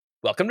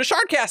Welcome to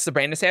Shardcast, the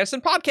Brandon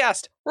Sanderson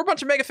podcast. We're a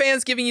bunch of mega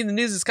fans giving you the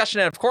news, discussion,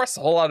 and of course, a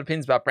whole lot of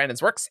opinions about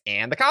Brandon's works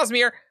and the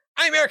Cosmere.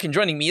 I'm Eric, and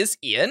joining me is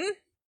Ian.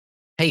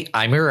 Hey,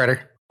 I'm your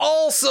writer.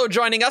 Also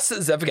joining us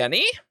is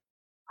Evgeny.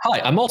 Hi,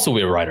 I'm also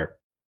a writer.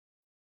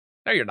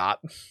 No, you're not.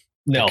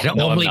 No, There can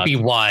only be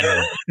one.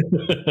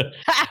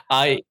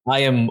 I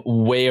am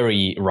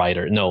wary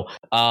writer. No,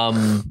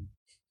 I'm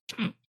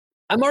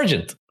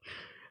Argent.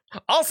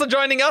 Also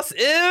joining us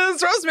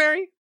is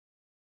Rosemary.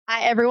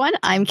 Hi, everyone.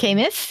 I'm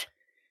K-Myth.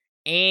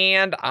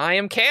 And I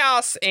am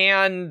Chaos,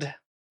 and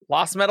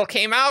Lost Metal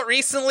came out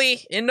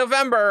recently in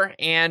November,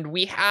 and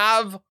we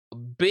have a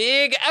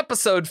big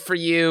episode for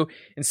you.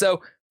 And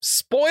so,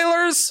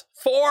 spoilers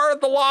for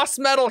the Lost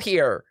Metal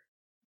here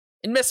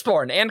in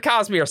Mistborn and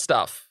Cosmere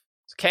stuff.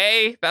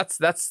 Okay, that's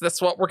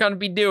what we're going to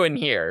be doing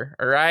here.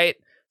 All right.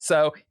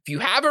 So if you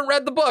haven't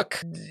read the book,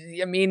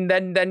 I mean,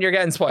 then you're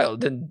getting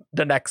spoiled in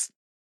the next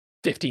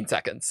 15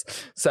 seconds.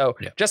 So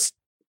just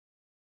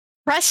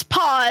Press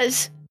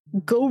pause,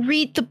 go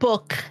read the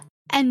book,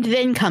 and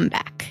then come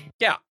back.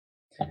 Yeah.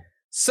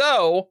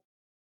 So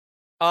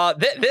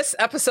this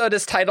episode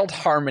is titled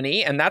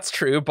Harmony, and that's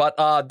true. But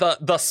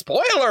the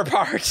spoiler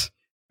part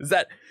is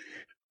that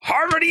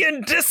Harmony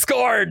and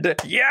Discord.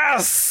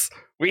 Yes.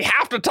 We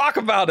have to talk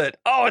about it.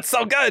 Oh, it's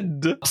so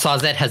good.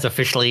 Sawzet has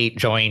officially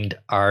joined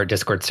our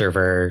Discord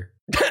server.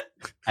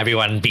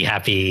 Everyone be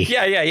happy.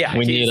 Yeah.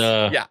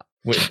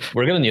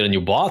 We're gonna need a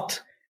new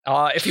bot.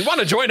 If you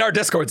want to join our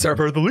Discord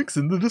server, the link's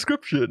in the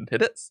description.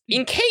 It is.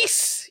 In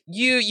case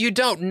you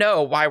don't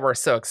know why we're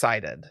so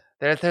excited,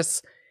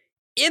 there's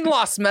in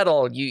Lost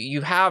Metal,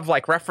 you have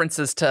like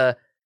references to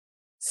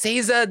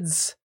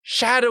Sazed's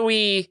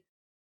shadowy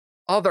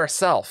other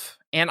self.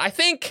 And I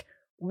think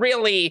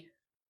really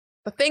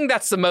the thing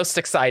that's the most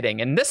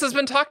exciting, and this has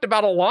been talked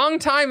about a long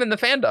time in the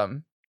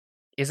fandom,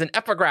 is an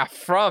epigraph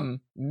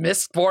from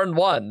Mistborn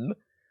 1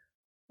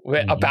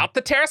 about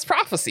the Terrace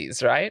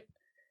prophecies, right?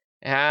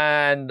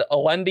 And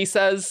Alendi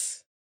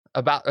says,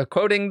 about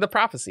quoting the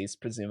prophecies,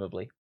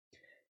 presumably,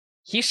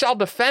 "He shall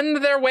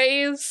defend their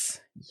ways,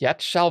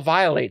 yet shall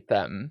violate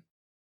them.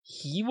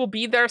 He will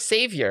be their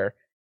savior,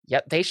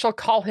 yet they shall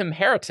call him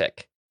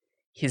heretic.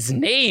 His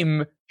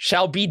name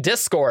shall be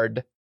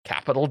Discord,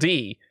 capital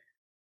D.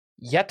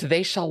 Yet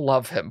they shall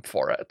love him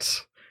for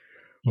it."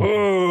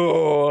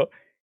 Ooh.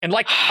 And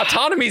like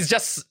Autonomy's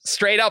just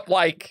straight up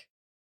like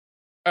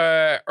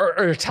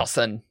or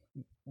Telson,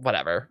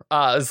 whatever.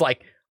 Is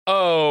like,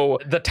 oh,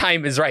 the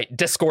time is right.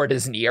 Discord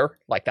is near.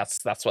 Like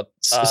that's what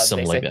Something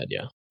they like say. that,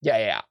 yeah.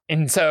 Yeah.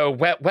 And so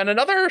when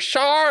another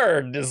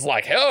shard is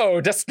like,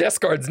 oh,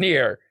 Discord's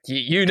near,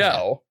 you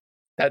know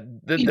that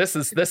this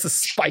is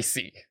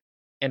spicy.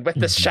 And with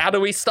this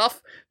shadowy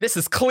stuff, this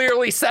is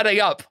clearly setting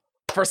up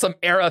for some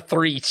Era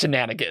 3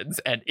 shenanigans,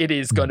 and it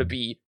is going to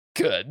be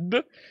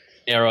good.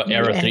 Era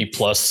 3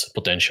 plus,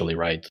 potentially,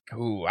 right?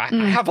 Ooh, I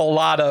have a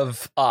lot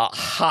of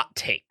hot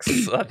takes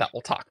that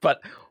we'll talk, but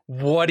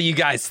what do you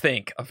guys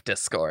think of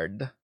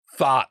Discord?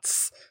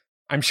 Thoughts?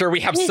 I'm sure we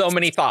have so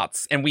many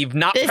thoughts, and we've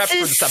not prepped for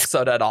this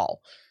episode at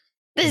all.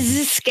 This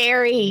is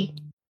scary.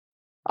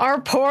 Our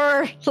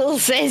poor little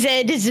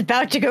Sazed is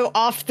about to go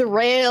off the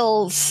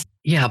rails.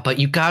 Yeah, but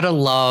you gotta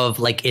love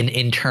like an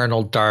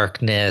internal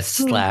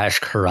darkness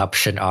 /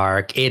 corruption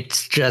arc.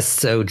 It's just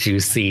so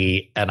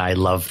juicy, and I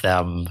love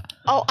them.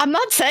 Oh, I'm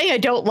not saying I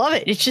don't love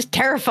it. It's just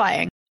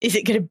terrifying. Is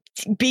it going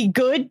to be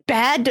good,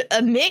 bad,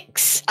 a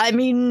mix? I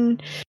mean,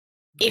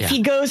 if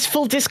he goes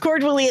full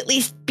Discord, will he at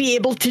least be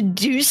able to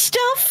do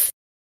stuff?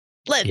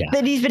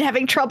 That he's been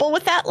having trouble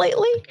with that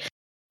lately?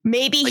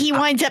 Maybe he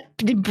winds up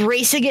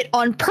embracing it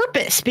on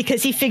purpose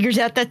because he figures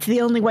out that's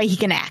the only way he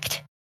can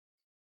act.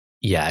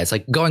 Yeah, it's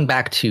like going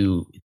back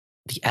to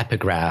the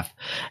epigraph.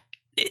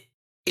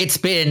 It's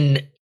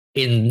been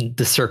in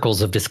the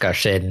circles of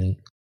discussion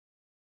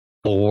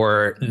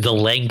for the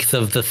length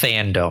of the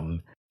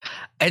fandom.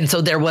 And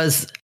so there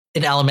was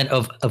an element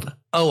of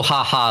oh,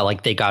 haha,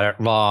 like they got it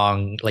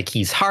wrong. Like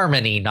he's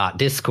Harmony, not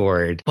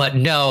Discord. But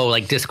no,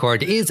 like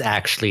Discord is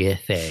actually a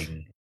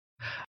thing.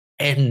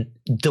 And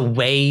the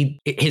way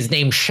his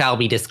name shall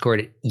be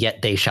Discord,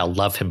 yet they shall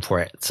love him for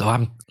it. So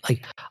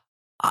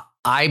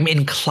I'm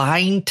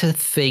inclined to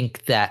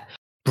think that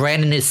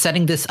Brandon is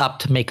setting this up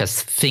to make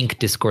us think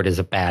Discord is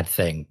a bad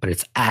thing, but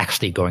it's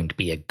actually going to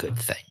be a good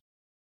thing.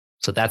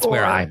 So that's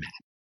where I'm at.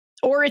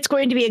 Or it's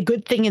going to be a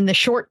good thing in the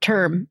short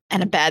term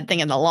and a bad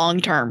thing in the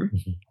long term.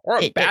 Or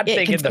a bad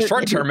thing in the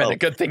short term and a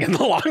good thing in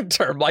the long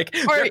term. Like,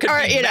 there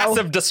could be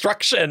massive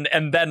destruction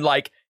and then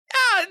like,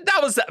 that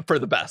was for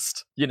the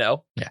best, you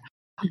know? Yeah.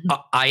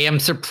 I am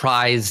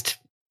surprised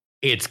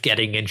it's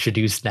getting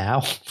introduced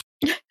now.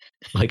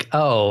 Like,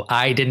 oh,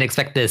 I didn't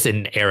expect this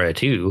in Era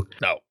 2.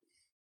 No.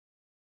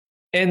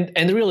 And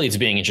really it's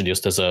being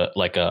introduced as a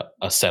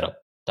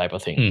setup type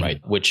of thing, right?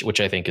 Which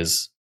I think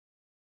is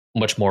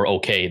much more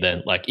okay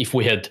than like if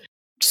we had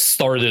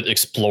started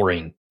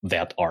exploring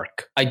that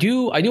arc. I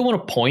do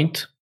want to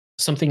point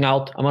something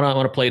out. I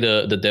want to play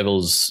the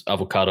devil's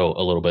avocado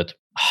a little bit.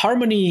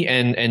 Harmony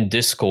and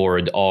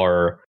Discord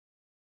are,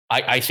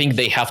 I think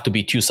they have to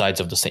be two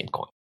sides of the same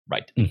coin,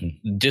 right? Mhm.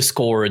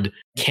 Discord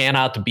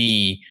cannot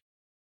be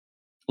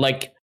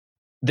like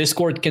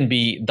Discord can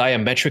be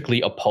diametrically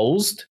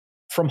opposed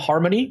from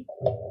harmony,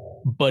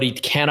 but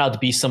it cannot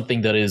be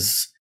something that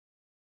is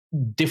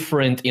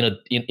different in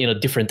a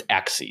different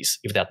axis,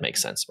 if that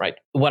makes sense, right?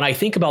 When I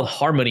think about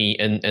harmony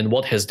and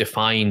what has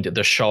defined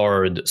the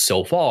shard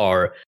so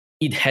far,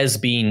 it has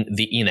been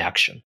the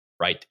inaction,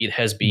 right? It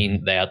has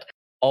been that,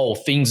 oh,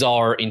 things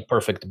are in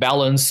perfect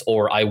balance,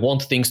 or I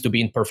want things to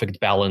be in perfect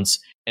balance,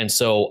 and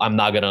so I'm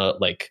not gonna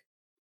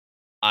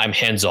I'm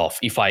hands off.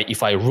 If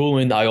I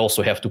ruin, I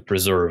also have to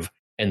preserve,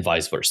 and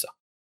vice versa.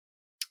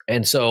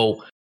 And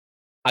so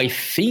I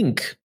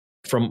think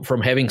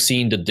from having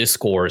seen the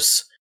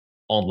discourse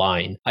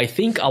online, I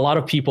think a lot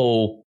of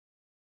people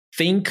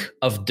think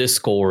of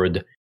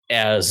Discord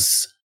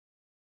as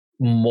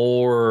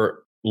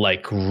more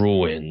like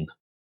ruin,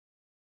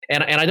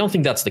 and I don't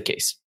think that's the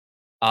case.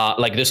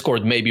 Like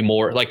Discord may be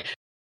more like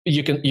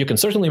you can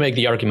certainly make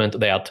the argument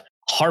that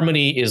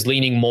harmony is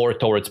leaning more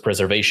towards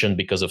preservation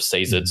because of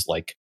Sazed's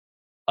like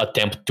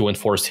attempt to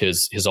enforce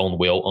his own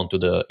will onto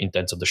the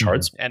intents of the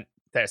shards. And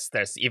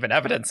there's even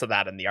evidence of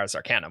that in the Ars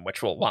Arcanum,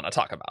 which we'll want to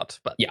talk about.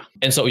 But yeah,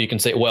 and so you can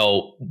say,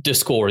 well,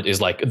 Discord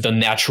is like the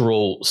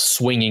natural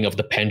swinging of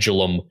the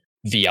pendulum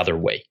the other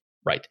way,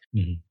 right?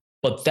 Mhm.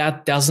 But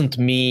that doesn't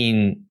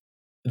mean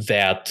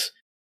that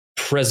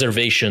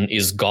preservation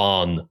is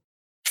gone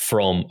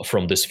from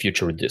this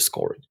future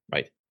Discord,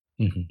 right?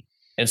 Mhm.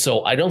 And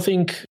so I don't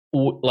think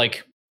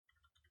like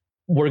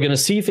we're gonna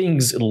see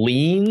things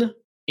lean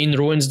in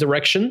Ruin's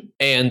direction,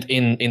 and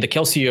in the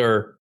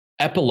Kelsier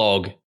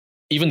epilogue,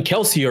 even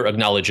Kelsier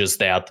acknowledges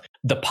that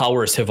the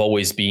powers have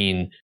always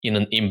been in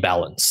an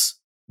imbalance.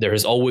 There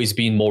has always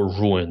been more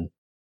ruin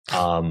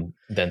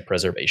than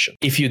preservation.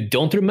 If you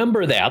don't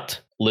remember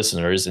that,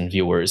 listeners and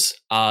viewers,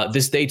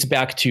 this dates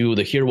back to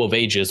the Hero of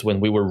Ages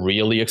when we were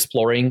really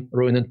exploring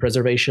ruin and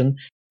preservation.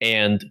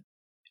 And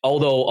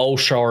although all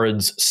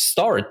shards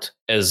start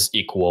as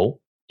equal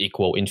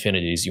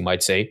infinities, you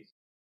might say,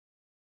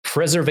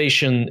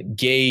 preservation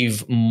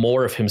gave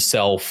more of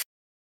himself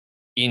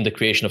in the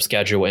creation of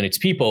Scadro and its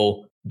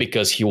people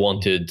because he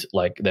wanted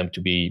like them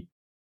to be,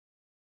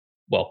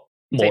 well,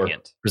 more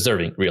sapient.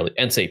 preserving, really,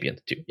 and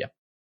sapient too. Yeah,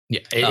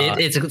 Yeah,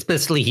 it's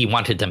explicitly he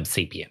wanted them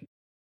sapient.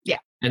 Yeah,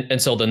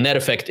 and so the net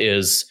effect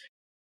is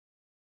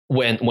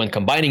when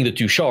combining the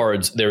two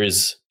shards, there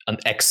is an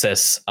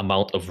excess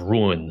amount of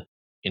ruin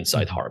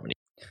inside harmony,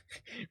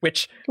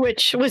 which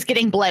was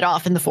getting bled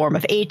off in the form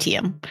of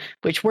atium,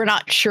 which we're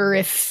not sure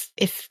if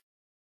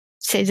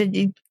says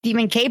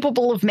even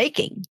capable of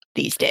making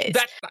these days.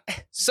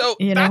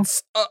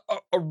 That's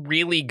a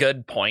really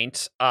good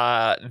point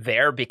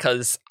there,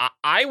 because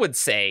I would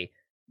say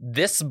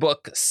this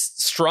book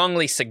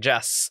strongly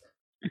suggests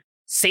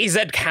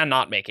Sazed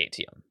cannot make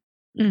atium.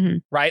 Mm-hmm.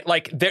 Right?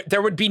 Like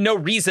there would be no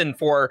reason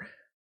for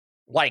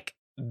like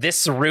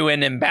this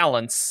ruin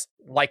imbalance.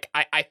 Like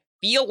I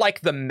feel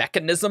like the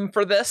mechanism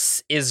for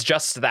this is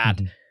just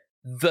that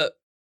the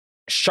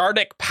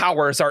shardic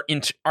powers are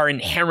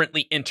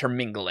inherently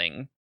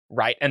intermingling,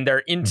 right? And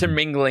they're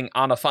intermingling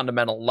on a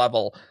fundamental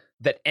level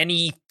that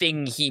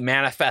anything he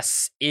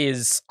manifests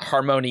is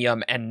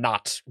harmonium and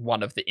not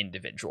one of the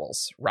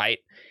individuals, right?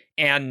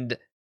 And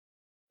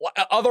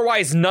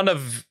otherwise none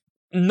of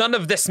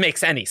this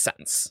makes any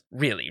sense,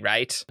 really,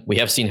 right? We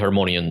have seen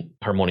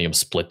harmonium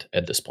split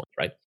at this point,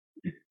 right?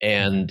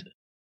 And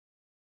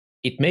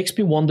it makes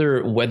me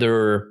wonder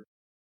whether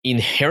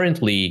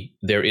inherently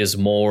there is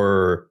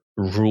more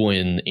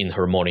ruin in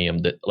harmonium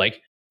that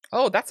like,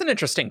 oh, that's an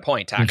interesting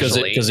point,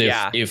 actually. Because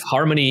if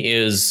harmony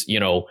is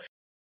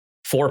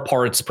 4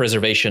 parts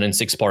preservation and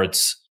 6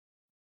 parts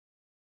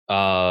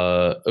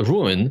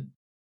ruin,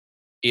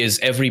 is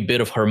every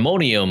bit of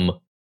harmonium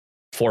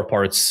 4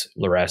 parts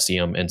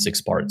lerasium and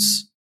 6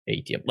 parts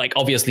atium? Like,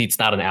 obviously it's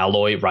not an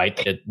alloy, right?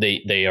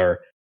 They are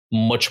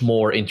much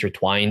more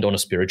intertwined on a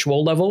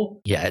spiritual level.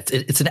 Yeah,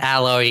 it's an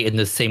alloy in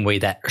the same way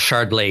that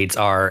shard blades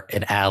are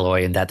an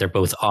alloy, in that they're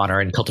both honor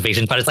and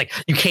cultivation. But it's like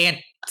you can't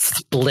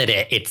split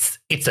it.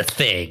 It's a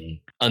thing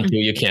until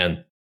you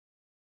can.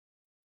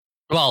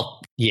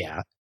 Well,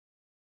 yeah,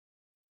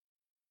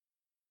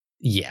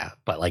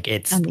 but like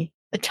it's on the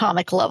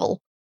atomic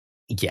level.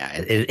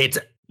 Yeah, it's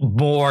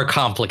more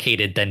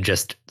complicated than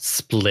just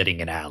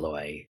splitting an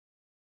alloy.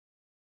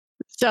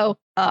 So,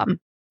 I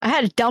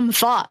had a dumb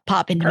thought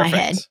pop into my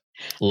head.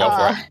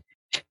 Love for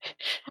it.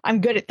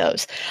 I'm good at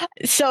those.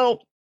 So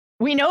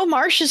we know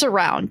Marsh is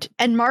around,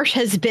 and Marsh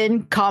has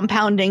been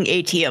compounding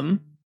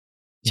atium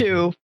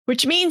too,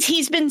 which means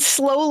he's been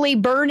slowly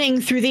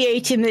burning through the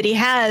atium that he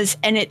has,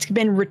 and it's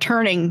been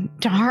returning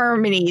to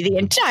harmony the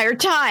entire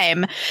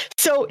time.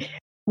 So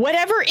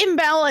whatever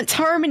imbalance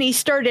harmony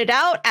started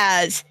out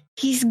as,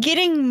 he's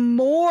getting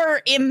more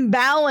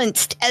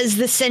imbalanced as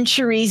the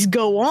centuries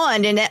go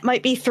on, and that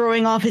might be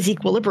throwing off his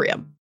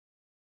equilibrium.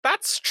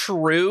 That's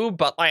true,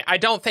 but I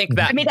don't think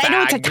that. I mean, I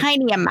know it's a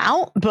tiny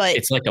amount, but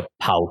it's like a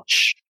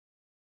pouch.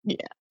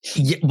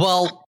 Yeah.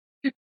 Well,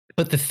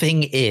 but the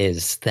thing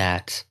is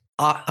that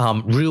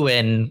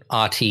Ruin,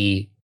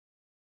 Ahti,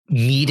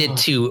 needed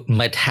to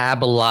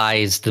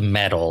metabolize the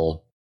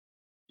metal,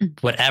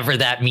 whatever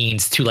that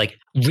means, to like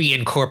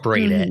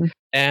reincorporate it.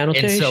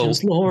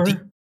 Annotations, lore.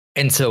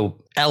 And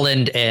so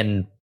Elend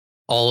and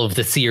all of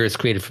the seers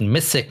created from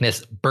Mist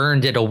Sickness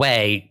burned it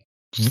away,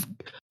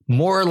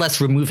 more or less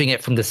removing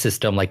it from the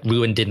system. Like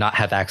Ruin did not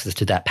have access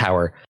to that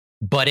power,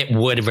 but it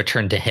would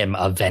return to him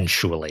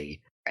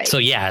eventually. Right. So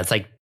yeah, it's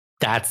like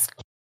as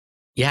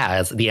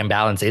the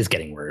imbalance is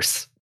getting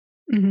worse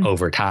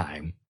over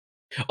time.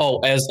 Oh,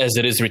 as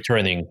it is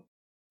returning.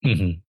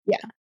 Mm-hmm. Yeah.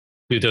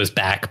 Through those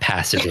back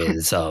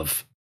passages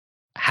of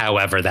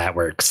however that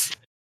works.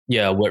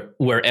 Yeah,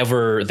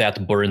 wherever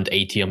that burned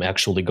ATM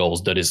actually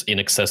goes, that is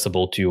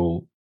inaccessible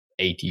to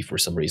AT for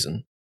some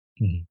reason.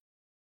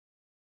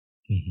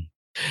 Mm-hmm.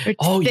 Mm-hmm.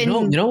 Oh, you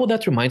know what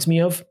that reminds me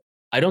of?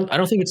 I don't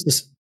think it's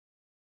this.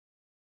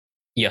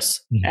 Yes.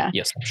 Yeah.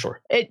 Yes, I'm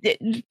sure.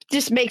 It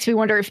just makes me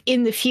wonder if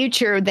in the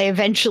future they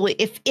eventually,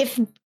 if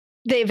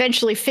they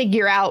eventually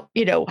figure out,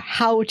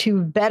 how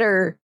to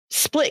better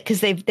split,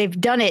 because they've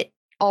done it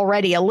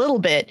already a little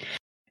bit,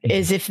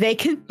 is if they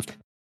can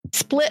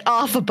split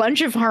off a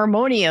bunch of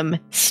harmonium,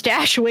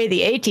 stash away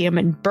the atium,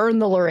 and burn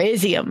the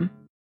lerasium.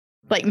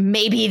 Like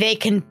maybe they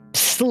can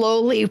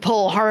slowly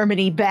pull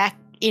harmony back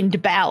into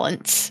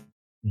balance.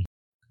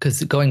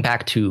 Because going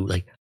back to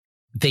like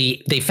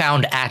they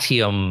found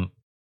atium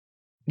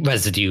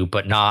residue,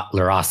 but not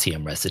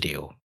lerasium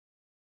residue,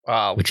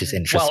 which is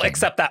interesting. Well,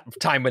 except that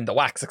time when the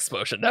wax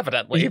explosion,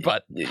 evidently.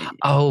 But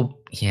oh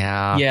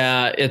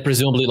yeah, it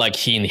presumably like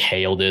he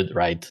inhaled it,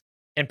 right?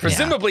 And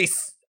presumably.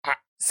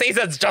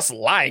 Sazed's just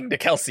lying to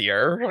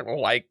Kelsier,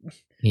 like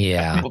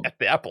at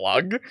the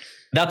epilogue.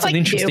 That's an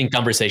interesting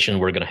conversation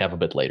we're going to have a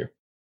bit later.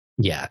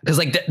 Yeah, because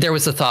like there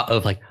was a thought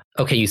of like,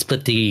 okay, you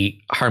split the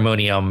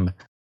harmonium,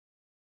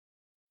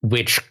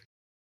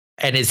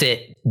 and is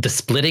it the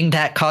splitting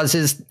that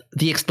causes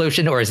the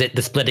explosion, or is it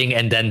the splitting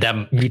and then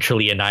them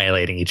mutually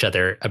annihilating each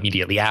other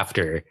immediately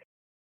after?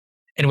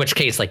 In which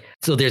case, like,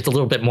 so there's a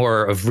little bit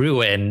more of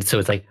ruin. So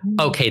it's like,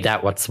 okay,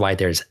 that's why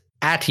there's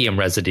atium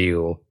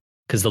residue.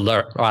 Because the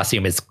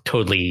lerasium is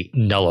totally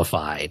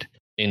nullified.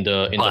 In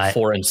the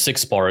 4 and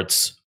 6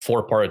 parts,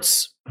 4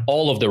 parts,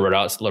 all of the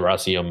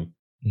lerasium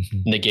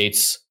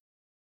negates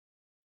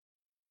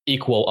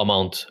equal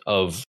amount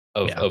of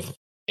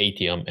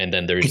atium, and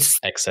then there's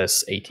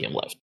excess atium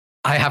left.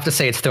 I have to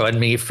say, it's throwing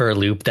me for a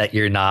loop that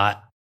you're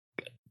not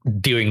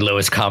doing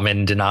lowest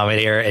common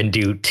denominator and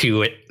do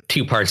 2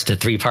 parts to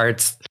 3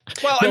 parts.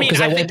 Well, no,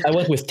 because I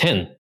went with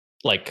 10,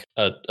 like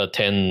a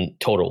 10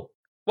 total.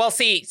 Well,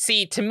 see,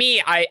 to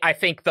me, I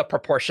think the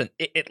proportion,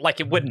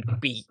 it wouldn't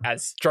be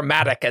as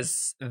dramatic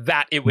as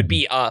that. It would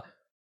be a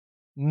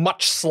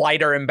much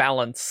slighter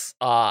imbalance.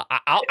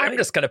 I'm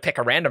just going to pick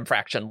a random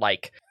fraction,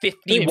 like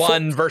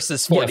 51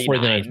 versus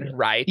 49,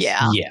 right?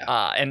 Yeah.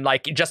 And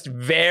like just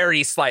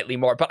very slightly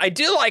more. But I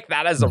do like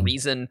that as a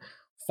reason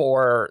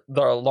for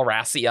the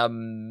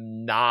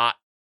lerasium not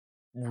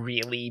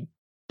really.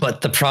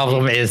 But the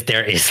problem is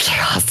there is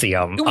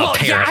lerasium. Well,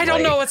 apparently. yeah, I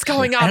don't know what's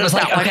going on. And I was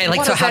with like, that. okay,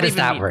 like so how does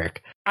that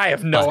work? I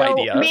have no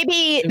idea.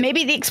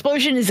 Maybe the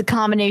explosion is a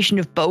combination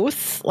of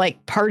both.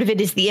 Like part of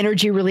it is the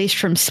energy released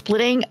from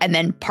splitting, and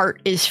then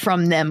part is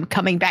from them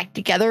coming back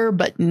together.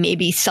 But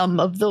maybe some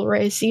of the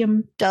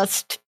lerasium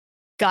dust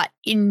got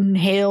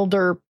inhaled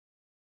or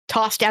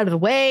tossed out of the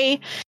way.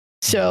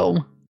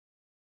 So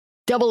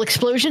double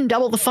explosion,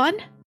 double the fun.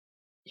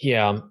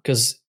 Yeah,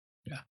 because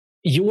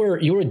you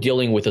were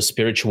dealing with a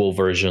spiritual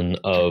version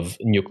of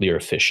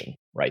nuclear fission,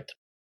 right?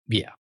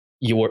 Yeah.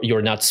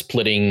 You're not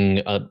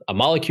splitting a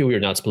molecule, you're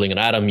not splitting an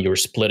atom, you're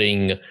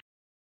splitting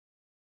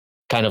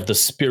kind of the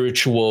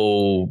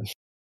spiritual,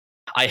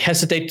 I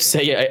hesitate to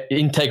say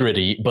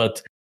integrity,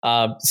 but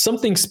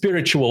something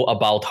spiritual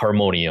about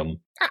harmonium.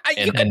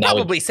 You could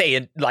probably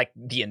say like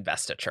the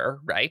investiture,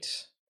 right?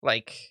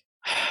 Like,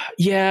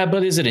 yeah,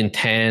 but is it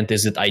intent?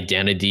 Is it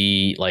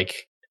identity?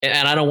 Like,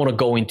 and I don't want to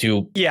go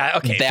into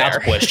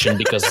that question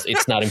because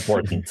it's not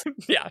important.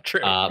 Yeah,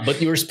 true.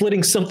 But you're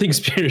splitting something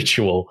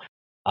spiritual.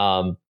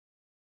 And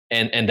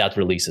that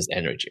releases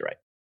energy, right?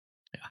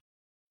 Yeah.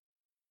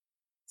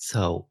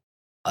 So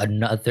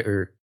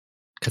another,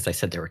 because I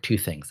said there were 2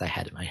 things I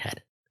had in my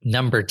head.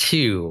 Number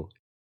 2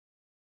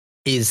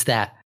 is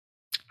that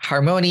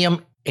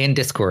harmonium and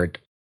discord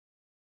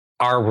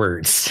are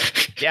words.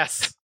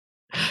 Yes.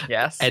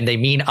 And they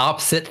mean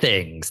opposite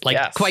things.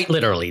 Like quite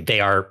literally, they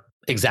are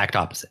exact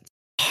opposites.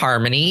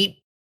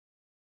 Harmony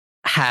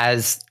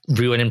has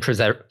ruin and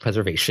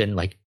preservation,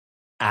 like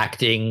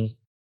acting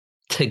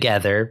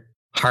together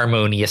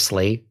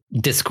harmoniously.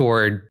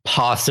 Discord,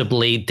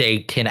 possibly they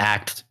can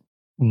act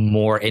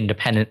more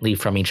independently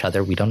from each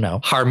other. We don't know.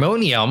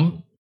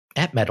 Harmonium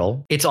at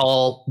metal, it's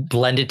all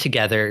blended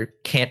together.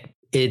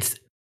 It's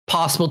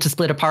possible to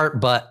split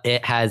apart, but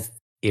it has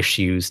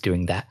issues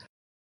doing that.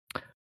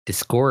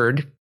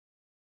 Discord,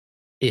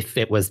 if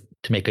it was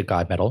to make a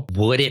god metal,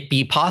 would it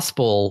be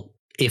possible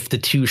if the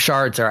 2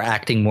 shards are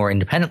acting more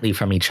independently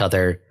from each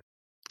other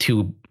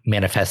to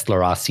manifest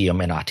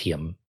lerasium and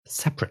atium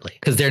separately?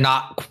 Because they're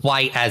not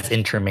quite as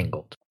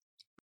intermingled.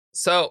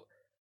 So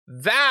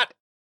that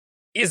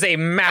is a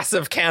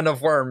massive can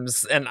of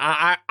worms, and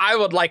I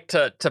would like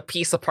to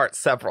piece apart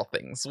several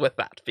things with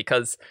that,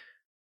 because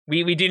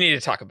we do need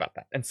to talk about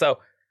that. And so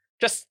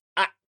just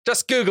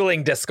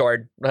Googling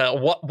Discord,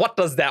 what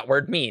does that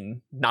word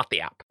mean? Not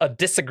the app. A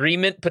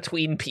disagreement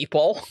between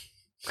people.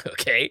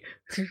 Okay.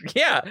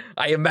 Yeah,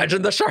 I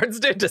imagine the shards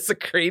do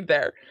disagree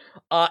there.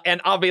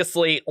 And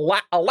obviously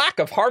a lack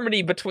of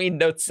harmony between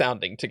notes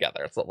sounding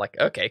together. So like,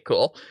 okay,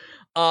 cool.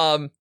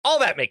 All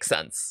that makes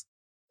sense.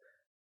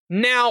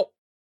 Now,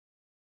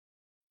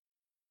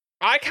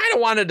 I kind of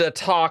wanted to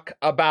talk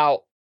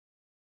about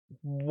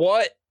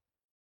what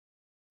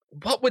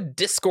would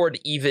Discord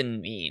even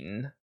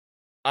mean?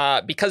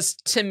 Because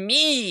to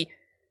me,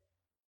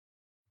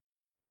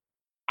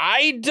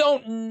 I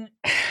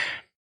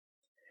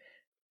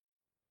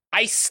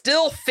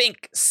still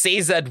think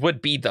Sazed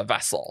would be the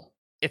vessel.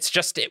 It's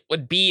just it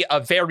would be a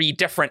very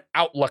different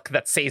outlook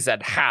that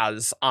Sazed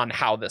has on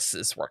how this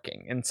is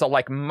working. And so,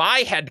 like,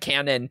 my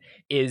headcanon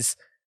is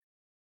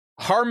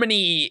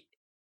harmony,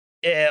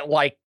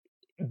 like,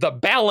 the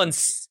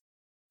balance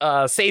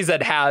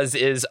Sazed has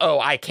is, oh,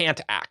 I can't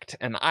act.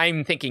 And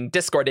I'm thinking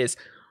Discord is,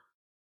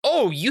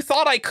 oh, you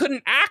thought I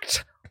couldn't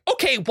act?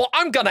 Okay, well,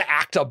 I'm gonna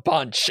act a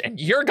bunch, and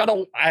we're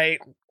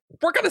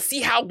gonna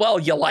see how well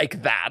you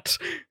like that.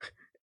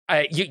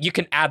 You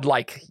can add,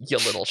 like, you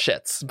little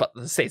shits, but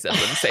Sazed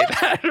wouldn't say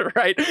that,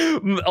 right?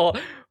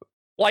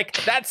 Like,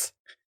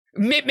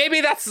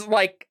 maybe that's,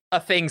 like, a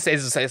thing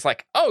Sazed says,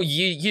 like, oh,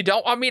 you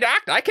don't want me to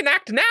act? I can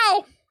act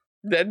now!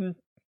 Then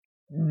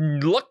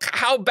look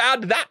how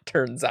bad that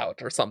turns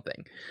out, or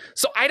something.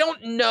 So I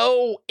don't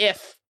know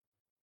if,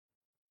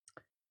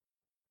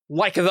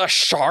 like, the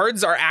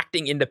shards are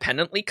acting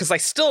independently, because I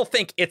still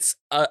think it's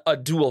a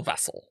dual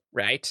vessel,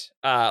 right?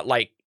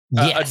 Like,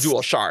 a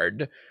dual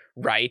shard,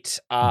 right?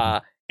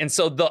 And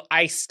so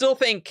I still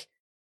think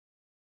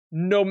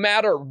no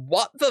matter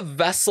what the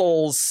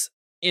vessel's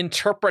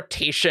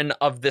interpretation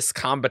of this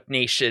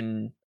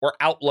combination or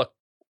outlook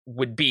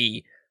would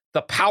be,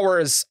 the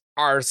powers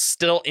are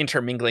still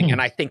intermingling,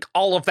 and I think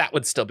all of that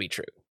would still be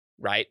true,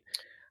 right?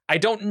 I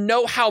don't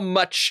know how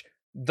much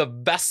the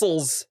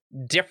vessel's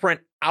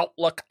different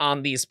outlook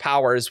on these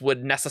powers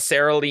would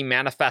necessarily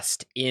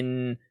manifest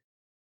in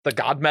the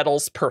god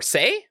metals per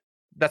se.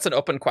 That's an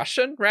open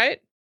question, right?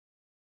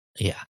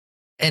 Yeah.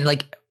 And,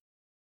 like,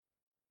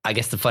 I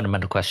guess the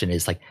fundamental question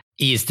is, like,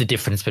 is the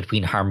difference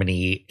between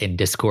harmony and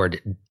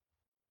Discord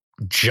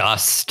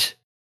just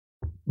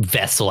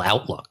vessel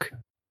outlook?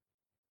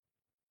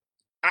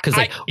 Because,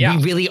 like, we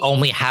really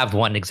only have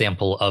one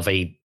example of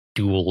a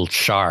dual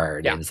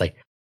shard. Yeah. And it's like,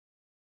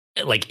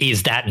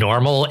 is that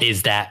normal?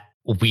 Is that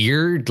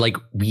weird? Like,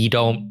 we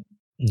don't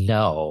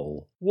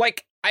know.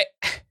 Like,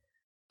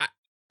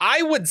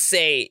 I would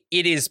say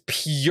it is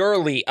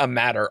purely a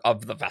matter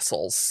of the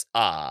vessel's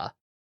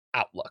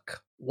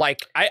outlook.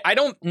 Like, I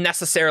don't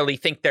necessarily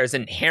think there's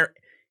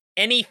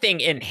anything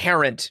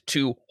inherent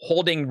to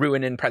holding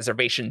ruin and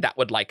preservation that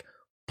would, like,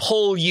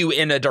 pull you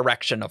in a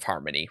direction of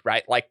harmony,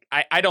 right? Like,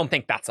 I don't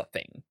think that's a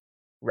thing,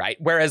 right?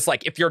 Whereas,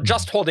 like, if you're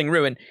just holding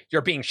ruin,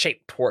 you're being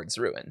shaped towards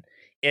ruin.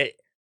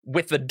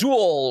 With the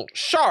dual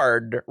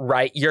shard,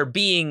 right, you're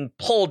being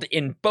pulled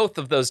in both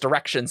of those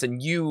directions,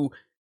 and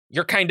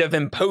you're kind of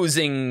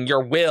imposing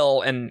your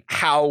will and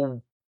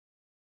how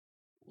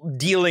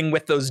dealing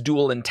with those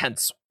dual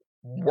intents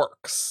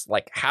works.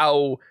 Like,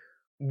 how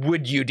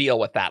would you deal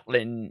with that?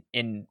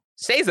 In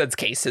Sazed's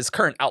case, his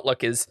current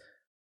outlook is,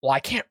 well, I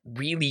can't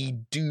really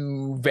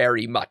do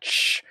very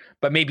much.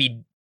 But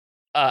maybe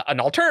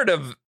an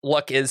alternative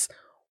look is,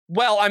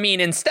 well, I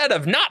mean, instead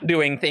of not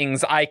doing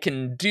things, I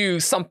can do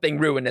something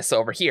ruinous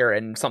over here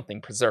and something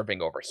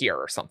preserving over here,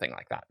 or something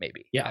like that,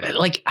 maybe. Yeah,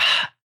 like,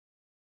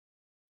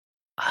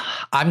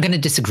 I'm going to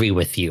disagree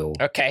with you.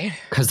 Okay.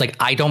 Because, like,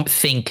 I don't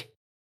think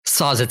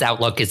Sazed's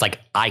outlook is, like,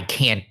 I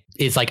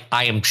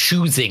am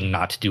choosing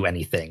not to do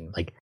anything.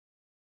 Like,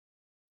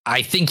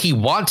 I think he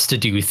wants to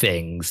do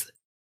things.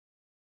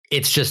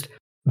 It's just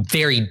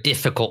very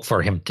difficult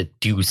for him to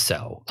do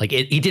so. Like,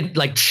 he didn't,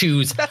 like,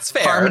 choose. That's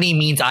fair. Harmony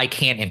means I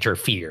can't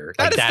interfere.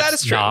 Like,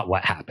 that's not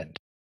what happened.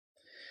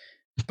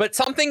 But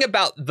something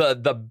about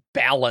the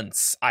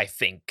balance, I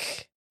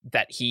think,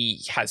 that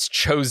he has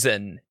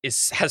chosen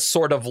has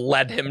sort of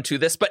led him to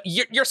this. But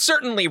you're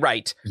certainly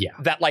right. Yeah.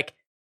 That, like,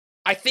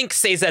 I think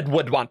Sazed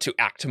would want to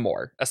act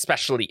more,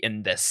 especially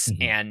in this.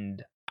 Mm-hmm.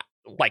 And,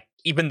 like,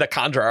 even the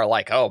Kandra are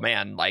like, oh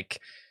man, like,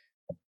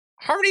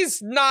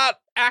 Harmony's not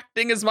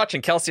acting as much.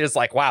 And Kelsey is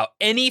like, wow,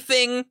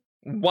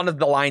 one of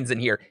the lines in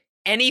here,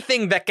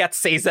 anything that gets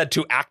Sazed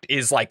to act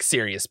is, like,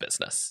 serious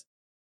business.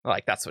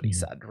 Like, that's what he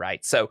said,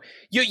 right? So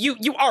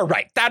you are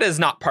right. That is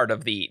not part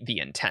of the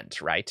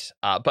intent, right?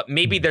 But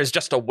maybe there's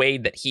just a way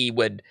that he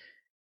would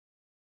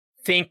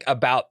think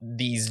about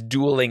these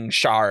dueling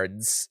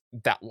shards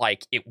that,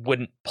 like, it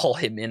wouldn't pull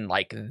him in,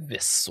 like,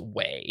 this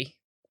way.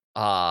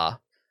 I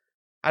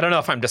don't know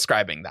if I'm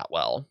describing that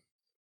well.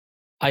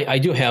 I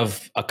do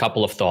have a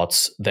couple of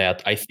thoughts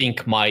that I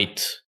think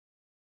might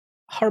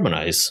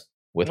harmonize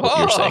with what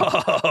you're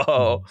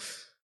saying.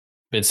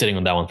 been sitting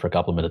on that one for a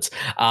couple of minutes.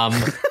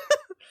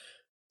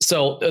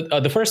 So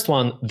the first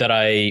one that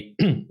I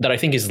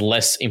think is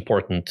less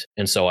important,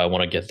 and so I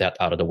want to get that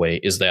out of the way,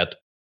 is that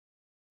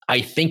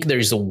I think there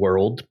is a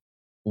world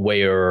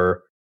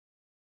where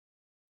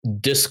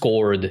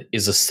Discord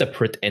is a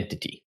separate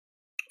entity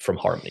from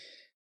Harmony,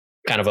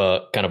 kind of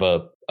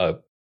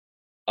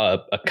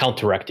a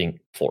counteracting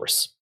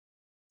force.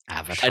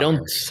 Avatar, I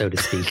don't, so to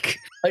speak.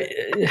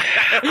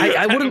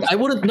 I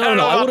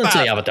wouldn't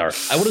say Avatar.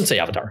 I wouldn't say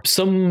Avatar.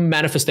 Some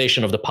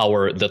manifestation of the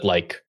power that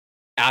like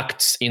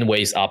acts in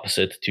ways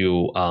opposite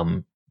to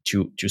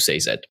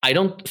Sazed. I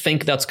don't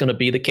think that's going to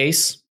be the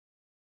case,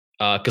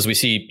 because we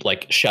see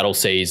like Shadow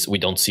Saze, we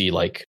don't see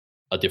like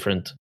a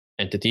different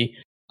entity.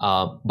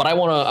 But I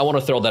want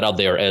to throw that out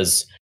there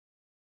as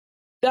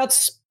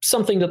that's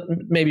something that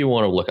maybe we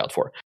want to look out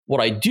for. What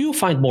I do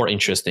find more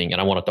interesting,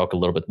 and I want to talk a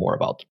little bit more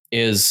about,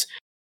 is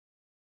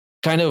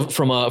kind of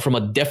from a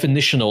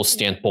definitional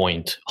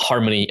standpoint,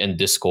 Harmony and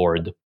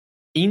Discord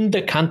in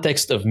the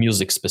context of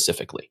music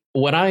specifically.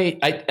 When I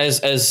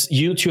as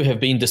you two have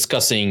been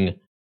discussing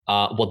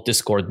what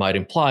Discord might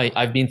imply,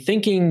 I've been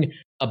thinking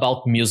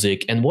about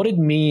music and what it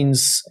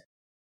means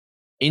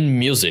in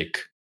music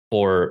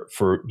for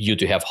you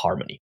to have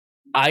harmony.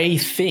 I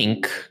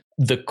think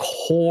the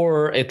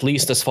core, at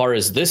least as far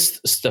as this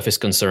stuff is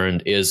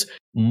concerned, is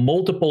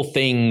multiple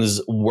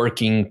things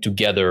working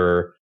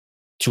together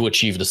to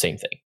achieve the same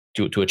thing,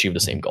 to achieve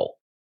the same goal.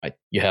 Right?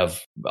 You have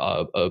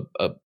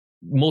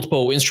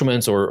multiple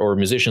instruments or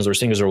musicians or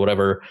singers or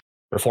whatever,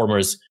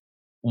 performers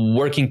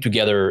working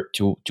together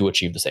to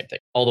achieve the same thing.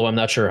 Although I'm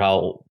not sure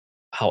how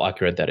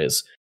accurate that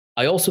is.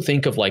 I also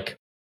think of like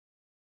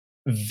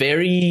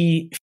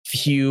very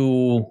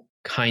few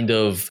kind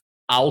of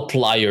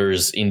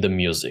outliers in the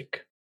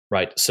music,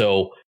 right?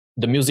 So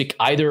the music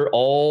either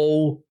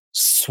all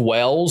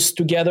swells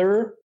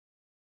together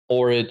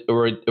or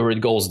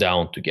it goes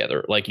down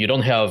together. Like you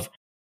don't have,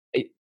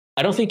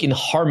 I don't think in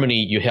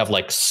Harmony you have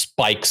like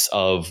spikes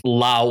of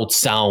loud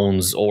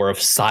sounds or of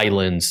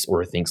silence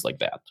or things like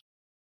that.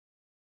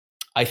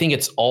 I think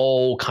it's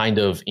all kind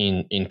of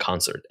in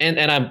concert. And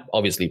I'm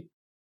obviously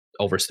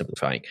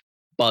oversimplifying,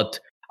 but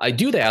I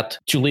do that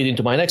to lead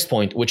into my next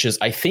point, which is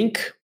I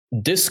think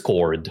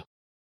Discord,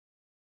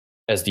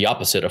 as the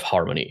opposite of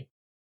Harmony,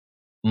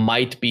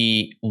 might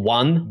be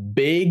one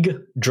big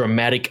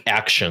dramatic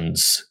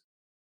actions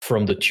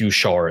from the two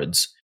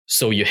shards.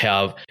 So you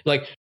have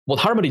like what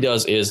Harmony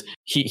does is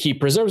he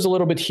preserves a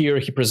little bit here,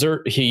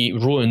 he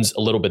ruins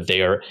a little bit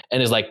there,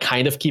 and is like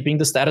kind of keeping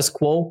the status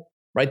quo,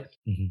 right?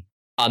 Mm-hmm.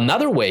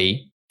 Another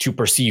way to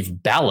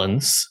perceive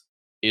balance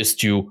is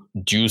to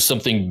do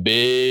something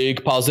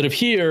big positive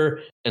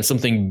here and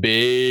something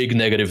big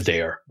negative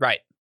there. Right.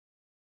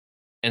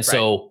 And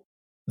so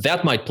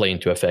that might play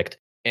into effect.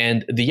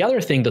 And the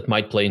other thing that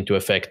might play into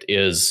effect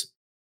is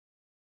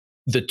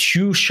the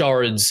two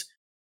shards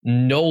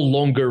no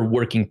longer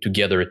working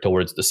together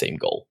towards the same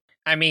goal.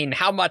 I mean,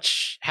 how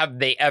much have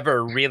they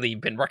ever really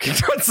been working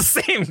towards the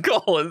same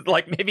goal?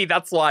 Like maybe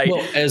that's why.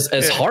 Well,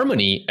 as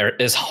Harmony,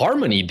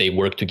 they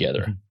work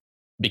together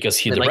because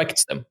he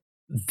directs them.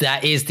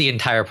 That is the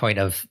entire point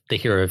of the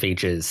Hero of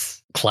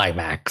Ages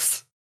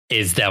climax,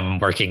 is them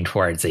working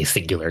towards a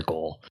singular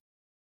goal.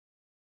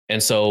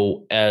 And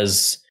so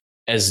as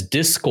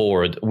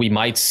Discord, we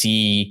might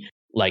see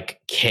like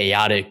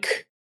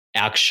chaotic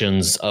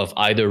actions of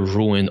either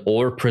ruin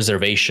or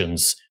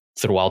preservations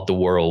throughout the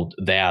world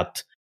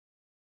that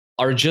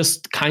are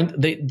just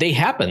they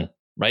happen,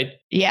 right?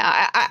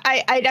 Yeah,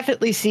 I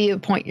definitely see the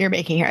point you're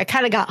making here. I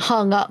kind of got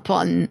hung up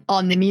on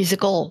the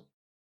musical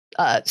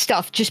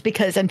stuff just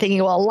because I'm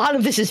thinking, well, a lot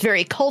of this is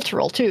very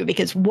cultural too,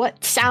 because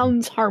what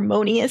sounds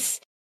harmonious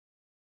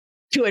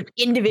to an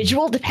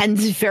individual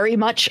depends very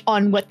much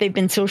on what they've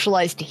been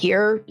socialized to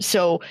hear.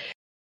 So,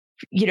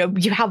 you know,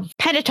 you have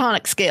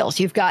pentatonic scales,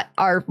 you've got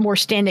our more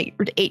standard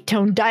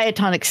 8-tone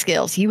diatonic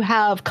scales, you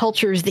have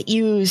cultures that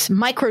use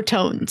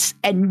microtones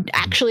and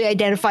actually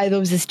identify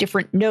those as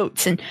different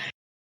notes. And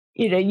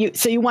you know,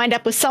 you wind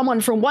up with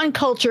someone from one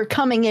culture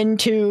coming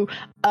into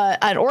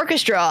an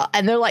orchestra,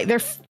 and they're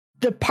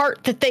the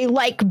part that they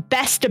like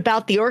best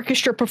about the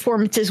orchestra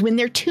performances when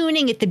they're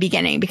tuning at the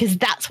beginning, because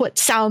that's what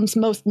sounds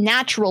most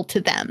natural to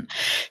them.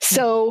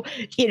 So,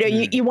 you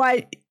know,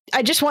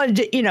 I just wanted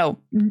to, you know,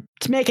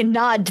 to make a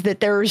nod that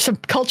there are some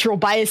cultural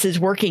biases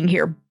working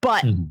here,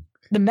 but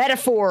the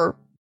metaphor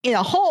as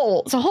a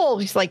whole,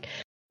 is like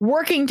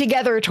working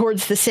together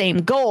towards the same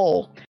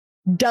goal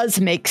does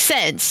make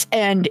sense.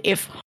 And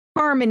if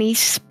Harmony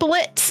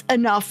splits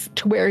enough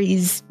to where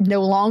he's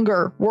no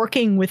longer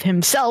working with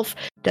himself,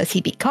 does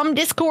he become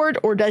Discord,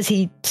 or does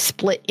he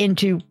split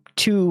into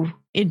two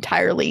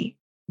entirely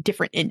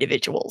different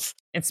individuals?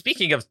 And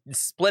speaking of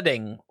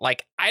splitting,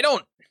 like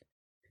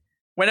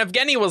when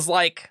Evgeny was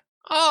like,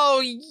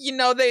 oh, you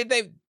know,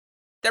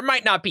 there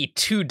might not be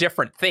two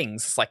different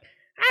things. It's like,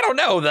 I don't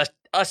know,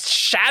 a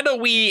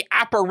shadowy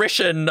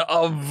apparition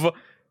of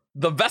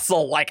the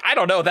vessel. Like, I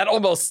don't know, that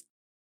almost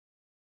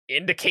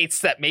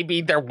indicates that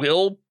maybe there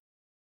will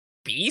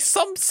be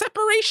some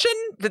separation.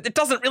 It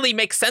doesn't really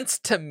make sense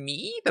to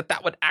me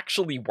that would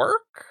actually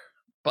work.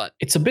 But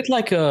it's a bit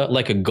like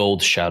a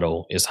gold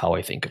shadow is how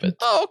I think of it.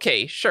 Oh,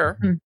 okay, sure.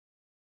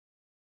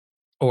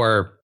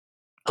 Or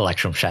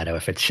Electrum Shadow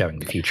if it's showing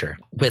the future.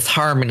 With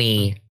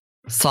Harmony,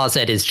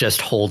 Sazed is just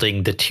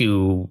holding the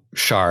two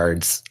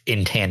shards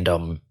in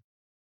tandem,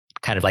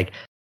 kind of like,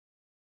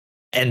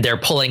 and they're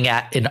pulling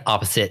in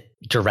opposite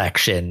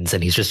directions,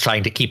 and he's just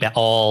trying to keep it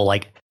all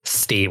like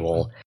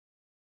stable.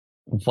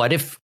 What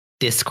if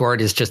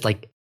Discord is just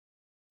like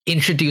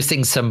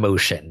introducing some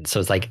motion? So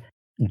it's like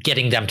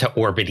getting them to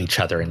orbit each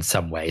other in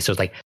some way. So it's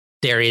like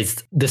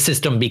the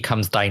system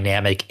becomes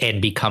dynamic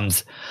and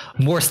becomes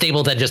more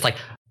stable than just like,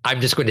 I'm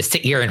just going to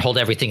sit here and hold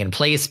everything in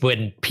place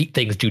when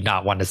things do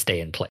not want to stay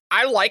in place.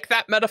 I like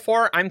that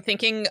metaphor. I'm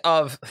thinking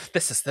of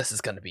this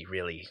is going to be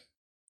really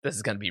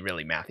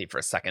mathy for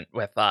a second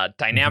with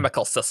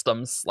dynamical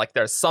systems. Like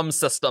there's some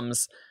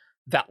systems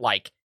that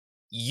like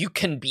you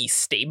can be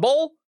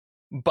stable,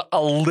 but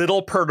a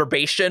little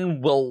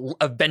perturbation will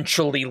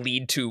eventually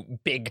lead to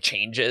big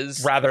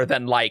changes rather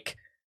than like,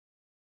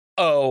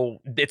 oh,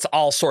 it's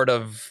all sort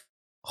of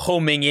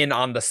homing in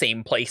on the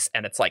same place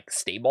and it's like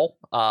stable.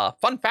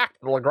 Fun fact,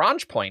 the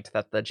Lagrange point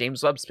that the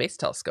James Webb Space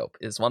Telescope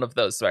is one of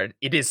those where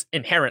it is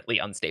inherently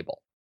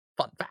unstable.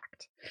 Fun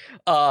fact.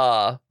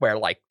 Where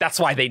like that's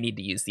why they need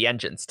to use the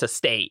engines to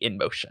stay in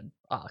motion.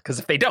 Because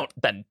if they don't,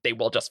 then they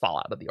will just fall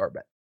out of the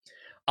orbit.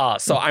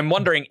 So I'm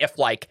wondering if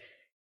like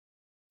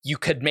you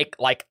could make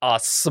like a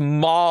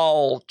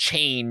small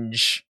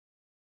change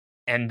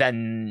and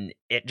then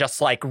it just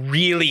like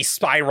really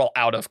spiral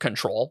out of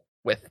control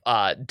with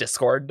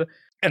Discord.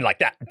 And like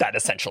that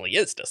essentially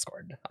is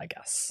Discord, I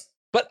guess.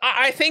 But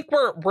I think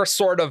we're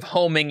sort of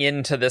homing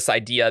into this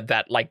idea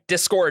that like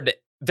Discord,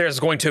 there's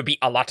going to be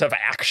a lot of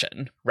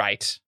action,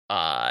 right?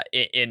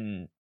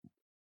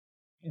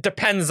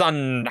 Depends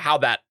on how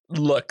that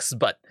looks,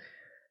 but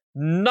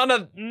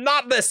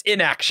not this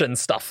inaction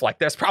stuff. Like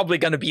there's probably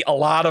going to be a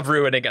lot of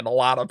ruining and a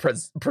lot of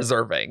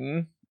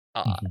preserving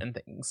and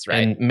things,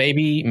 right? And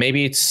maybe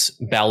it's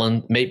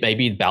balance.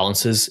 Maybe it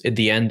balances at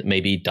the end.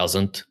 Maybe it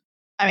doesn't.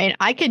 I mean,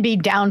 I could be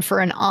down for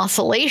an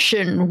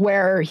oscillation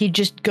where he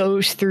just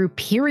goes through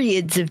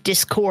periods of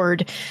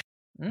discord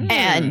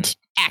and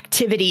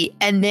activity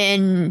and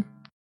then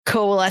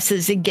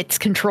coalesces and gets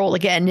control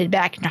again and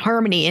back into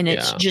harmony, and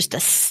it's just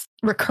a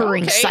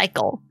recurring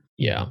cycle.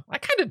 Yeah. I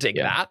kind of dig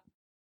that.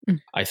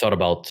 I thought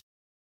about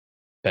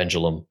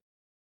Pendulum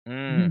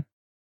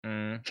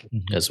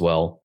as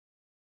well.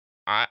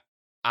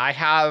 I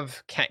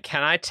have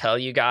can I tell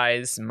you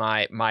guys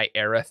my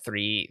Era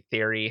 3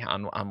 theory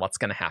on what's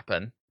gonna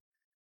happen?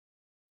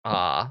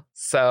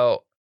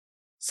 So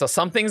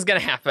something's gonna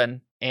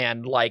happen,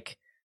 and like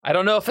I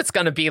don't know if it's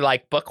gonna be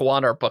like book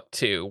 1 or book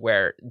 2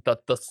 where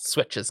the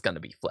switch is gonna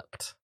be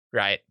flipped,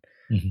 right?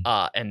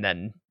 And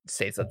then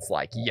Sazed's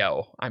like,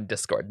 yo, I'm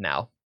Discord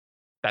now.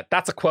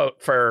 That's a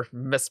quote for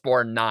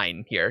Mistborn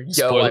 9 here.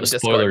 Yo, I'm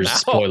Discord now.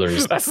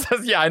 Spoilers.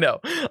 Yeah, I know.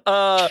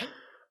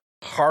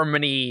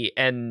 Harmony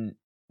and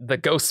the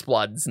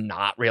Ghostbloods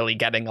not really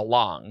getting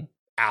along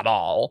at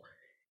all.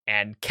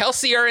 And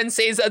Kelsier and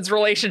Sazed's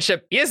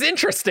relationship is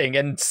interesting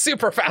and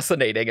super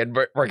fascinating, and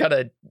we're going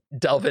to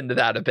delve into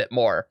that a bit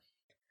more.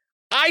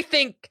 I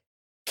think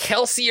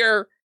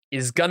Kelsier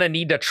is going to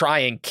need to try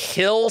and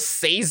kill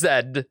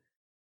Sazed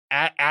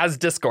as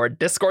Discord.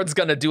 Discord's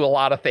going to do a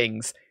lot of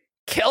things.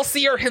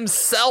 Kelsier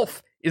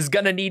himself is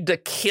going to need to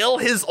kill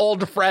his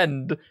old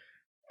friend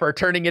for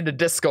turning into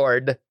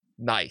Discord.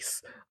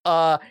 Nice.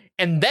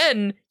 And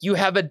then you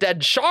have a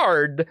dead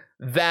shard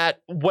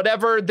that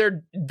whatever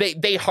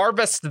they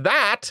harvest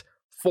that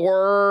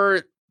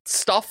for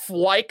stuff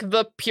like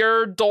the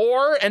Pure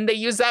Door, and they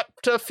use that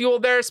to fuel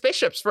their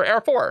spaceships for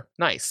Era 4.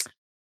 Nice.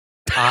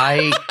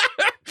 I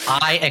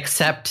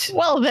accept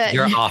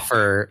your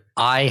offer.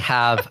 I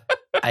have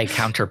a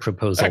counter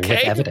proposal with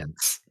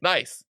evidence.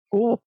 Nice.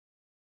 Ooh.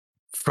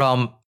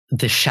 From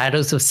the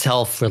Shadows of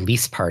Self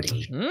release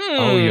party.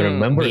 Oh, you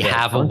remember we that,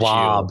 have a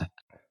wob.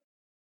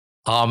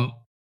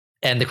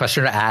 And the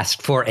questioner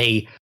asked for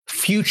a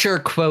future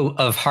quote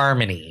of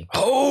Harmony.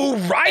 Oh,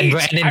 right. And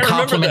Brandon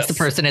compliments the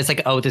person. It's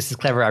like, oh, this is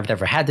clever. I've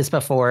never had this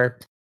before.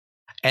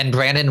 And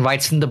Brandon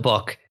writes in the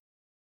book,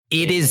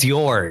 it is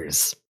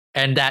yours.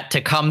 And that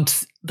to come,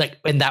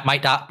 and that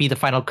might not be the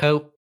final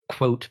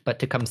quote, but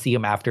to come see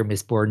him after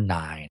Mistborn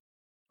 9.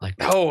 Like,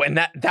 oh, and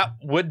that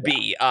would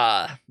be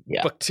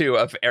book 2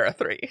 of Era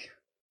 3.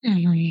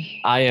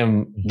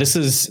 This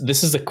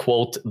is a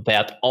quote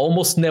that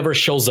almost never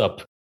shows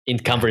up in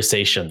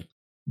conversation,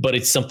 but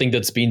it's something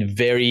that's been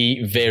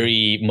very,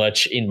 very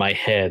much in my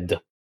head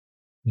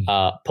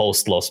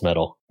post Lost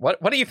Metal.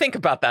 What do you think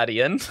about that,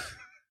 Ian?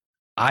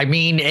 I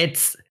mean,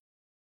 it's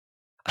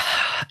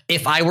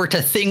if I were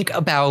to think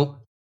about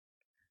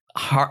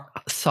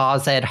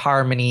Sazed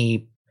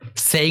Harmony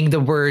saying the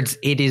words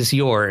 "it is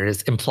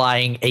yours,"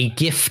 implying a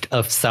gift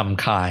of some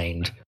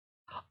kind,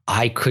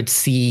 I could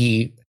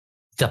see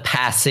the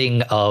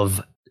passing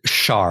of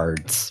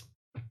shards.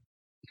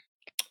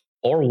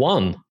 Or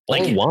one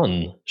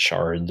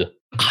shard.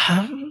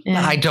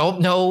 I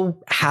don't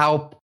know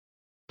how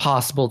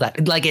possible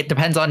that, like, it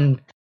depends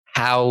on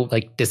how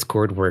like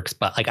Discord works,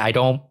 but like I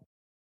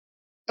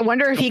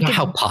wonder if he know could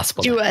how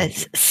possible do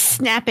that a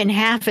snap in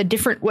half a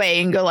different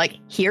way and go like,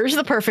 here's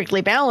the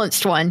perfectly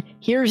balanced one,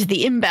 here's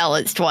the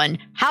imbalanced one.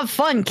 Have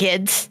fun,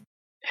 kids.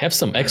 Have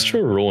some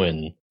extra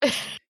ruin.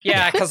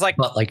 Yeah, because like,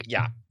 But like,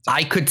 yeah,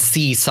 I could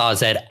see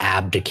Sazed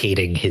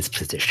abdicating his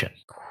position.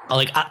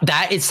 Like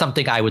that is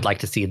something I would like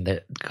to see in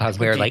the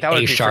Cosmere, like that would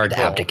a be shard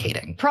pretty cool.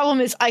 abdicating. Problem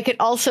is, I could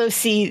also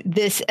see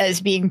this as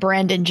being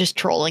Brandon just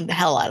trolling the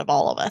hell out of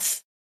all of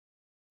us.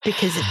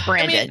 Because it's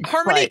Brandon. I mean,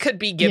 Harmony but- could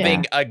be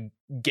giving a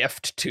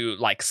gift to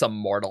like some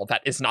mortal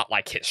that is not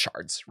like his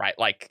shards, right?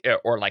 Like,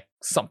 or like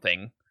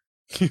something.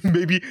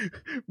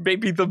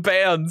 maybe the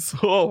bands.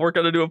 Oh, we're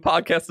gonna do a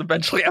podcast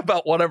eventually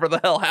about whatever the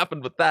hell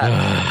happened with that.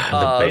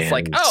 It's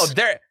like, oh,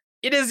 there,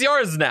 it is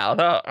yours now.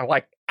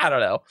 Like, I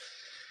don't know,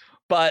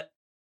 but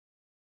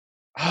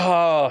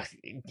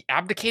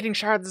abdicating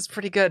shards is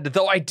pretty good.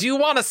 Though I do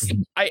want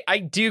to, I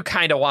do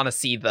kind of want to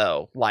see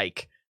though,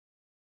 like,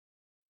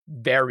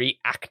 very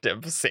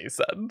active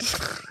Sazed.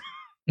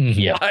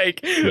 Yeah. Like,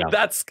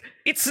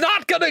 it's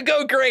not gonna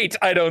go great,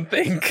 I don't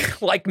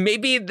think. Like,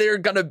 maybe there are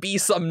gonna be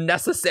some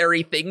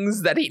necessary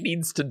things that he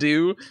needs to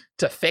do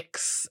to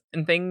fix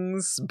and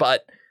things,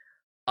 but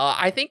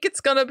I think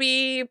it's gonna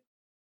be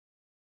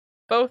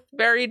both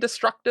very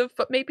destructive,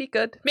 but maybe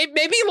good.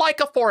 Maybe like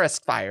a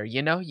forest fire,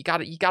 you know? You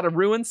gotta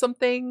ruin some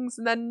things,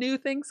 and then new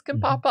things can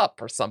pop up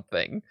or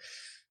something.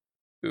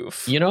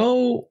 Oof. You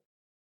know,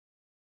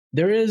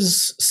 there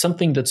is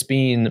something that's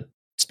been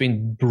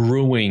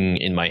brewing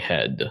in my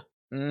head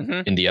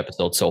in the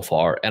episode so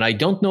far, and I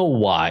don't know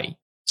why.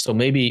 So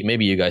maybe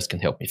you guys can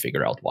help me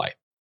figure out why.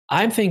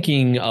 I'm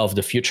thinking of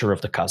the future of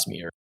the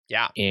Cosmere.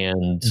 Yeah.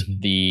 And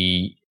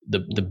the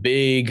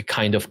big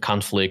kind of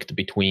conflict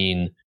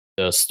between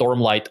the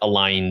Stormlight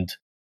aligned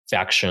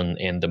faction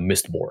and the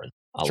Mistborn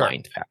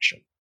aligned faction.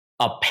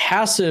 A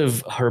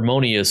passive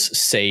Harmonious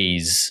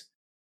Sazed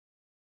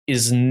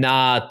is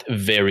not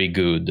very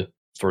good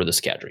for the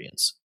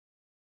Scadrians.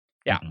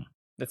 Yeah.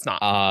 It's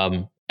not.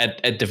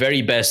 At the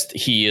very best,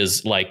 he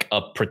is like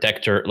a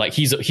protector. Like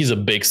he's a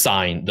big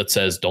sign that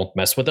says "Don't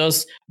mess with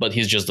us," but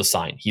he's just a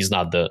sign. He's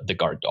not the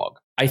guard dog.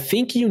 I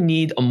think you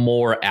need a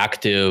more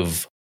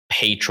active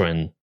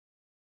patron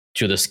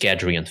to the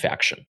Scadrian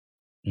faction,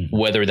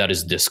 whether that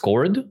is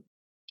Discord,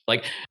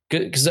 like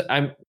because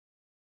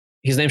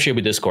his name should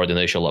be Discord, and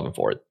they should love him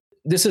for it.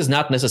 This is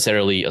not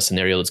necessarily a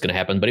scenario that's going to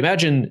happen, but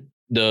imagine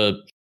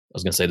the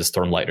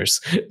Stormlighters,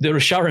 the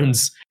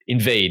Rosharans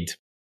invade.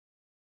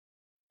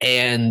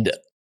 And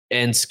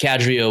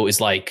Scadrio is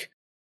like,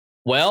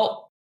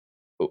 well,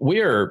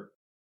 we're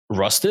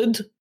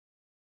rusted,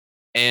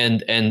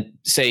 and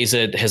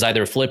Sazed has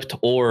either flipped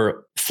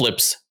or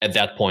flips at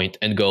that point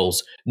and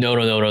goes, no.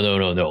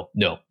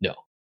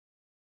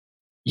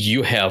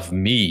 You have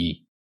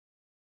me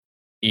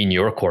in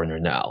your corner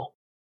now.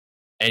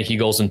 And he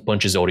goes and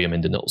punches Odium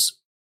in the nose.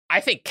 I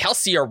think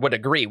Kelsier would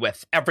agree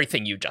with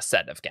everything you just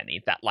said,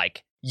 Evgeny, that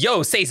like,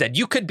 yo, Sazed,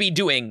 you could be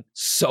doing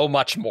so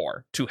much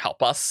more to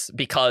help us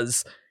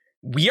because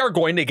we are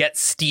going to get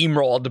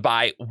steamrolled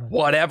by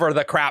whatever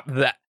the crap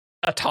that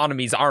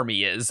Autonomy's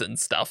army is and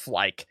stuff.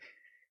 Like,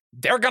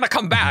 they're going to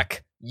come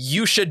back.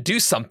 You should do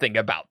something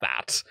about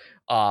that.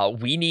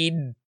 We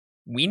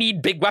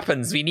need big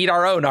weapons. We need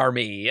our own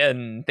army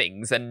and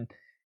things. And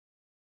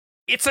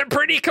it's a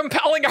pretty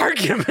compelling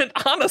argument,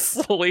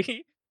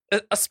 honestly,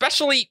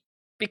 especially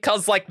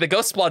because, like, the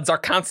Ghostbloods are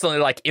constantly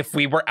like, if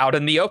we were out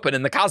in the open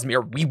in the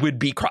Cosmere, we would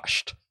be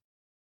crushed.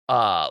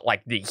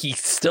 He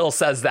still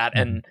says that,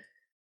 and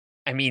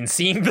I mean,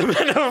 seeing the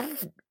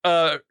men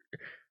of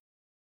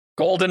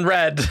gold and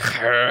red,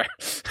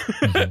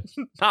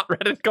 not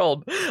red and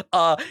gold,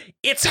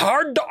 it's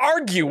hard to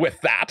argue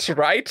with that,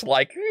 right?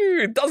 Like,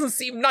 it doesn't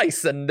seem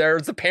nice, and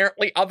there's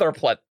apparently other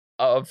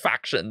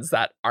factions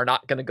that are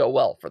not going to go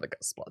well for the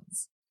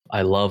Ghostbloods.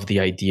 I love the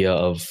idea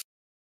of,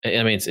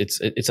 I mean,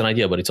 it's an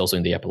idea, but it's also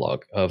in the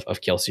epilogue of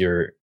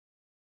Kelsier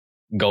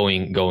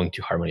going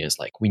to Harmony. It's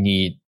like, we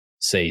need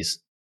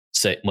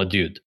my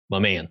dude, my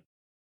man.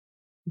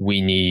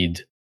 We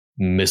need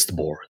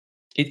Mistborn.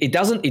 It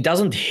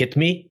doesn't hit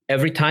me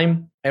every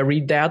time I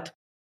read that,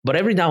 but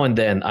every now and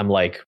then I'm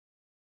like,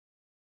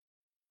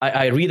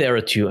 I read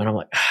Era 2 and I'm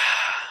like,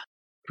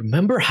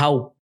 remember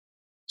how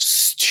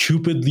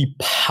stupidly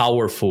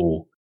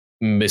powerful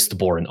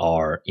Mistborn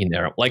are in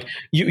Era. Like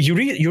you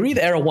read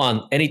Era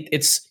 1 and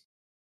it's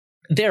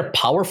they're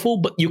powerful,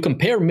 but you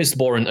compare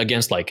Mistborn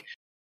against like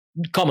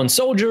common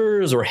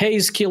soldiers or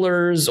haze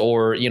killers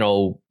or, you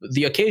know,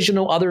 the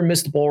occasional other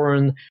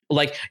Mistborn.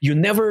 Like, you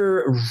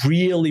never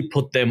really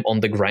put them on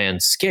the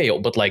grand scale.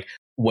 But like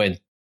when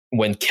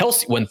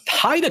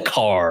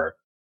Thydakar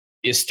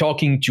is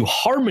talking to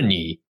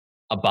Harmony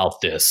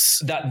about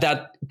this,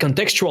 that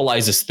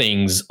contextualizes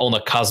things on a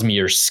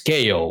Cosmere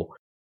scale,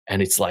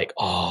 and it's like,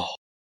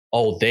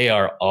 they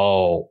are,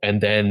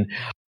 and then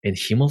in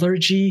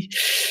Hemalurgy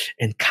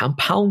and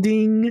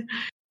compounding.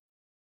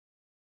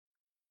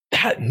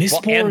 That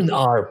Mistborn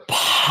are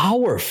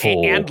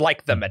powerful. And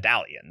like the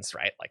medallions,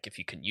 right? Like if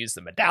you can use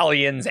the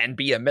medallions and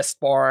be a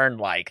Mistborn,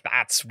 like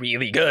that's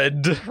really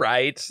good,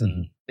 right? Mm-hmm.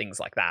 And things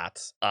like that.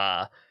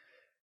 That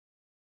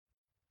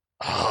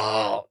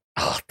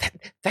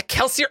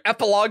Kelsier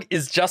epilogue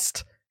is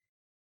just...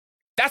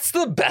 That's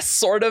the best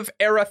sort of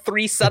Era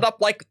 3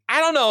 setup. Like, I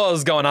don't know what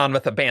was going on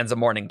with the Bands of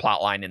Mourning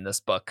plotline in this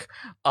book,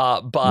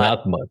 but...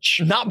 Not much.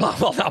 Not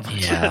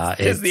much. Yeah,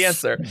 is the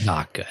answer.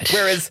 Not good.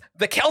 Whereas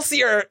the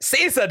Kelsier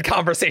Sazed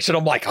conversation,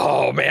 I'm like,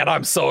 oh man,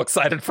 I'm so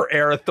excited for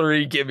Era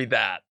 3. Give me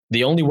that.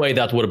 The only way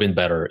that would have been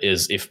better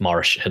is if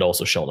Marsh had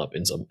also shown up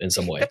in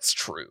some way. That's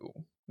true.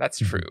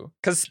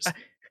 Because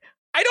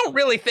I don't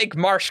really think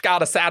Marsh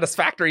got a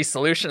satisfactory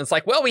solution. It's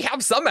like, well, we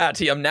have some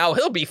Atium now.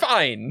 He'll be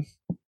fine.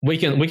 We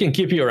can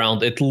keep you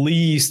around at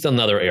least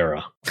another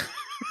era.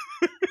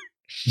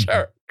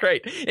 Sure,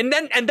 great. And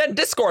then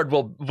Discord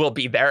will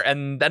be there,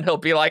 and then he'll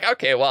be like,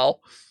 okay,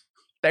 well,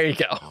 there you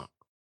go.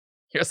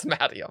 Here's some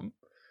Atium.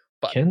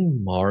 But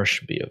can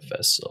Marsh be a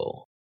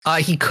vessel?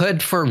 He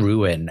could for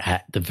Ruin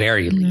at the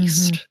very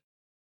least.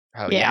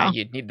 Oh yeah,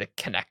 you'd need the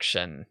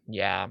connection.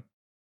 Yeah.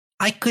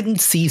 I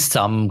couldn't see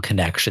some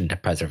connection to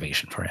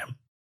preservation for him.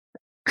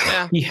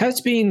 Yeah. He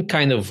has been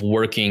kind of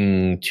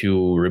working to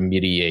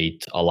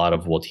remediate a lot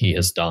of what he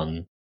has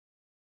done.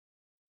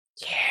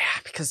 Yeah,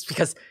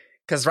 because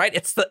right,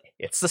 it's the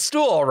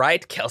stool,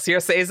 right?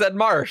 Kelsier Sazed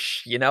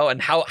Marsh,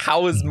 and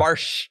how is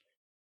Marsh?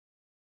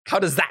 How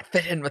does that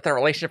fit in with their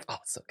relationship? Oh,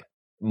 it's so good.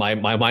 My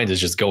mind is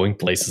just going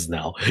places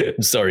now.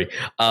 I'm sorry.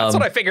 That's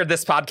what I figured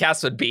this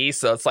podcast would be.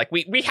 So it's like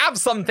we have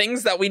some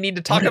things that we need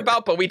to talk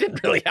about, but we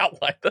didn't really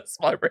outline this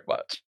very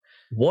much.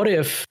 What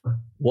if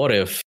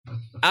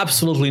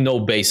absolutely no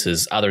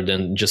bases other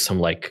than just some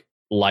like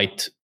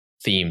light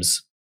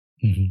themes?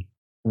 Mm-hmm.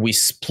 We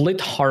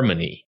split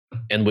Harmony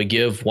and we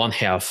give one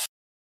half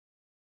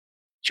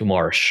to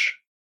Marsh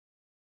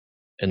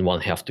and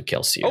one half to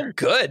Kelsier. Oh,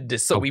 good.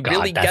 So we God,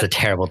 really that's a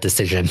terrible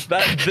decision.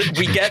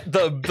 We get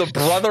the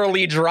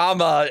brotherly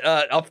drama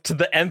up to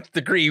the nth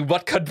degree.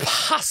 What could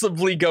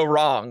possibly go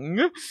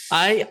wrong?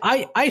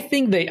 I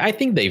think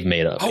they've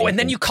made up. Oh, and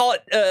then you call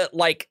it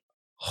like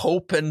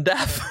Hope and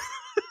Death.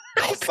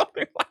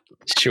 Something like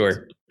that.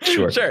 Sure,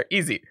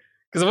 easy.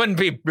 Because it wouldn't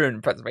be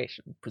ruin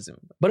preservation,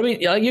 presumably. But I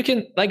mean, you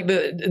can like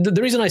the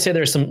reason I say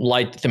there's some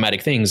light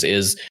thematic things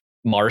is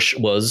Marsh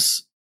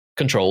was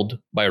controlled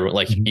by Ruin.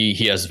 Like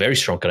he has very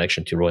strong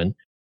connection to Ruin,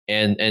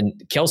 and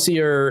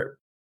Kelsier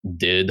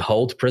did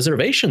hold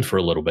preservation for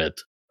a little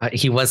bit.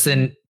 He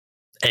wasn't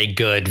a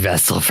good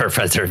vessel for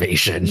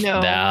preservation.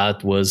 No.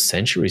 That was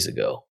centuries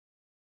ago.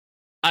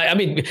 I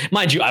mean,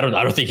 mind you, I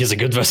don't think he's a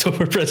good vessel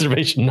for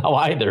preservation now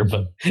either.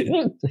 But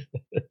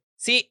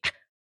see,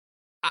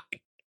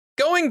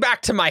 going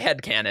back to my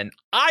headcanon,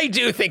 I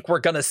do think we're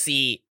gonna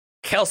see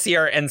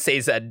Kelsier and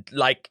Sazed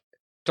like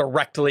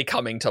directly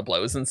coming to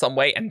blows in some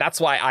way, and that's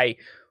why I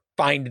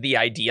find the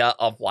idea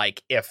of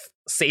like if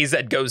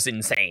Sazed goes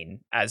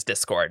insane as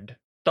Discord,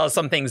 does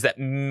some things that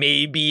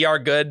maybe are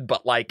good,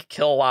 but like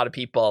kill a lot of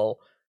people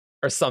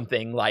or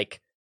something,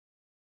 like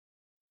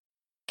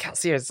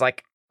Kelsier is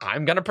like,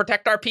 I'm gonna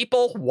protect our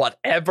people,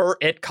 whatever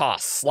it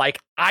costs. Like,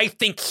 I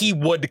think he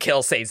would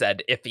kill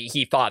Sazed if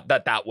he thought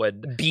that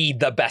would be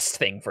the best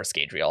thing for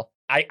Scadrial.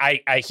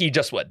 He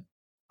just would.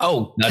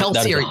 Oh,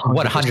 Kelsier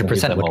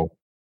 100% would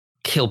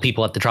kill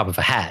people at the drop of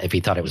a hat if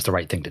he thought it was the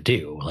right thing to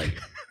do. Like,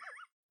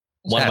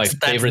 one of my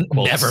favorite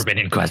quotes. Never been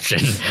in question.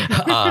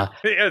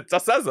 It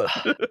just says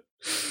it.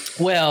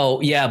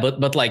 Well, yeah,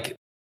 but like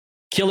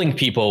killing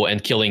people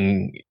and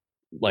killing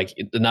like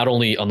not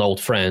only an old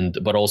friend,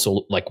 but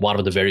also like one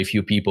of the very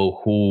few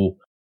people who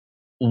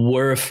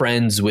were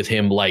friends with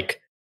him, like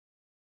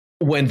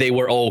when they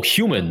were all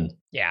human.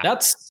 Yeah,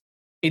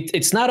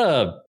 it's not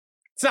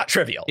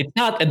trivial. It's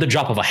not at the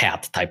drop of a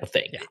hat type of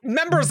thing. Yeah.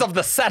 Members of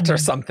the set or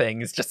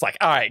something is just like,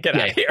 all right, get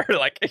out of here.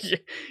 Like,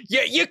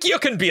 you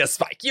can be a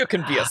Spike. You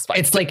can be a Spike.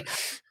 It's like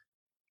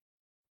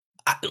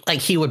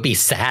he would be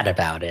sad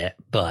about it,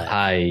 but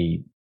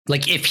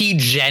like if he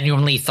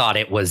genuinely thought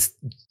it was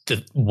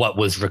what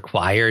was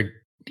required,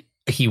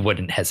 he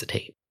wouldn't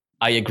hesitate.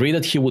 I agree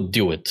that he would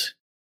do it.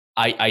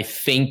 I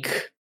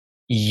think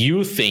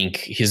you think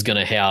he's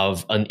gonna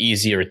have an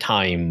easier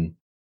time.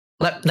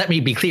 Let me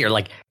be clear.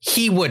 Like,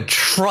 he would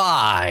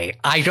try.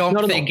 I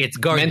don't think it's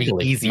going to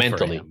be easy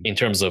mentally for him. In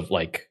terms of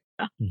like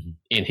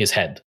in his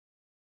head.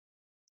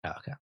 Oh,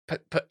 okay.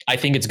 But I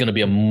think it's going to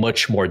be a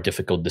much more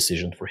difficult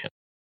decision for him.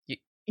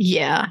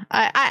 Yeah,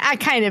 I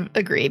kind of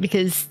agree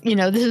because,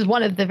 this is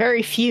one of the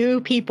very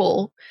few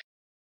people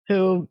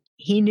who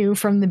he knew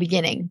from the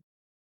beginning.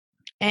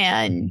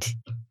 And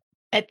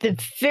at the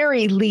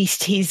very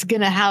least, he's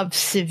going to have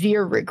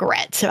severe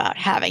regrets about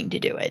having to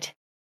do it.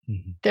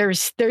 Mm-hmm.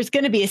 There's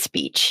going to be a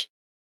speech.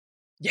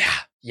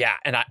 Yeah.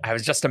 And I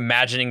was just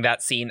imagining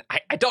that scene.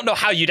 I don't know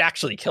how you'd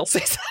actually kill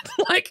Sazed.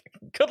 Like,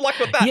 good luck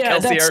with that,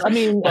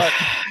 Kelsier. But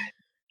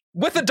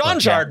with a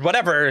Dawnshard,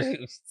 whatever,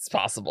 it's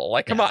possible.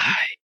 Like, come on.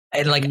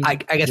 And like, I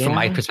guess from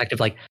my perspective,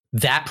 like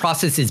that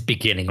process is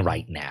beginning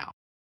right now.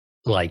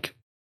 Like,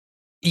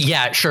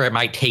 Yeah, sure, it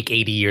might take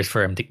 80 years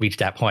for him to reach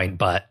that point,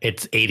 but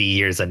it's 80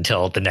 years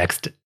until the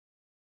next,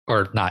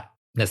 or not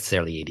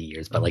necessarily 80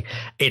 years, but like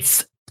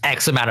it's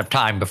X amount of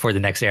time before the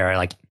next era.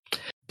 Like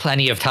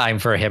plenty of time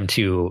for him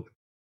to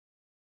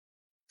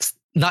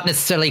not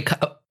necessarily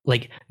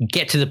like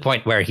get to the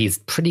point where he's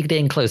pretty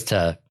dang close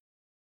to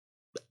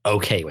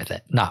okay with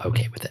it. Not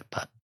okay with it,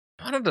 but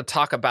I wanted to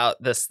talk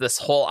about this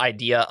whole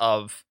idea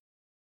of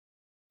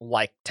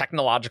like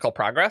technological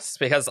progress,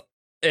 because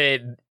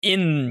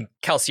in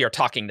Kelsey are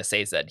talking to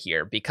Sazed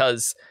here,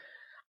 because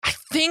I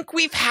think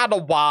we've had a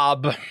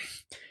wob.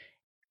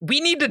 We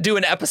need to do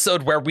an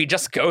episode where we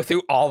just go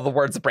through all the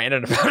words of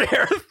Brandon about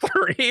Era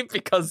 3,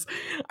 because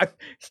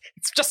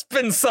it's just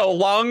been so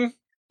long.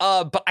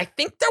 But I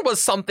think there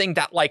was something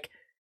that, like,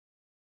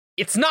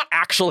 it's not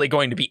actually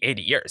going to be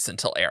 80 years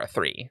until Era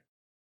 3.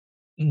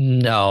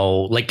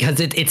 no, like, because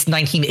it's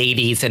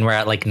 1980s and we're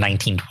at like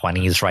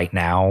 1920s right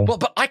now. Well,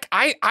 but like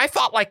I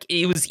thought like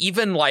it was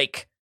even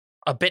like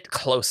a bit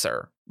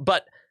closer.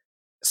 But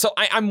so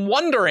I'm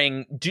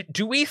wondering,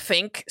 do we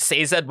think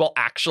Sazed will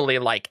actually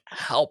like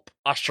help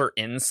usher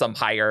in some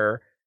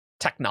higher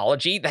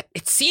technology? That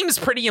it seems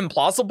pretty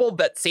implausible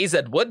that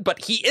Sazed would,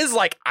 but he is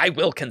like, I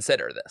will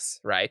consider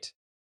this, right?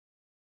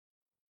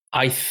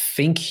 I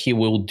think he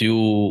will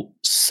do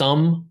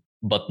some,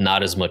 but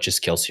not as much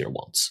as Kelsier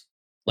wants.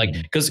 Like,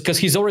 because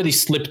he's already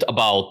slipped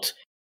about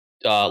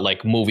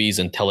like movies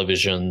and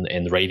television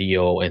and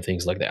radio and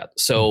things like that.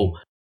 So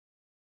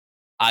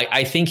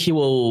I think he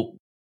will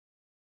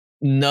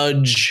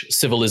nudge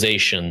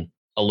civilization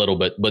a little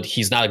bit, but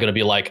he's not going to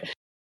be like,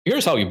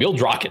 here's how you build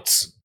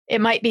rockets.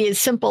 It might be as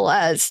simple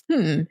as,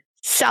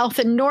 South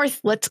and North,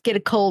 let's get a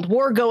Cold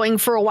War going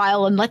for a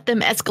while and let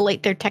them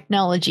escalate their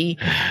technology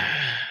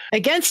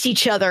against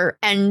each other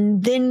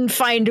and then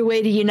find a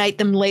way to unite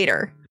them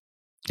later.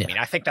 I mean,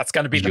 I think that's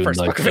going to be the You first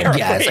like book of that. Era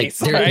Yeah, it's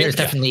 3, like there's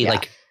definitely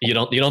like You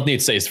don't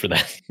need Says for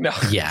that. no.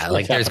 yeah,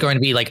 like there's going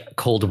to be like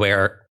Cold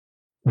War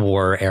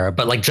era,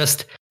 but like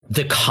just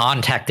the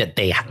contact that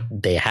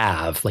they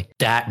have, like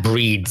that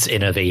breeds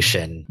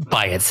innovation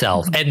by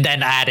itself, and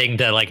then adding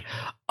the like,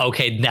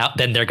 okay, now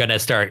then they're gonna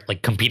start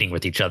like competing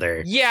with each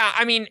other. Yeah,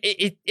 I mean,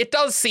 it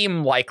does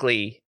seem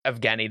likely,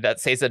 Evgeny, that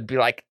Sazed would be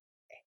like,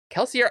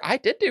 Kelsier, I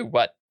did do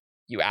what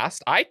you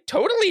asked. I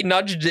totally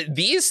nudged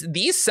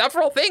these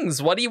several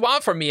things. What do you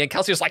want from me? And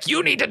Kelsier's like,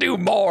 you need to do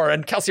more.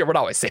 And Kelsier would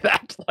always say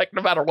that, like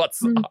no matter what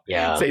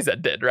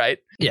Sazed did, right?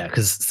 Yeah,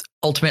 because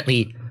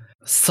ultimately,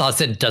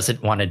 Sazed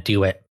doesn't want to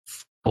do it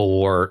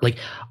for like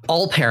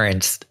all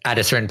parents at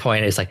a certain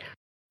point. Is like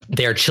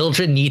their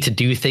children need to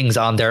do things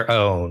on their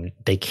own.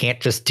 They can't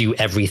just do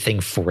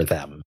everything for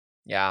them.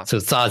 Yeah. So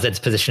Sazed's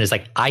position is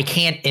like, I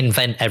can't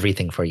invent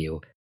everything for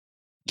you.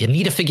 You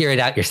need to figure it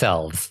out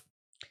yourselves.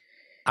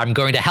 I'm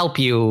going to help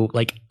you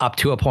like up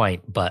to a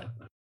point, but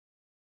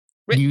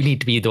you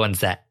need to be the ones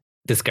that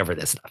discover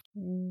this stuff.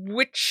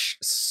 Which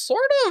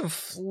sort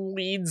of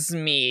leads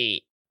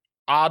me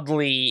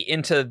oddly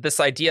into this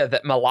idea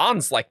that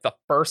Milan's like the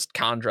first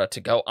Kandra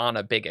to go on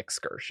a big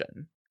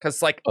excursion.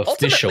 Because like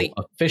Official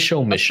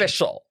mission.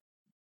 Official.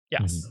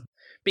 Yes. Mhm.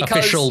 Because,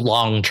 Official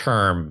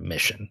long-term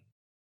mission.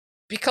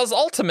 because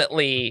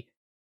ultimately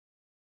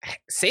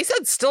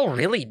Sazed's still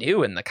really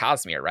new in the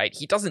Cosmere, right?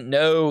 He doesn't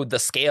know the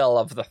scale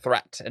of the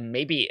threat. And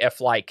maybe if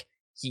like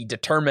he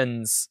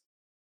determines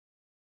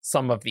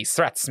some of these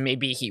threats,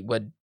 maybe he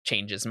would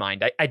change his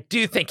mind. I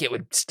do think it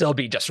would still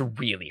be just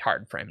really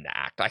hard for him to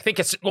act. I think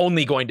it's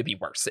only going to be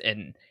worse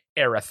in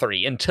Era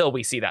 3 until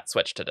we see that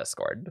switch to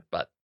Discord.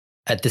 But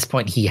At this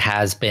point, he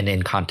has been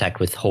in contact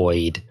with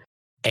Hoid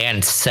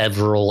and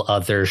several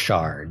other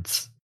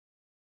shards.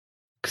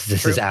 Because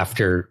this is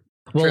after...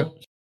 Well,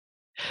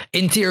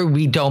 in theory,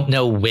 we don't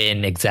know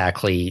when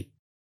exactly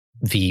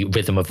the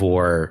Rhythm of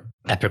War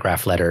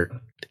epigraph letter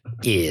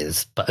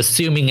is, but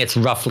assuming it's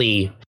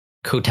roughly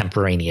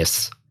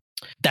contemporaneous,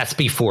 that's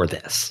before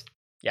this.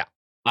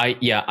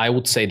 I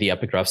would say the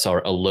epigraphs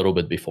are a little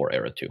bit before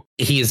Era 2.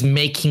 He is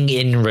making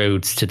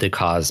inroads to the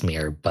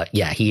Cosmere, but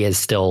yeah, he is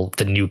still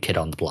the new kid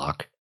on the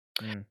block.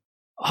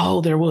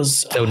 Oh, there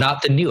was... So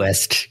not the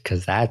newest,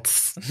 because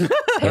that's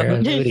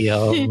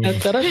Terranudio.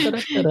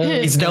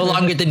 He's no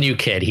longer the new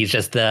kid. He's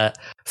just the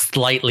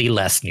slightly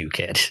less new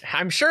kid.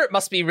 I'm sure it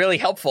must be really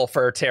helpful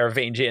for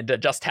Teravangian to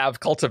just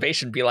have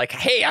cultivation be like,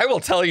 hey, I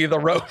will tell you the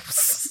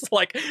ropes.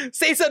 Like,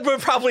 Sazed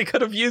would probably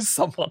could have used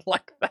someone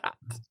like that.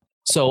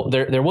 So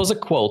there was a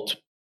quote,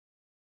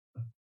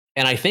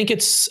 and I think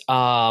it's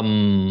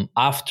after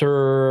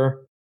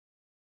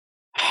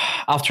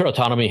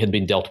autonomy had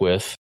been dealt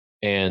with,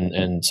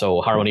 and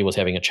so Harmony was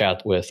having a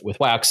chat with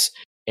Wax,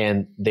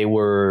 and they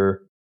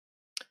were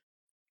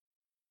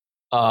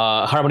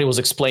Harmony was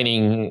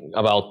explaining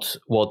about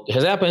what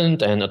has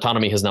happened, and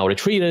autonomy has now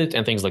retreated,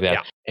 and things like that.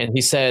 Yeah. And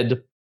he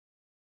said,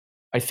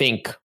 I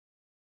think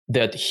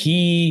that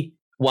he,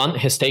 one,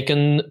 has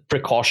taken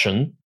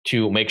precaution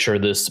to make sure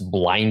this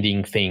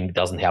blinding thing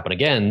doesn't happen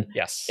again.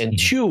 Yes. And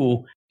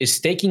two, is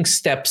taking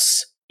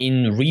steps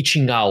in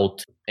reaching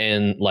out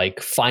and like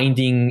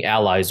finding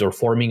allies or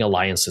forming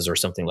alliances or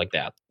something like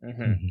that.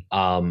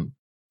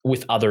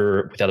 with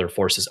other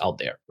forces out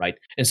there, right?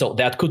 And so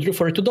that could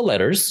refer to the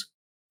letters,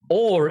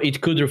 or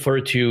it could refer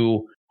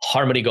to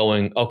Harmony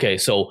going, okay,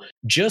 so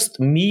just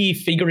me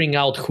figuring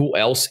out who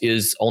else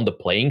is on the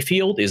playing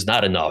field is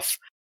not enough.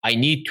 I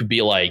need to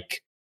be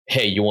like,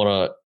 hey, you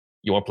wanna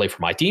play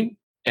for my team?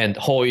 And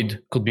Hoid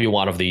could be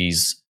one of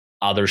these.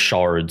 Other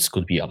shards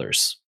could be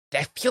others.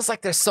 It feels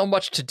like there's so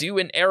much to do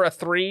in Era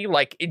 3.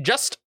 Like, it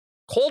just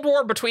Cold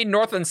War between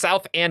North and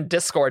South and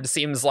Discord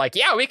seems like,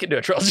 yeah, we can do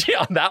a trilogy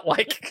on that.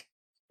 Like,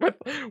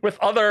 with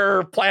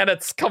other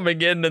planets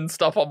coming in and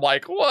stuff, I'm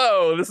like,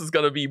 whoa, this is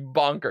going to be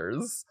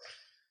bonkers.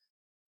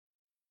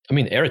 I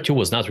mean, Era 2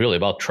 was not really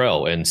about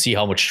Trell, and see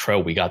how much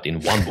Trell we got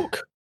in one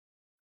book.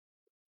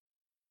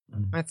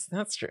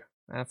 That's true.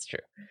 That's true.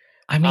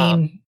 I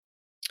mean,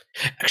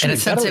 actually, in a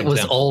sense, it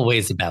was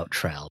always about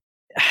Trell.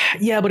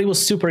 Yeah, but it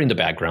was super in the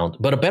background.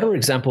 But a better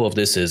example of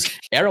this is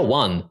Era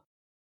 1.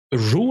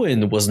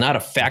 Ruin was not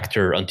a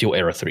factor until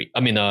Era 3. I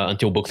mean,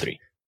 until book 3.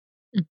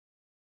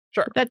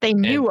 Sure. That they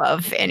knew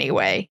of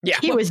anyway. Yeah.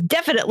 He was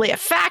definitely a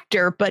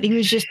factor, but he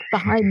was just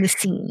behind the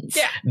scenes.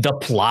 Yeah. The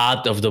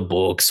plot of the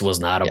books was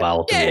not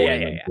about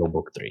Ruin until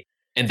book 3.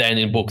 And then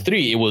in book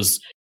 3, it was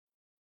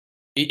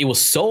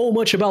so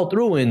much about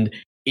Ruin,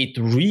 it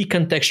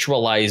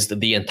recontextualized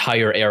the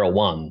entire Era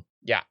 1.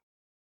 Yeah.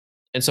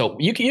 And so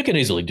you can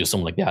easily do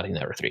something like that in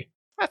Era 3.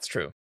 That's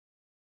true.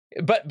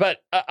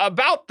 But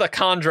about the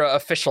Kandra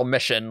official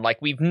mission,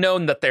 like, we've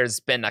known that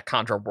there's been a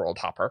Kandra World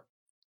Hopper.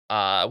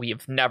 We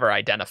have never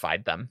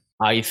identified them.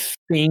 I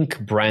think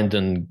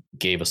Brandon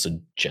gave us a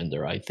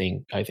gender. I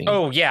think.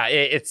 Oh yeah,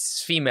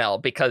 it's female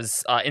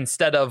because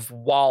instead of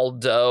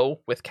Waldo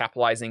with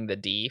capitalizing the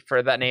D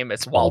for that name,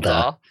 it's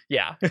Walda.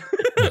 Yeah.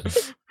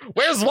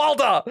 Where's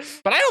Walda?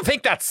 But I don't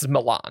think that's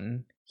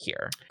Milan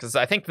here, because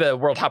I think the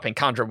world hopping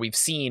Kandra we've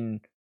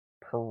seen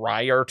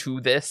prior to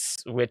this,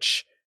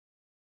 which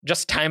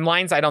just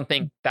timelines, I don't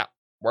think that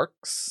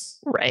works.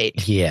 Right.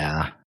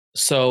 Yeah.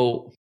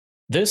 So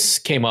this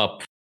came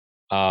up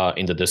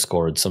in the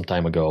Discord some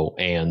time ago,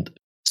 and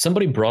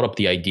somebody brought up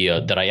the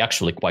idea that I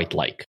actually quite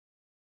like,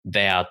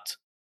 that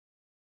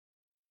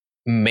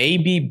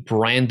maybe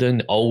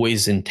Brandon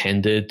always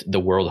intended the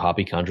world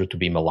hopping Kandra to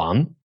be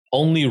Milan.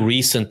 Only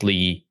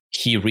recently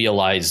he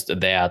realized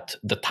that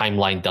the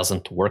timeline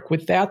doesn't work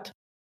with that.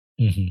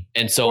 Mm-hmm.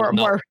 And so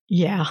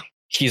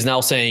he's now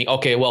saying,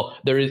 okay, well,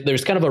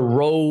 there's kind of a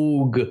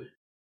rogue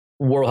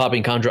world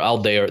hopping Kandra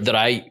out there that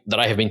I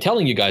have been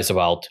telling you guys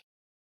about.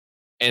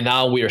 And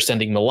now we are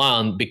sending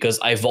Milan because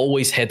I've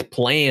always had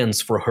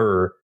plans for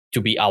her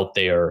to be out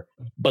there,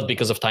 but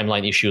because of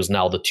timeline issues,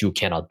 now the two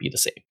cannot be the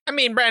same. I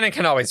mean, Brandon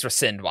can always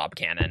rescind Wob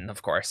Canon,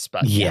 of course,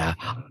 but yeah.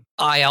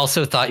 I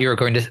also thought you were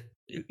going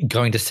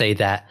to say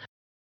that.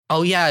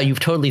 Oh yeah, you've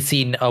totally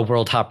seen a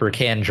world hopper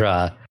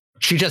Kandra.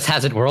 She just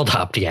hasn't world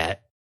hopped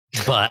yet,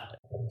 but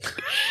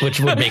which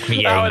would make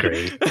me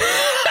angry.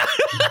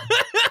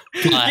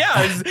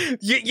 Yeah,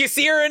 you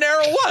see her in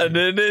Era 1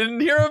 and in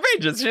Hero of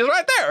Ages. She's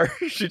right there.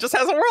 She just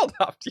hasn't world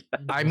hopped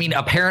yet. I mean,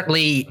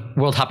 apparently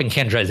world hopping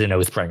Kandra is an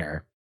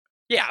Oathbringer.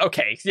 Yeah,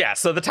 okay. Yeah,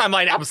 so the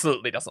timeline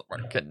absolutely doesn't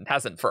work and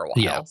hasn't for a while.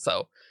 Yeah.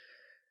 So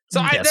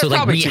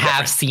like we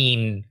have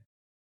seen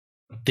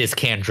this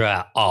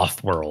Kandra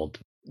off world.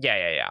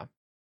 Yeah.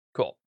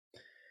 Cool.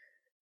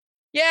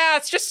 Yeah,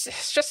 it's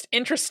just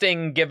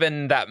interesting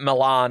given that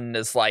Milan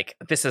is like,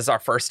 this is our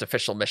first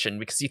official mission,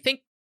 because you think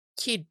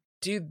he'd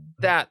do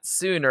that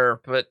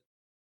sooner, but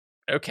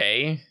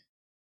okay.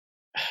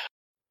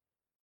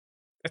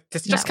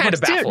 It's just kind of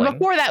baffling.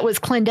 Before that was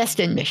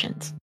clandestine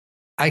missions.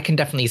 I can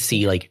definitely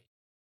see like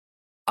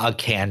a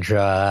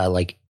Kandra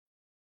like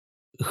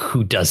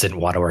who doesn't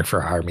want to work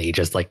for Harmony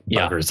just like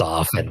buggers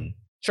off and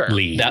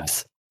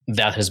leaves.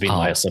 That has been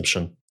my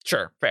assumption.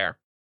 Sure, fair.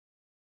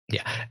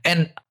 Yeah.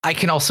 And I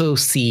can also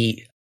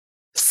see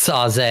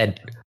Sazed,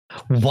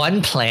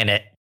 one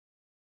planet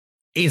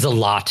is a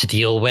lot to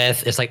deal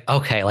with. It's like,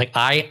 okay, like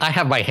I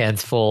have my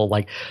hands full,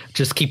 like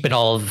just keeping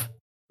all of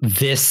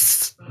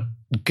this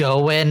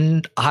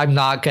going. I'm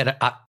not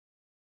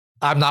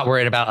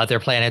worried about other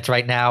planets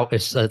right now.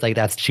 It's like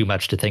that's too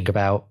much to think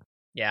about.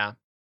 Yeah.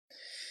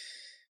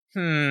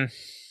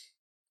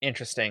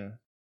 Interesting.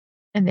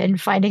 And then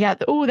finding out,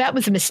 that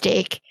was a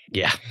mistake.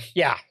 Yeah.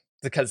 Yeah,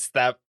 because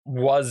that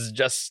was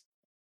just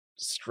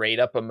straight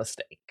up a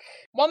mistake.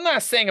 One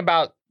last thing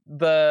about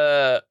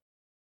the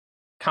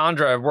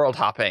Kandra world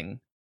hopping.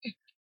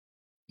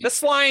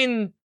 This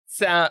line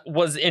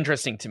was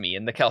interesting to me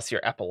in the Kelsier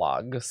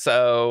epilogue.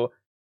 So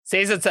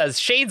Sazed says,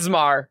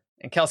 Shadesmar,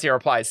 and Kelsier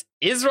replies,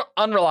 is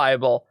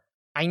unreliable.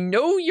 I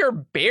know you're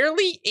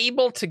barely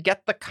able to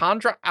get the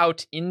Kandra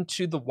out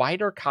into the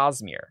wider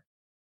Cosmere.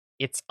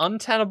 It's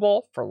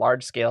untenable for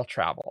large-scale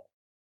travel.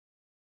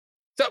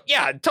 So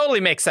yeah, it totally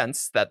makes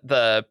sense that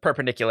the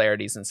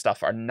perpendicularities and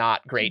stuff are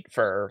not great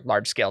for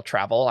large-scale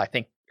travel. I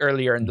think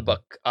earlier in the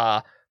book,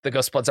 the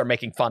Ghostbloods are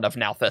making fun of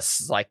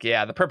Nalthus. Like,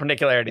 yeah, the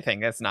perpendicularity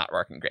thing, it's not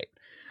working great.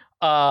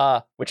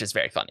 Which is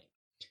very funny.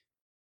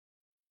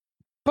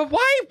 But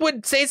why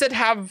would Sazed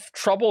have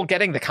trouble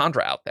getting the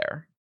Kandra out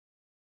there?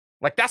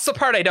 Like, that's the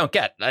part I don't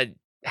get.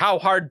 How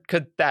hard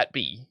could that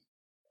be?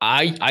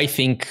 I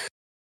think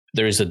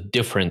there is a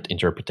different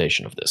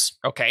interpretation of this.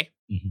 Okay.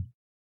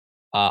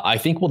 I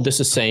think what this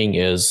is saying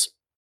is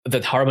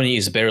that Harmony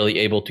is barely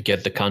able to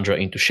get the Kandra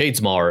into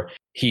Shadesmar.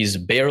 He's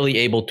barely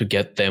able to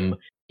get them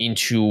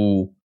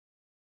into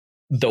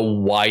the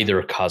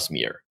wider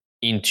Cosmere,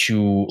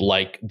 into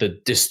like the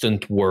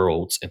distant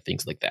worlds and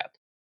things like that.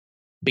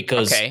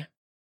 Because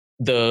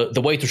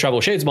the way to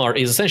travel Shadesmar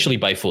is essentially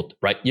by foot,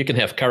 right? You can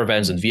have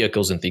caravans and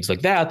vehicles and things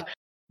like that,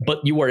 but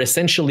you are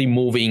essentially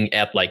moving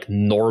at like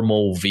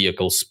normal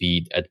vehicle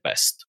speed at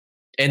best.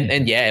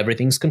 And yeah,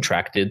 everything's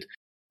contracted,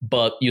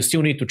 but you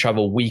still need to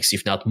travel weeks,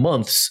 if not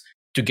months,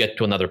 to get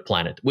to another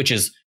planet, which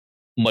is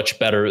much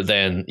better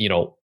than,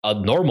 a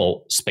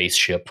normal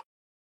spaceship,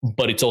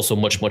 but it's also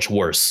much, much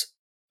worse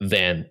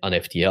than an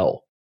FTL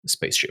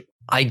spaceship.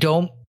 I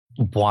don't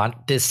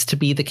want this to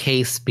be the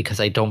case because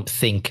I don't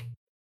think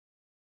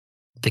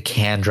the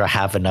Kandra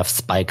have enough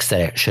spikes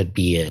that it should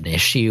be an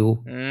issue.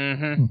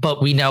 Mm-hmm.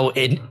 But we know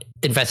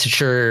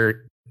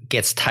investiture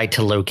gets tied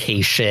to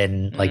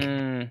location, like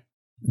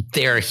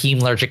their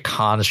hemalurgic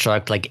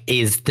construct. Like,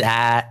 is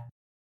that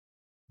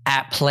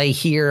at play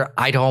here?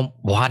 I don't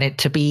want it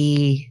to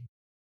be.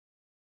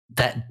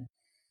 That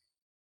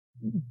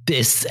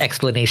this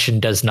explanation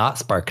does not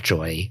spark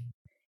joy.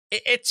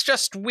 It's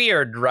just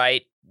weird,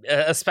 right?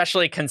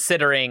 Especially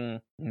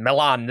considering,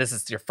 Milan, this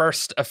is your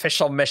first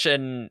official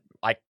mission,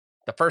 like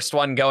the first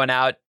one going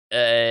out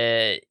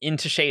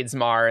into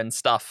Shadesmar and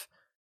stuff.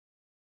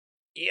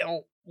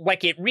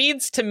 Like, it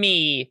reads to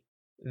me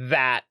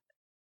that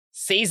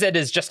Sazed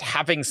is just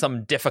having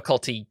some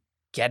difficulty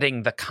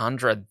getting the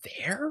Kandra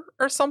there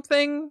or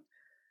something.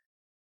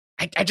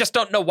 I just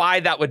don't know why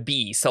that would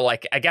be. So,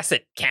 like, I guess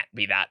it can't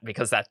be that,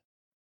 because that...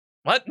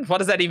 What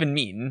does that even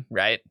mean,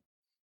 right?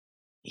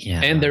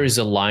 Yeah. And there is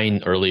a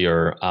line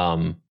earlier,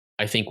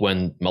 I think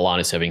when Milan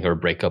is having her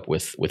breakup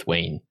with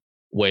Wayne,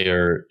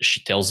 where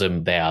she tells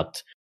him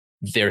that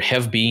there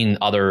have been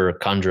other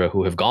Kandra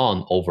who have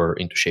gone over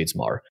into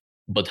Shadesmar,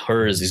 but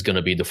hers is going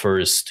to be the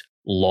first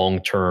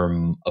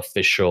long-term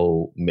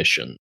official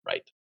mission,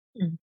 right?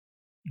 Mm.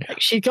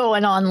 She's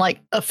going on like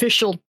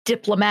official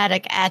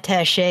diplomatic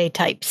attaché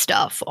type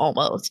stuff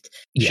almost.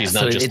 Yeah, she's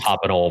not just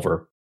hopping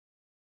over.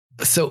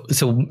 So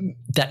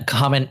that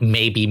comment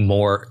may be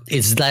more,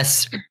 is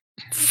less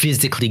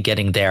physically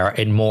getting there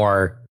and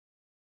more,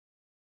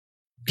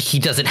 he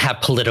doesn't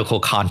have political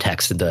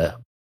context in the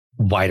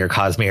wider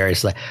Cosmere.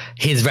 It's like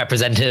his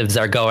representatives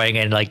are going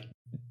and like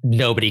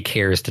nobody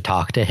cares to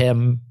talk to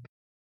him.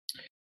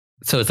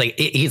 So it's like,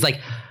 he's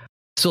like,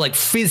 so like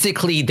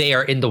physically they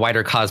are in the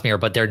wider Cosmere,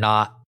 but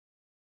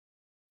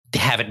they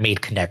haven't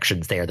made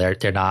connections there.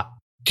 They're not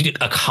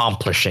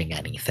accomplishing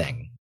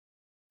anything.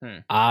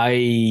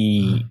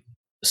 I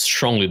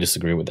strongly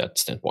disagree with that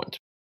standpoint,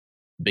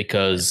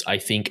 because I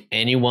think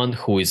anyone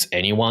who is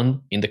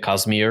anyone in the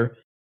Cosmere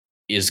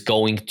is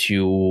going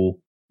to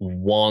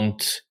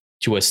want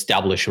to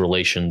establish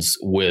relations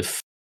with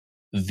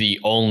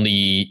the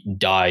only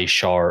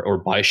die-shard or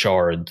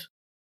bi-shard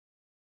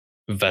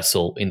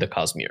vessel in the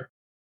Cosmere.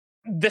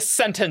 This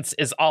sentence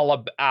is all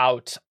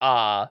about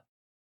how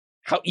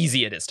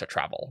easy it is to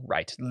travel,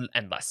 right?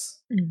 And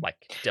less like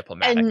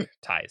diplomatic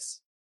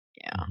ties.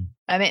 Yeah.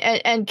 I mean,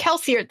 and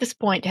Kelsier at this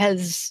point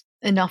has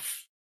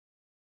enough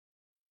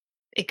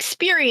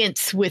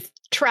experience with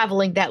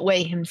traveling that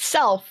way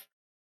himself,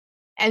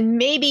 and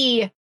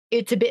maybe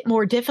it's a bit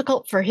more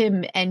difficult for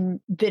him than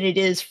it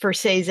is for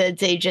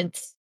Sazed's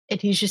agents, and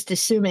he's just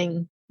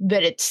assuming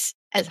that it's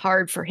as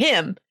hard for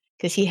him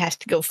because he has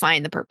to go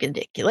find the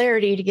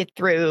perpendicularity to get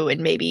through,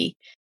 and maybe...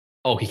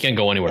 Oh, he can't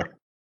go anywhere.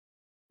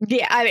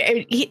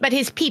 Yeah, but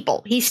his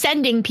people, he's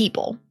sending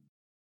people.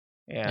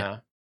 Yeah.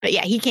 But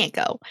yeah, he can't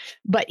go.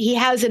 But he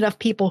has enough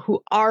people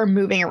who are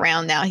moving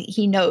around now.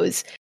 He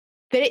knows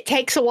that it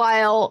takes a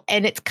while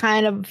and it's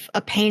kind of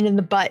a pain in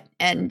the butt.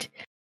 And,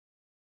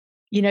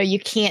 you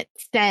can't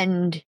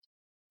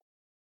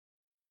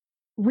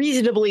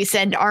reasonably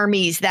send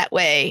armies that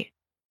way.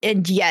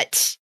 And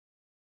yet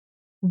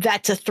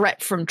that's a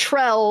threat from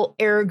Trell.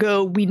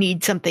 Ergo, we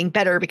need something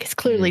better because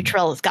clearly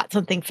Trell has got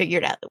something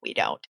figured out that we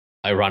don't.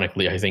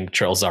 Ironically, I think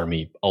Trell's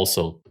army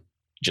also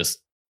just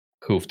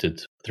hoofed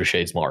it through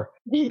Shadesmar.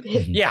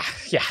 Yeah.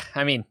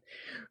 I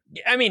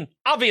mean,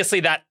 obviously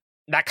that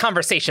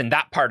conversation,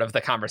 that part of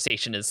the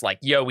conversation is like,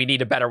 yo, we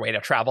need a better way to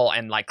travel,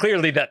 and like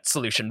clearly that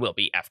solution will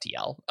be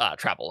FTL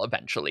travel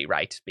eventually,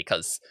 right?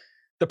 Because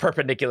the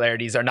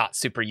perpendicularities are not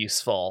super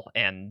useful,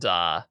 and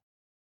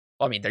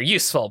they're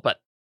useful,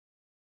 but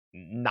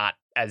not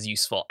as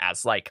useful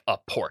as like a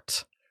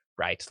port,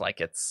 right?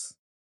 Like it's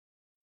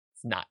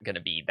not going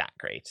to be that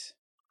great.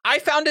 I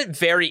found it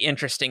very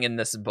interesting in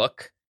this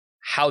book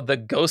how the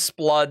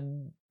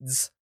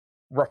Ghostbloods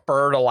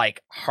refer to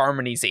like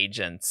Harmony's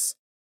agents,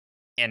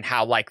 and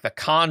how like the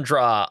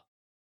Kandra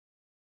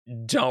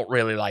don't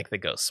really like the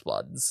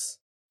Ghostbloods,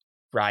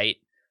 right?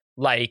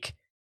 Like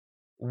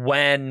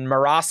when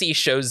Marasi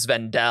shows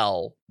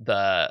Vendel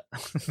the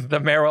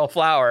Merrill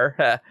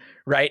flower,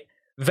 right?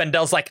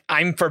 Vendel's like,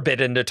 I'm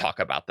forbidden to talk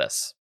about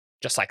this.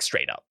 just like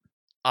straight up.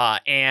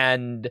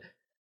 And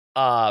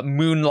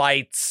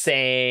Moonlight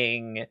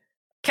saying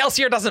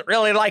Kelsier doesn't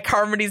really like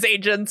Harmony's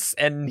agents,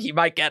 and he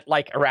might get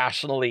like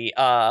irrationally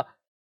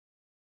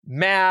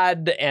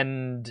mad.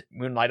 And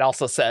Moonlight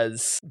also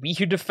says, we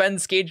who defend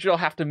Scadrial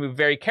have to move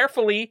very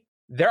carefully.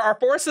 There are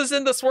forces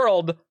in this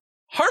world,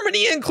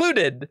 Harmony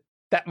included,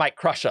 that might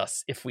crush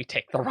us if we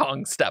take the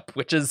wrong step,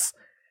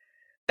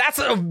 that's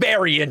a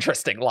very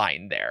interesting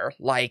line there.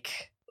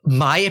 Like,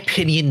 my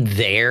opinion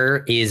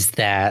there is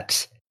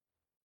that,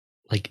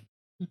 like,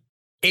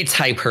 it's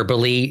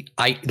hyperbole.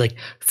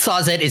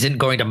 Sazed isn't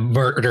going to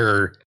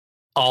murder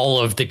all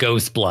of the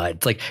Ghost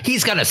Bloods. Like,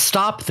 he's going to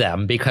stop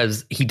them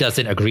because he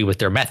doesn't agree with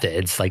their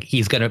methods. Like,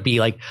 he's going to be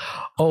like,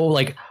 oh,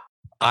 like,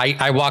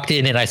 I walked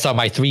in and I saw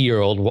my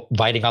 3-year-old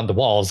writing on the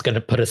walls, going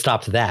to put a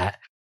stop to that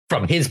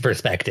from his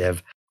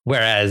perspective.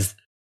 Whereas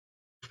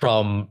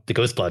from the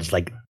Ghost Bloods,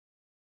 like,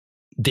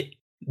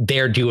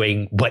 they're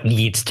doing what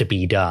needs to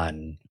be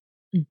done.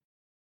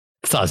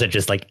 Sazed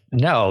just like,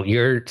 no,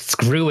 you're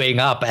screwing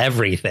up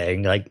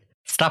everything. Like,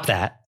 stop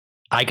that.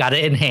 I got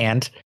it in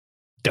hand.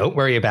 Don't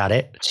worry about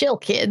it. Chill,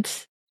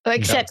 kids.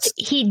 Except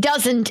he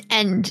doesn't,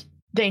 and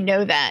they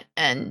know that,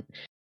 and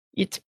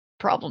it's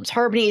problems.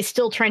 Harmony is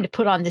still trying to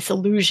put on this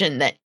illusion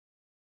that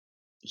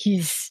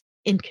he's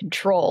in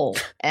control.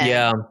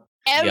 And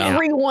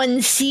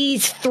everyone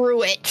sees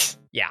through it.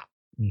 Yeah.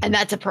 And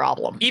that's a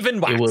problem. Even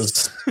Wax.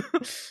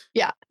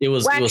 It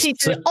was Wax see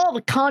through it, all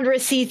the Kandra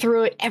see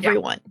through it,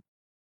 everyone.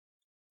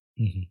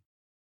 Yeah. Mm-hmm.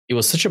 It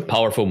was such a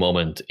powerful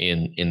moment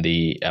in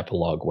the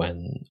epilogue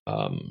when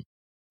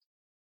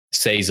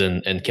Sazed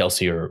and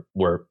Kelsier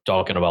were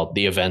talking about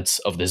the events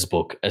of this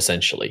book,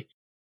 essentially.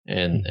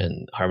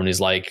 And Harmony's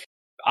like,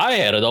 I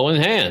had it all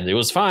in hand. It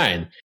was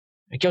fine.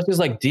 And Kelsier's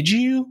like, Did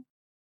you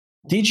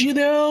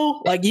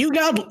though? Like, you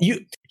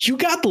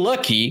got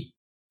lucky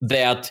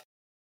that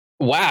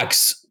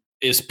Wax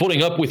is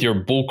putting up with your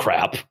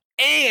bullcrap,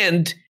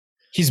 and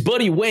his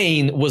buddy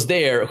Wayne was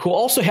there, who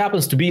also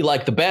happens to be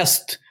like the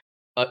best.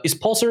 Is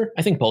Pulsar?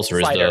 I think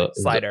Pulsar is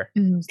Slider.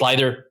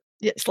 Slider.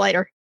 Yeah,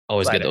 Slider.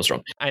 Always get those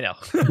wrong. I know.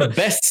 The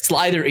best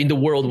Slider in the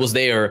world was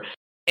there,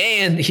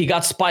 and he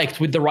got spiked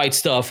with the right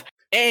stuff.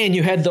 And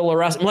you had the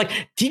Loras. I'm like,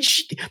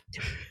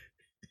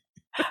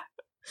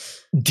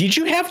 did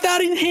you have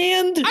that in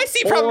hand? I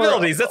see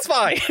probabilities. That's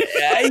fine.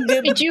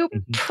 Did you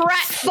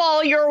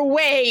pratfall your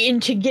way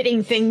into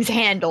getting things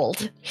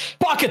handled?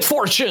 Pocket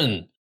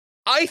fortune.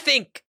 I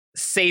think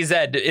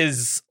Sazed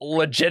is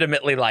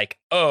legitimately like,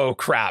 oh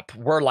crap,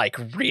 we're like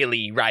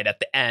really right at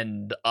the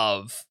end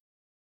of,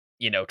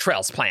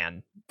 Trail's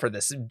plan for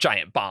this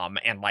giant bomb.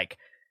 And like,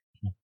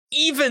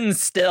 even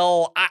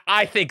still,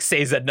 I think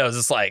Sazed knows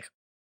it's like,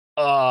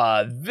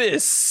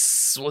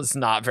 this was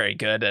not very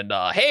good. And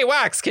hey,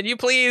 Wax, can you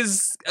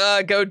please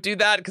go do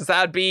that? Because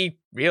that'd be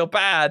real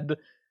bad.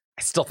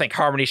 I still think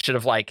Harmony should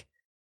have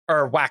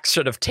Wax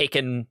should have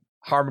taken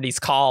Harmony's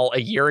call a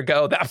year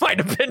ago. That might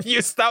have been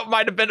used. That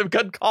might have been a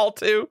good call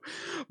too.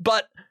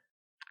 But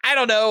I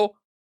don't know.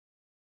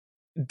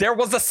 There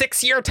was a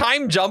 6-year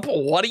time jump.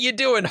 What are you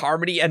doing,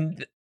 Harmony?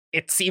 And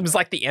it seems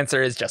like the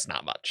answer is just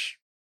not much,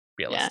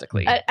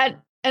 realistically. Yeah.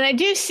 And I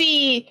do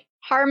see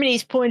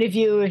Harmony's point of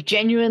view of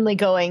genuinely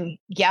going,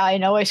 yeah, I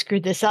know I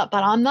screwed this up,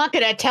 but I'm not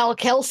going to tell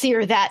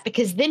Kelsier that,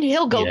 because then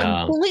he'll go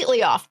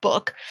completely off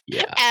book.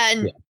 Yeah.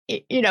 And,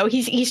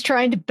 he's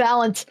trying to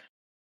balance.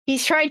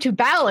 He's trying to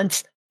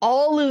balance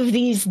all of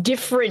these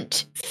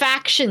different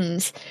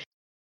factions,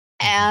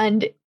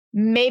 and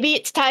maybe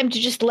it's time to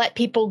just let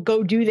people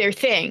go do their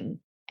thing.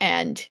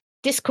 And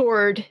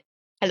Discord,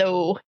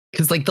 hello.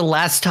 Because like the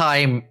last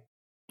time,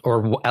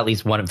 or at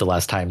least one of the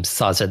last times,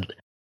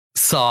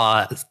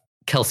 saw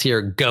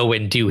Kelsier go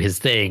and do his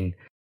thing,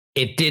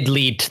 it did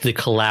lead to the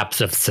collapse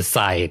of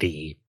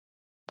society.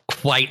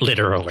 Quite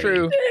literally.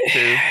 True.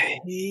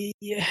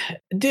 Yeah.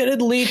 Did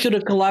it lead to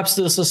the collapse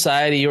of the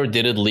society, or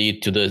did it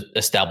lead to the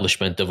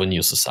establishment of a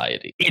new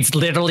society? It's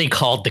literally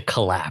called the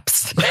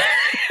collapse.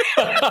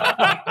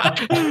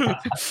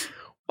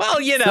 Well,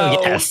 So,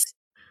 yes.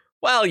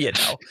 Well,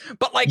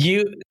 but like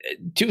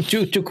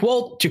to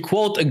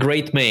quote a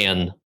great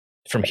man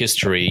from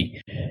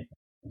history,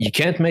 you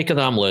can't make an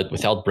omelet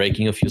without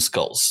breaking a few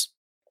skulls.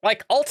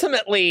 Like,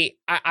 ultimately,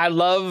 I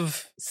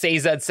love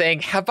Sazed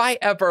saying, have I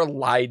ever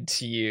lied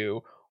to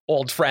you,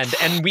 old friend?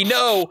 And we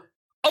know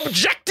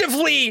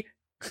objectively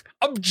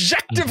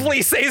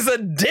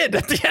Sazed did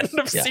at the end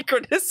of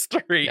Secret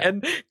History. Yeah.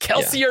 And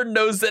Kelsier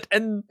knows it,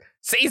 and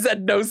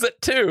Sazed knows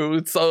it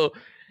too. So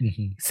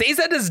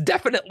Sazed is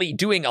definitely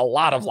doing a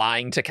lot of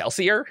lying to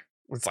Kelsier.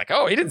 It's like,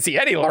 oh, he didn't see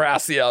any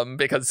Lerasium,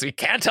 because we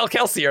can't tell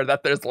Kelsier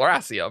that there's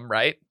Lerasium,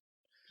 right?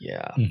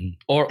 Yeah.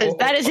 Or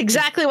that is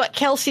exactly what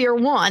Kelsier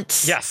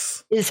wants.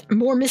 Yes. Is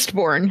more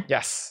Mistborn.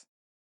 Yes.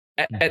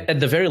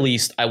 At the very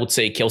least, I would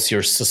say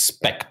Kelsier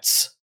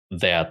suspects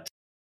that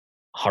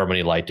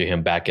Harmony lied to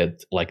him back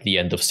at like the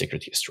end of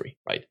Secret History,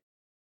 right?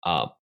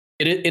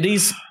 It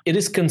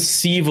is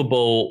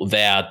conceivable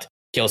that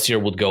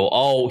Kelsier would go,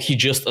 oh, he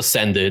just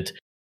ascended.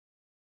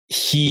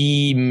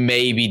 He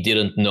maybe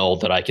didn't know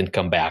that I can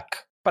come back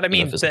But I in a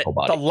mean, physical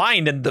body. the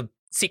line in the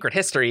secret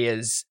history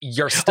is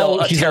you're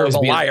still a he's terrible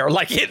always been- liar.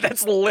 Like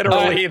that's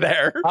literally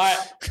there. All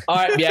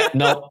right, yeah,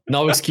 no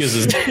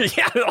excuses.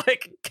 Yeah,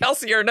 like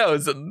Kelsier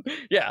knows, and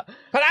yeah.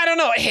 But I don't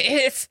know.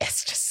 It's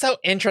just so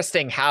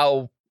interesting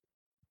how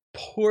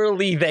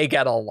poorly they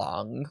get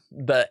along.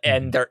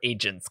 And their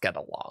agents get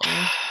along.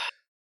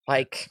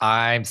 Like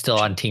I'm still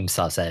on Team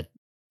Sazed.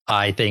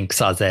 I think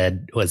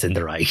Sazed was in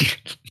the right.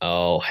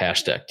 Oh,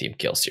 hashtag Team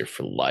Kelsier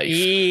for life.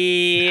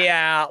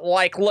 yeah,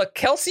 like look,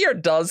 Kelsier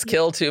does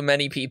kill too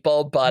many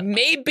people, but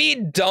maybe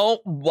don't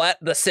let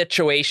the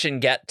situation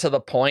get to the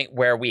point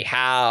where we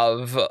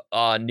have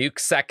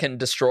nukes that can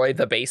destroy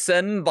the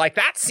basin. Like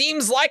that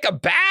seems like a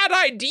bad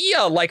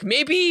idea. Like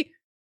maybe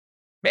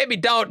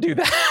don't do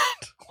that.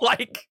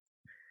 Like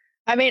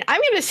I mean, I'm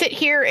going to sit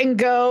here and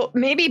go,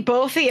 maybe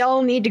both of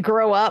y'all need to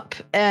grow up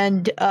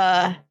and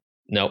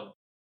Nope.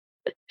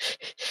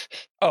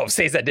 oh,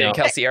 says that did No.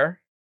 Kelsier.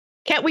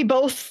 can't we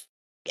both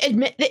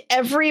admit that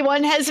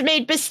everyone has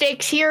made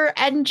mistakes here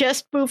and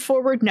just move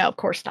forward? No, of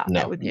course not. No.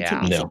 That would be Yeah.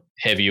 too easy. No.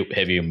 Have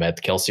you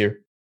met Kelsier?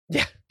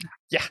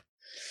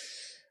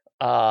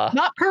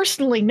 Not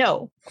personally,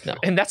 no.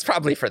 And that's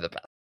probably for the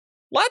best.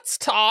 Let's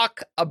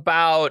talk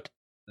about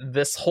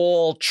this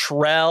whole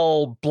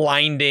Trell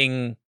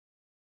blinding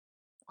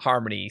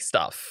Harmony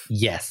stuff.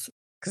 Yes.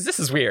 Because this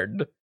is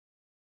weird.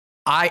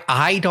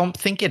 I don't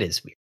think it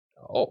is weird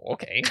Oh,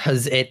 okay.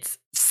 because it's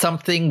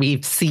something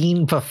we've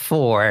seen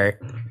before,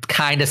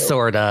 kind of,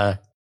 sort of,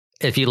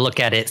 if you look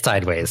at it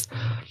sideways.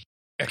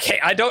 Okay,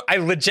 I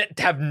legit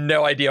have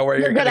no idea where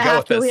You're you're going gonna to go have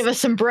with to this. leave us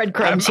some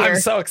breadcrumbs I'm here.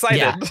 so excited.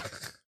 Yeah.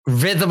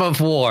 Rhythm of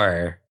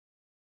War,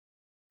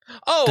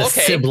 Oh, the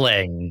okay.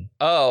 sibling.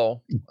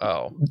 Oh.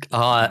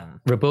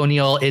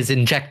 Raboniel is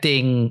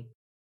injecting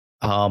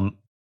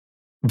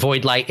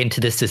void light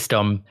into the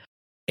system,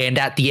 and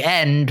at the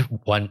end,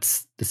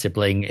 once the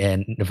sibling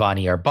and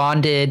Navani are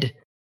bonded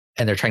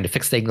and they're trying to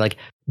fix things, like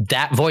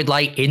that void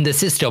light in the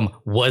system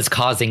was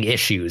causing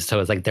issues. So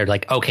it's like they're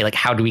like, okay, like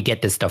how do we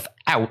get this stuff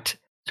out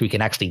so we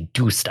can actually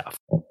do stuff?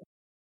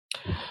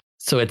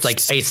 So it's like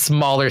a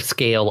smaller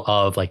scale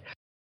of like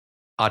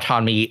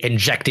Autonomy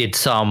injected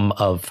some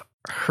of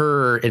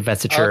her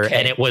investiture, Okay.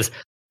 and it was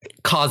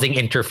causing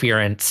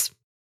interference.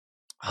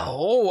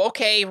 Oh,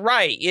 okay,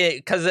 right.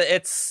 Because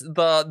it's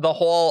the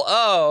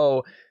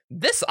whole,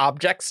 this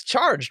object's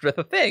charged with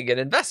a thing, and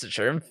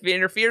investiture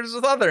interferes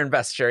with other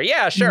investiture.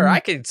 Yeah, sure, I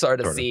could sort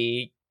of Sort of.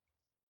 see.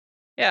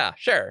 Yeah,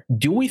 sure.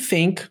 Do we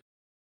think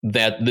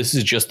that this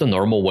is just a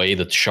normal way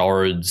that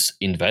shards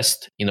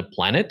invest in a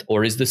planet,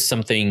 or is this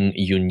something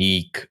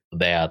unique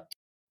that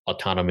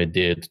Autonomy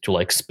did to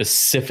like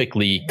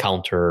specifically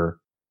counter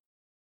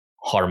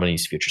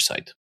Harmony's future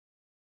sight?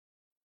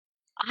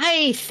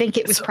 I think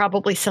it was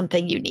probably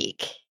something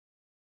unique.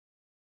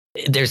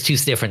 There's two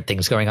different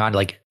things going on.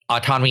 Like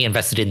Autonomy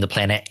invested in the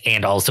planet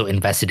and also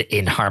invested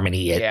in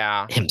Harmony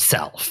Yeah,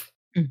 himself.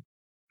 so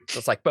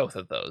it's like both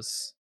of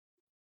those.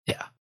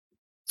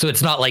 So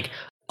it's not like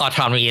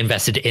Autonomy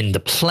invested in the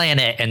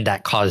planet and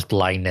that caused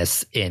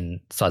blindness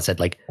in. So I said,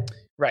 like,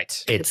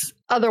 Right. it's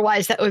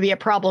Otherwise, that would be a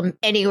problem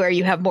anywhere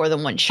you have more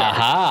than one shard.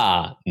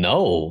 Aha!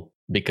 No,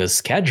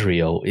 because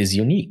Cadrio is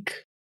unique.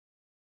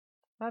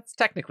 That's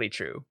technically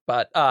true,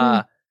 but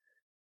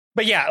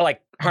yeah, like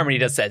Harmony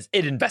does says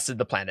it invested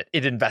the planet.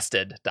 It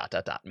invested ...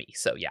 me.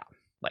 So yeah,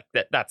 like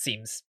that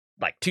seems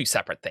like two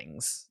separate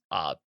things.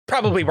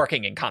 Probably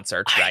working in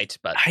concert, right?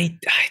 But I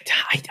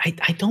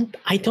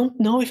don't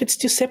know if it's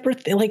two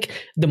separate. Like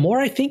the more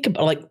I think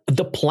about, like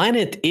the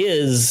planet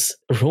is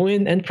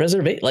ruin and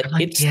preservation. Like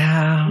it's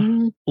yeah.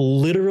 Mm,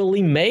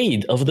 literally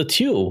made of the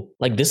two.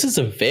 Like this is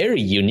a very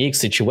unique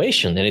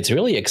situation, and it's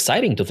really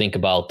exciting to think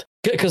about.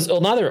 Because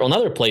on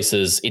other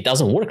places, it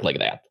doesn't work like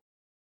that.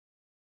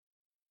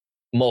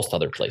 Most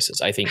other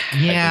places, I think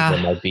Yeah.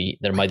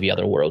 there might be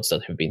other worlds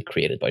that have been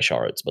created by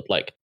shards, but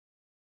like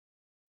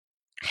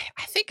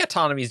I think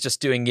Autonomy is just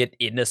doing it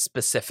in a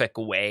specific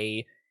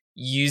way,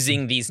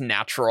 using these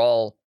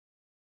natural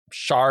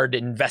shard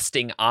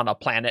investing on a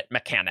planet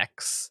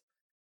mechanics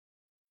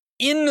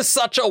in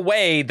such a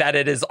way that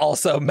it is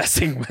also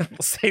messing with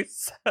the safe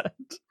set.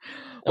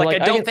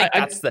 Like I don't think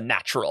that's the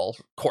natural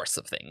course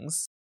of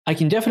things. I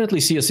can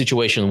definitely see a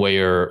situation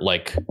where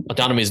like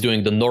Autonomy is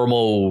doing the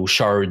normal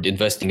shard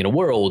investing in a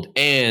world,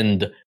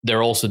 and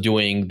they're also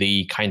doing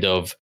the kind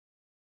of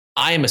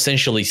I am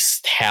essentially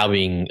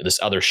stabbing this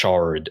other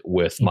shard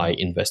with my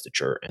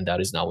investiture, and that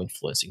is now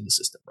influencing the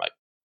system, right?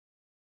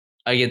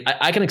 Again,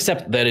 I can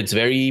accept that it's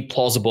very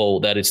plausible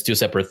that it's two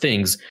separate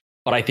things,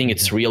 but I think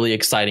it's really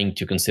exciting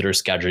to consider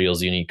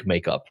Scadrial's unique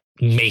makeup.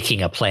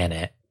 Making a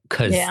planet,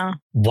 because yeah.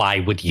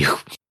 why would you?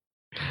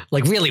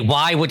 Like, really,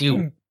 why would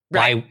you?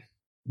 Right.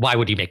 Why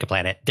would you make a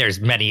planet? There's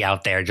many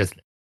out there. Just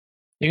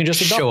You can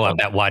just show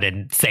adopt up at one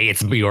and say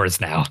it's yours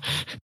now.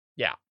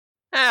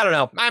 I don't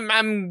know.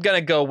 I'm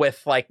gonna go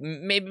with like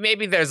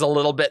maybe there's a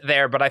little bit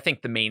there, but I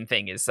think the main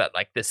thing is that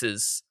like this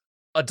is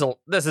a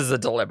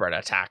deliberate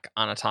attack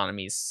on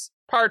Autonomy's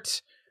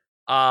part,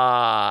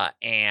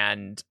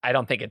 and I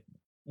don't think it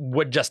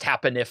would just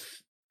happen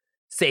if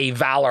say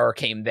Valor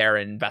came there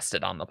and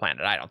invested on the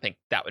planet. I don't think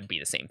that would be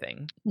the same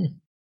thing.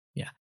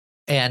 Yeah.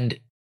 And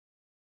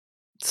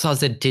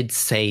Sazed did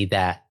say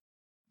that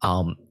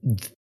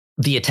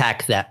the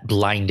attack that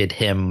blinded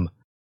him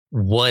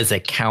was a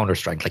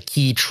counterstrike. Like,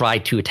 he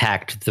tried to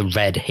attack the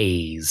red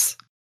haze.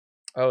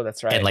 Oh,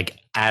 that's right. And like,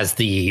 as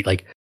the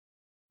like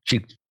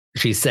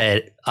she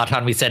said,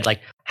 Autonomy said,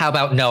 like, how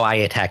about no, I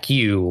attack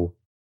you?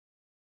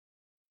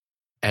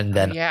 And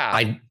then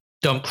I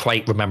don't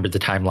quite remember the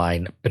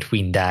timeline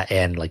between that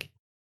and like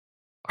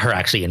her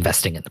actually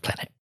investing in the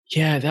planet.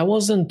 Yeah, that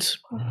wasn't.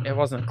 It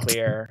wasn't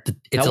clear.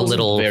 It's a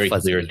little very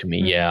fuzzy. clear to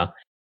me. Yeah,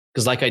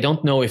 because like I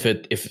don't know if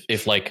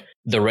like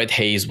the red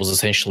haze was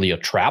essentially a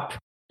trap,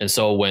 and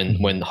so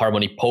when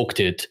Harmony poked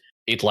it,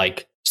 it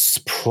like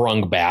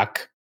sprung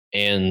back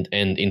and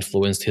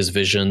influenced his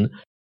vision,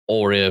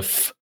 or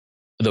if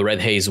the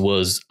red haze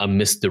was a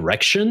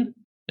misdirection,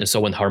 and so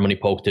when Harmony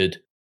poked it,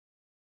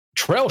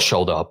 Trell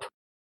showed up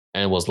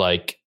and was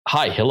like,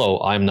 "Hi, hello,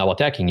 I'm now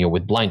attacking you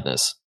with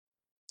blindness."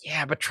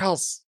 Yeah, but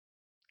Trell's,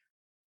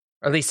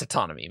 or at least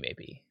Autonomy,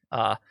 maybe.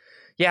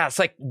 Yeah, it's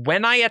like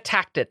when I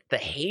attacked it, the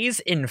haze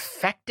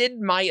infected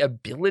my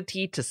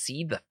ability to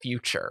see the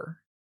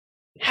future.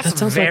 That's that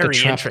sounds very like a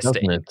trap, interesting.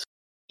 doesn't it?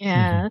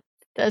 Yeah,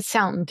 does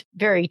sound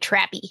very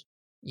trappy.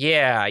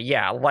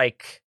 Yeah,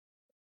 like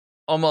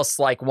almost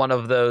like one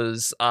of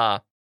those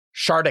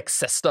shardic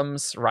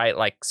systems, right?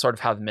 Like sort of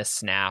how the mist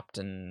snapped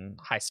and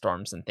high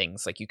storms and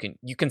things. Like you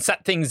can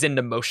set things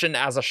into motion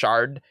as a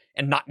shard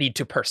and not need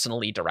to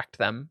personally direct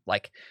them.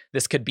 Like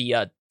this could be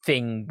a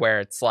thing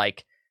where it's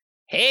like,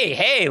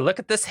 hey, look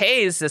at this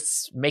haze.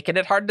 It's making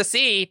it hard to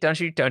see. Don't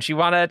you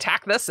want to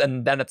attack this?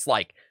 And then it's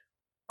like,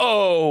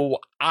 oh,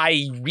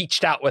 I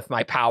reached out with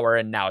my power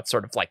and now it's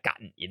sort of like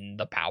gotten in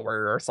the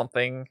power or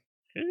something.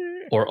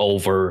 Or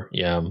over,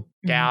 yeah.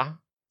 Yeah,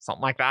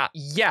 something like that.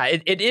 Yeah,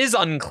 it is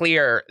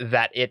unclear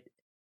that it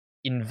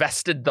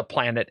invested the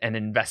planet and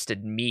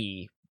invested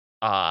me.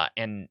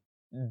 And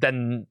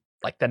then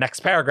like the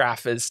next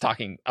paragraph is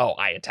talking, oh,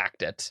 I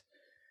attacked it.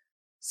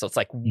 So it's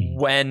like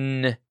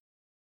when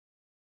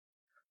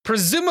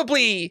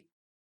presumably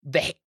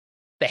the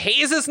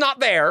haze is not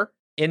there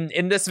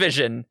in this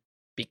vision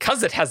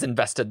because it has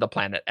invested the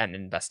planet and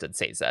invested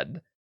Sazed.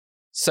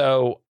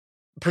 So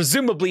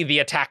presumably the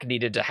attack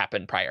needed to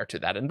happen prior to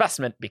that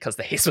investment because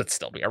the haze would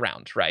still be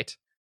around, right?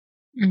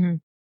 Mm-hmm.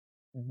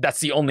 That's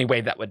the only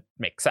way that would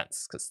make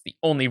sense, because the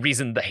only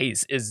reason the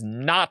haze is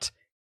not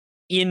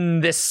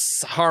in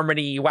this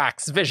Harmony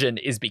Wax vision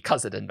is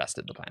because it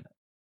invested the planet.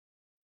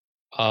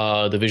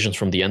 The visions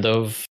from the end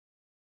of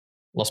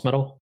Lost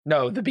Metal?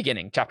 No, the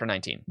beginning, chapter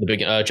 19. The big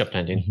chapter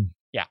 19.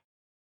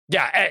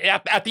 Yeah,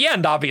 at the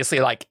end, obviously,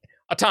 like,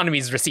 Autonomy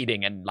is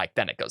receding and, like,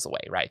 then it goes away,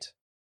 right?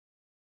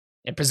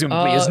 And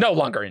presumably is no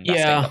longer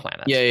investing in the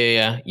planet.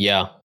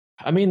 Yeah.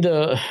 I mean,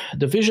 the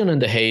vision and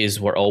the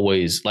haze were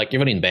always, like,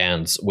 even in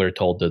bands, we're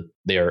told that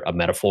they're a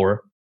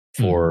metaphor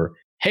for,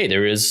 hey,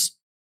 there is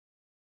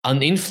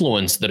an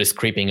influence that is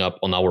creeping up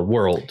on our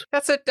world.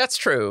 That's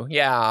true,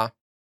 yeah.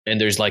 And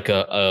there's, like,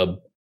 a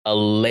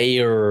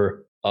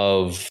layer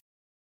of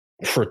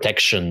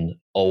protection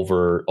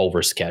over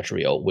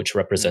Scadrial, which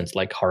represents,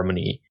 like,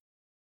 Harmony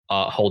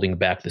holding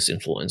back this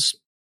influence.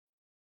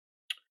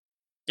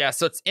 Yeah,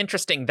 so it's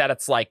interesting that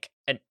it's like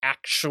an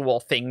actual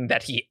thing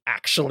that he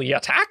actually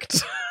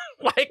attacked.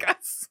 Like,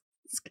 that's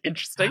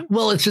interesting.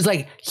 Well, it's just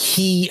like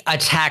he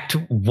attacked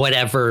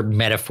whatever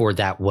metaphor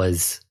that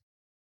was.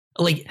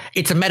 Like,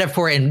 it's a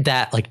metaphor in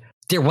that, like,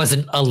 there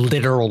wasn't a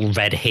literal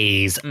red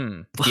haze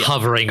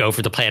hovering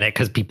over the planet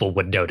because people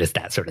would notice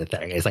that sort of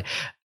thing. It's like,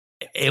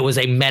 it was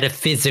a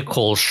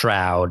metaphysical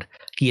shroud.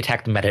 He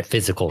attacked the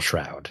metaphysical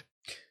shroud.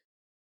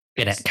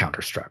 And it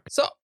counterstruck.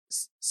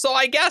 So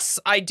I guess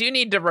I do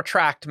need to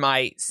retract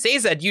my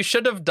Sazed. You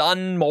should have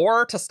done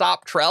more to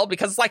stop Trell,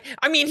 because, like,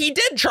 I mean, he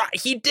did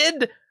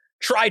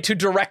try to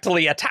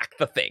directly attack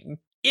the thing.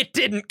 It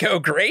didn't go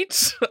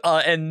great,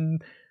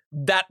 and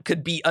that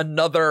could be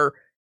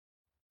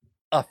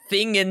a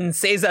thing in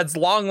Sazed's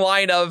long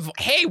line of,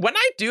 hey, when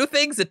I do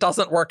things, it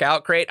doesn't work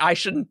out great. I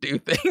shouldn't do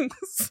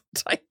things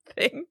type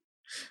thing.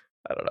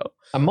 I don't know.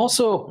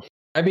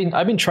 I've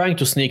been trying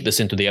to sneak this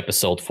into the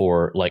episode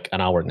for like an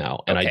hour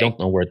now, and I don't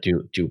know where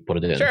to put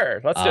it in. Sure,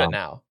 let's do it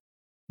now.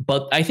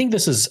 But I think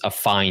this is a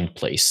fine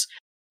place.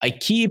 I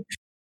keep,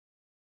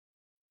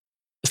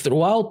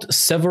 throughout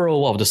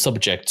several of the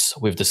subjects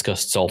we've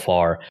discussed so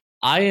far,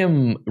 I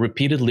am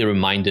repeatedly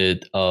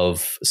reminded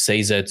of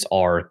Sazed's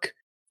arc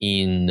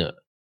in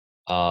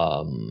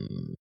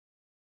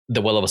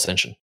the Well of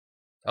Ascension.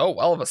 Oh,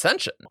 Well of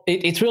Ascension.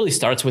 It really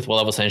starts with Well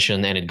of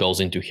Ascension and it goes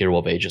into Hero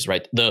of Ages,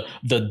 right?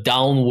 The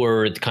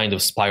downward kind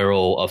of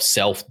spiral of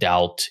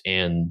self-doubt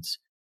and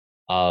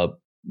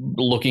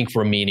looking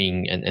for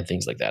meaning and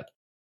things like that.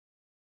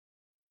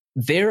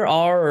 There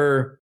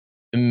are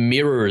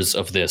mirrors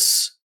of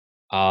this,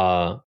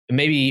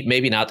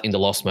 maybe not in the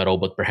Lost Metal,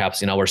 but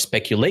perhaps in our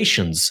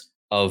speculations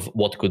of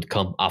what could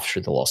come after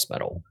the Lost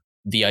Metal.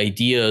 The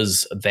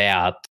ideas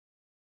that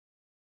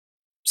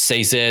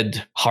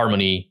Sazed,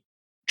 Harmony,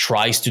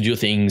 tries to do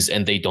things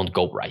and they don't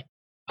go right.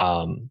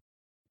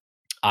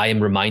 I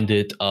am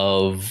reminded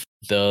of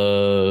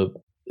the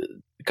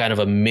kind of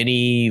a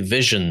mini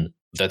vision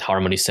that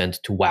Harmony sent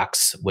to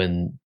Wax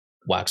when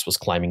Wax was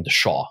climbing the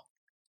Shaw.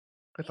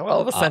 With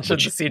all of Ascension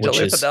to Siege of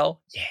Luthadel.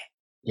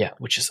 Yeah,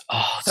 which is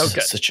so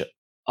good. Such a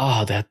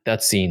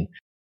that scene.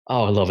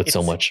 Oh, I love it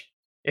so much.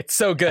 It's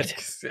so good.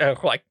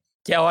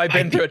 I've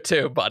been through it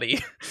too,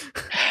 buddy.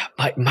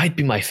 Might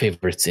be my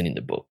favorite scene in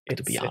the book,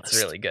 to be honest.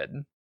 It's really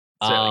good.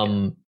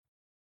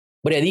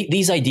 But yeah,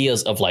 these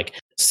ideas of like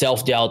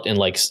self-doubt and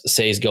like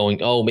Sei's going,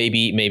 oh,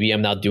 maybe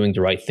I'm not doing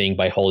the right thing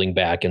by holding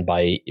back and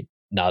by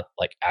not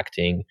like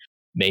acting.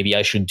 Maybe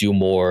I should do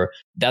more.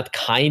 That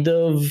kind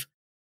of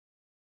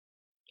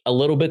a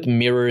little bit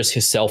mirrors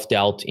his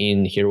self-doubt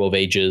in Hero of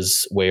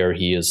Ages, where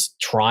he is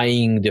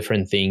trying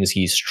different things.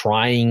 He's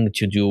trying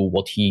to do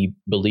what he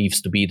believes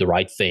to be the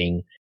right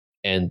thing,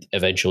 and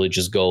eventually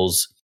just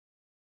goes,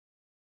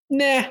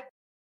 nah,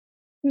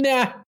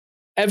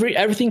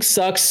 everything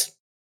sucks.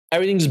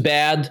 Everything's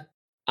bad.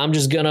 I'm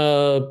just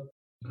gonna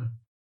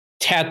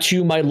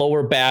tattoo my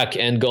lower back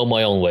and go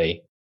my own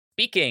way.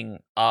 Speaking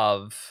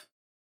of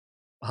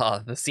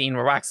the scene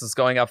where Wax is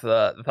going up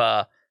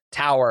the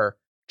tower,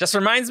 just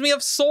reminds me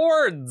of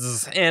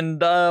swords and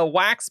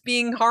Wax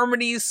being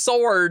Harmony's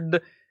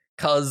sword.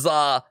 Because,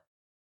 there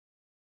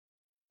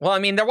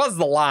was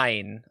the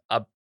line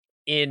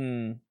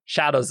in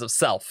Shadows of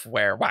Self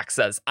where Wax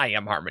says, I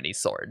am Harmony's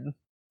sword.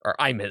 Or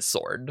I'm his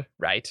sword,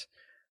 right?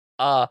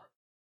 But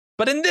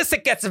in this,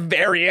 it gets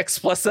very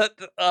explicit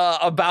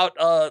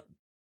about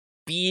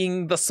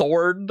being the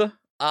sword.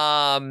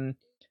 And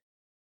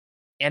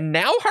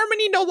now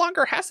Harmony no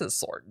longer has his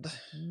sword,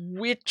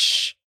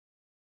 which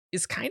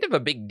is kind of a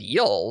big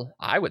deal,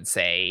 I would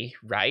say,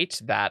 right?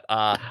 That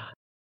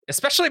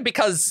especially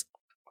because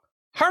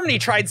Harmony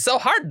tried so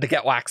hard to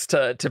get Wax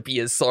to be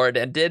his sword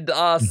and did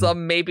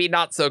some maybe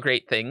not so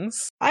great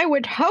things. I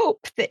would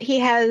hope that he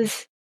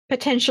has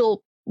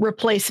potential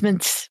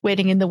replacements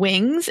waiting in the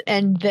wings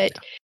and that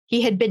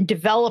he had been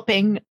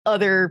developing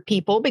other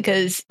people,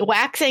 because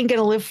Wax ain't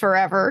gonna live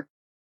forever.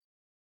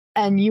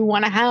 And you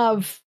want to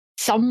have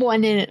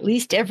someone in at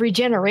least every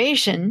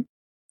generation.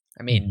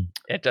 I mean,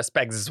 it just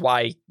begs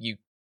why you,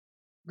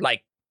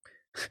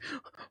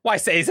 why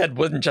Sazed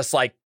wouldn't just,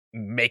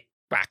 make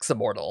Wax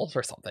immortal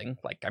or something.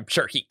 I'm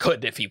sure he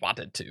could if he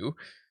wanted to.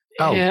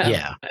 Oh,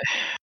 yeah.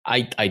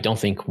 I don't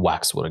think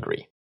Wax would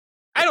agree.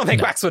 I don't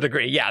think Wax would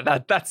agree. Yeah,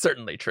 that's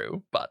certainly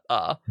true. But,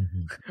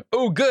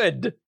 oh,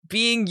 good.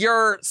 Being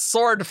your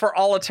sword for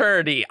all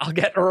eternity. I'll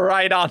get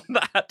right on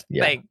that.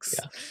 Yeah, Thanks.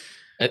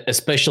 Yeah.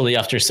 Especially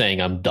after saying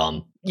I'm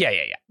done. Yeah.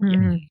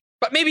 Mm-hmm.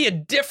 But maybe a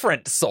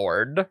different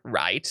sword,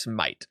 right,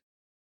 might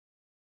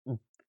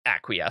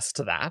acquiesce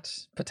to that,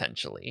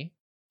 potentially.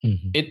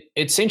 Mm-hmm.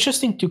 It's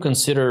interesting to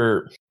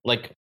consider,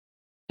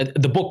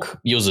 the book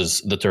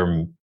uses the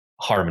term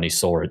Harmony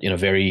sword in a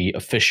very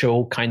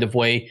official kind of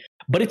way,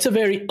 but it's a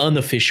very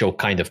unofficial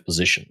kind of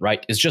position,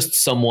 right? It's just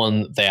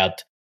someone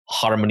that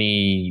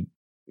Harmony,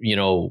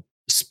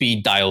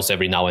 speed dials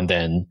every now and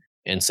then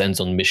and sends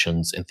on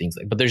missions and things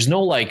but there's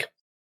no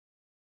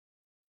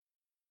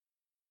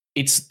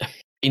it's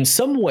in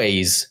some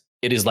ways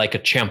it is like a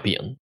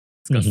champion.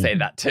 I was gonna say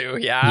that too,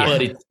 yeah.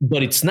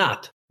 But it's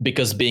not,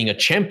 because being a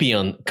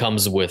champion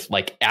comes with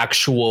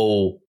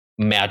actual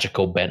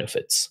magical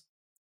benefits.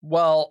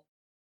 Well,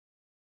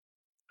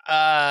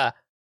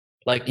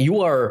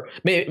 you are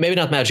maybe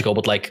not magical,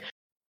 but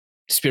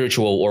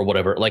spiritual or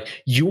whatever.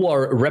 You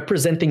are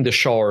representing the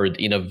shard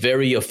in a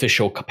very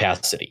official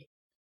capacity.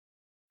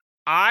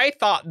 I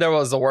thought there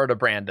was a word of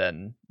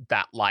Brandon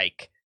that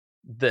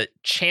the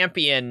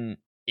champion,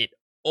 it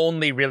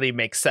only really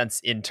makes sense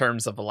in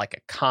terms of a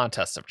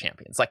contest of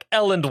champions.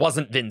 Elend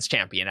wasn't Vin's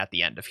champion at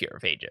the end of Hero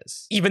of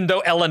Ages, even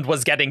though Elend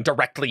was getting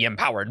directly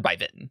empowered by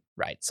Vin,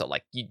 right? So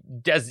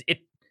does it?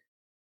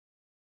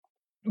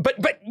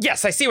 But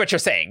yes, I see what you're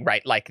saying,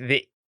 right?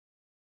 It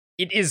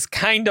is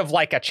kind of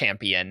like a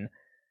champion.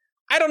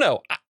 I don't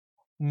know.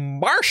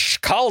 Marsh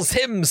calls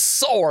him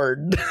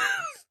Sword.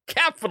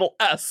 Capital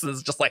S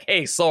is just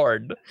hey,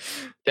 Sword.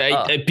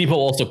 People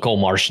also call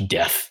Marsh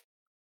Death.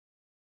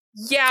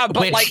 Yeah,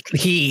 but which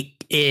he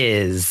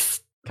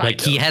is.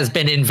 He has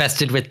been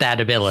invested with that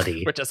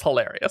ability. Which is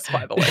hilarious,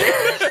 by the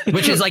way.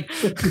 Which is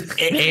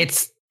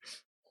it's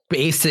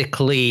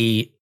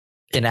basically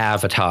an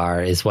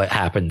avatar is what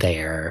happened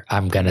there.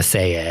 I'm going to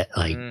say it.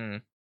 I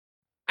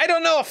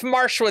don't know if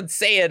Marsh would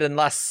say it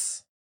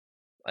unless...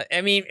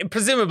 I mean,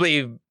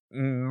 presumably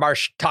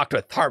Marsh talked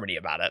with Harmony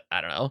about it.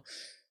 I don't know.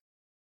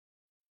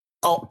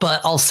 Oh,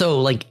 but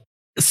also,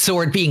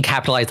 sword being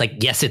capitalized,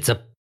 yes, it's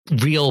a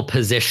real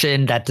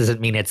position. That doesn't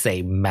mean it's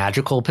a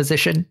magical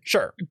position.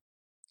 Sure.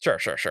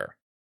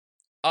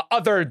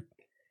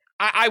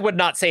 I would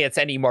not say it's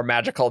any more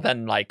magical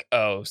than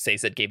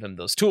Sazed gave him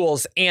those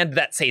tools, and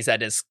that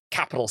Sazed is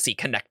capital C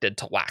connected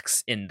to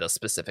Wax in the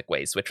specific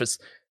ways, which was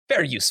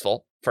very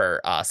useful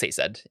for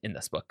Sazed in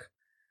this book.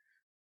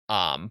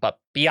 But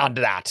beyond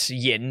that,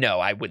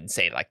 I wouldn't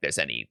say there's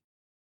any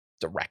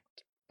direct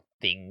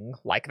thing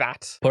like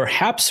that.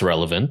 Perhaps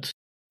relevant.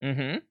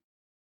 Mm-hmm.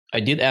 I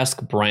did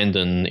ask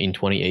Brandon in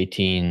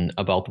 2018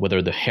 about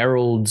whether the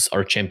Heralds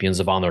are champions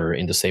of honor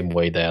in the same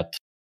way that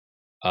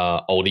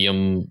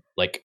Odium,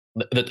 like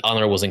that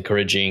honor was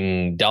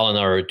encouraging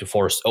Dalinar to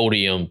force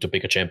Odium to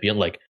pick a champion,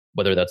 like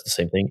whether that's the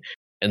same thing.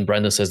 And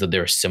Brandon says that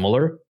they're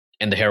similar,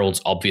 and the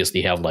Heralds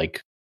obviously have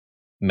like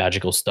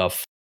magical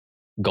stuff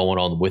going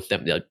on with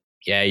them. Like,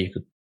 yeah, you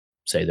could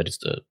say that it's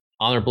the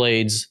honor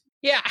blades.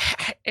 Yeah,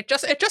 it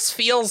just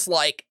feels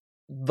like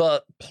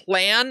the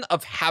plan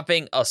of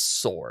having a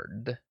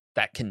sword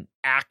that can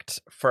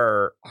act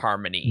for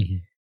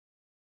Harmony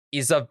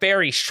is a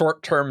very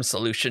short-term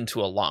solution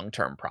to a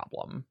long-term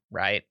problem,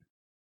 right?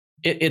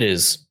 It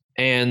is.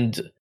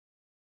 And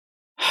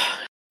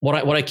what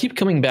I keep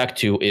coming back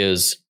to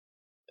is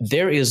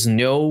there is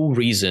no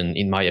reason,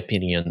 in my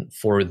opinion,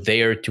 for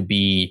there to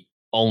be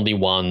only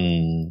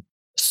one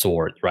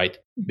sword, right?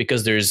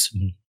 Because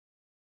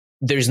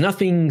there's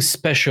nothing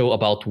special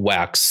about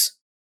Wax,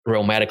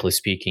 romantically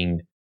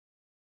speaking,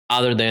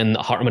 other than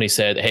Harmony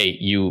said, "Hey,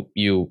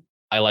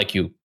 I like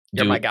you.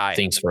 You're my guy.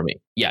 Things for me.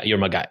 Yeah, you're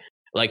my guy."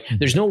 Like,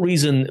 there's no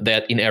reason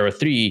that in Era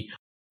 3,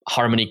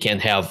 Harmony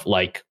can't have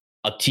like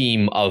a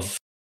team of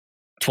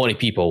 20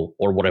 people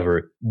or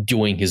whatever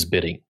doing his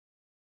bidding,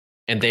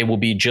 and they will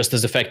be just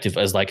as effective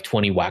as like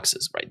 20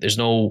 Waxes, right? There's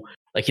no,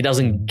 like, he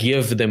doesn't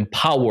give them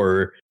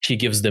power; he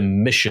gives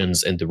them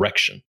missions and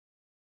direction.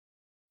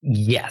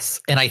 Yes.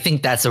 And I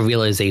think that's a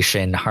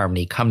realization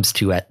Harmony comes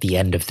to at the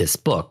end of this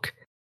book,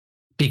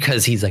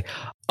 because he's like,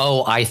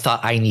 oh, I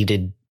thought I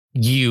needed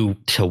you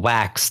to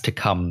Wax to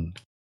come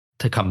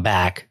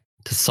back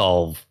to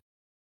solve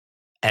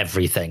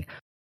everything.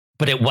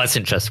 But it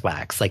wasn't just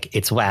Wax. Like,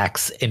 it's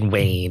Wax and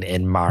Wayne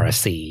and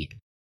Marasi.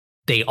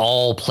 They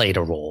all played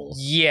a role.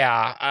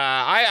 Yeah,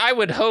 I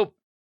would hope.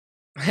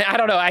 I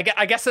don't know.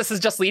 I guess this is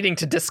just leading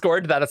to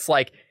Discord, that it's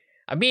like,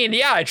 I mean,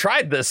 yeah, I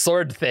tried this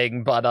sword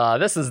thing, but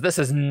this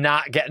is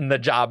not getting the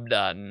job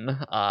done.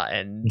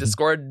 And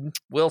Discord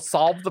will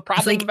solve the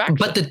problem. Like,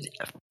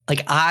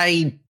 but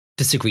I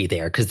disagree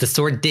there, because the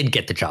sword did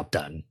get the job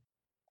done.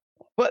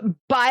 But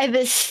by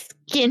the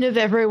skin of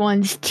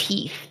everyone's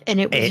teeth, and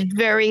it was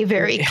very,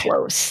 very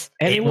close.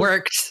 And it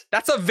worked.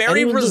 That's a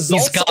very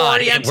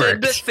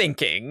results-oriented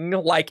thinking.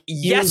 Like,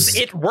 yes,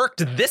 it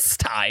worked this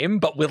time,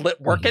 but will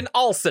it work in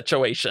all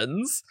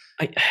situations?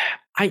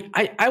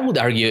 I would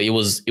argue it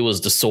was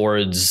the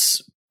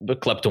sword's the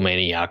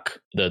kleptomaniac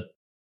that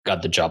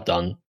got the job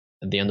done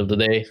at the end of the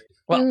day.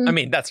 Well, I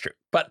mean, that's true.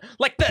 But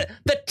like the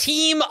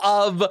team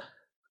of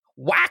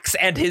Wax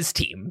and his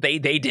team, they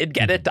did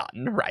get it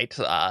done, right?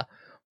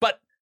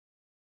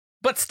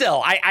 But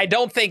still, I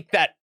don't think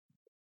that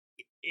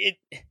it,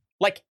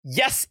 like,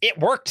 yes, it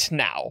worked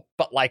now,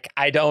 but like,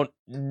 I don't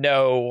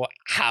know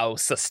how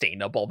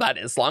sustainable that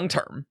is long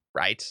term,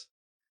 right?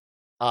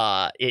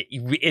 I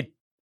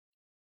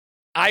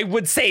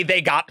would say they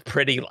got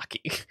pretty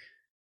lucky.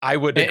 I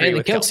would agree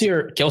with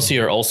Kelsier.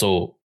 Kelsier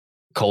also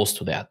calls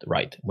to that,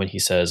 right? When he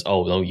says,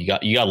 "Oh no, you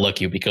got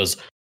lucky because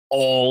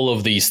all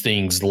of these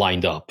things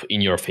lined up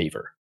in your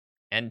favor."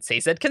 And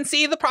Sazed can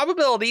see the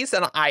probabilities,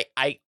 and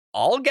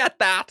I'll get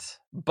that,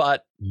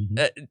 but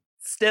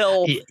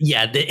still,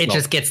 yeah, it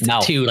just gets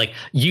to like,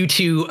 you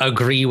two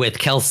agree with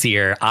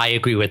Kelsier, I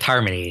agree with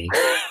Harmony.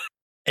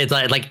 It's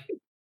like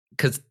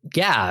because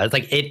it's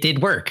like it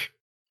did work.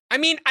 I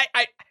mean,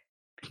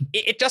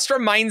 it just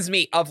reminds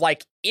me of,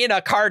 like, in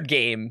a card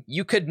game,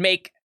 you could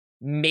make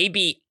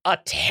maybe a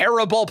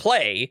terrible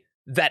play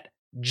that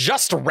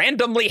just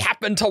randomly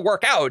happened to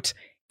work out,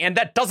 and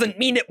that doesn't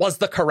mean it was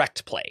the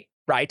corred play,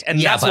 right?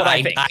 And that's what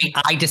I think.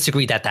 I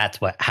disagree that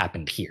that's what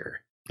happened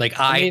here. Like,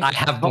 I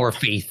have more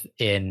faith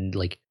in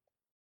like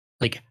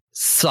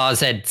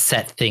Sazed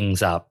set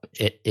things up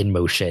in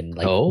motion,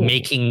 like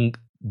making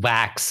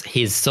Wax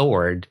his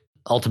sword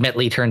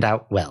ultimately turned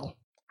out well.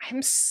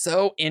 I'm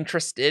so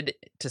interested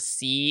to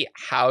see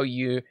how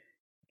you,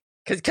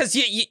 because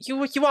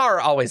you are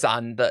always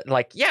on the,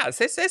 like, yeah,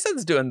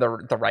 Sazed's doing the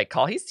right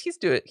call.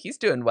 He's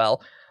doing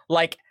well.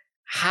 Like,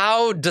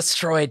 how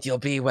destroyed you'll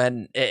be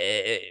when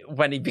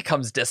he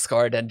becomes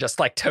Discord and just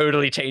like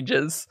totally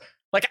changes.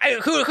 Like,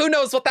 who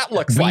knows what that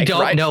looks like? We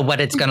don't know what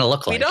it's gonna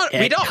look like.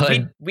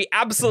 We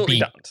absolutely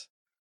don't.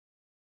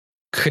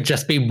 Could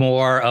just be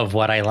more of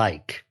what I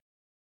like.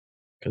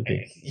 Could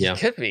be. Yeah.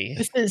 Could be.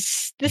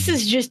 This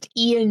is just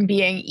Ian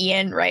being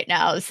Ian right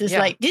now. This is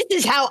like, this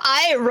is how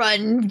I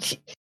run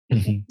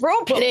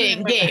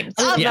role-playing games.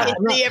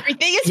 Obviously,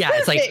 everything is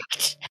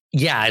perfect.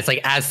 It's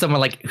like as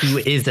someone like who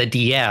is a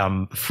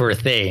DM for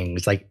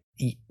things, like,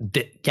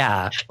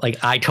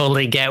 like, I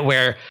totally get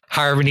where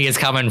Harmony is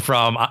coming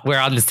from. We're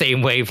on the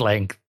same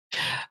wavelength.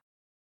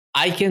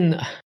 I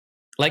can,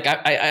 like,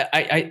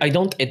 I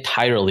don't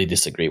entirely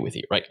disagree with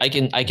you, right? I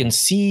can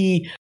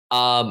see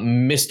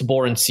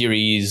Mistborn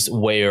series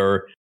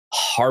where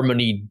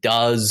Harmony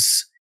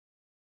does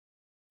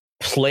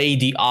play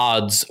the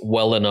odds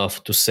well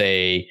enough to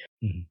say,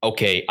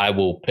 okay, I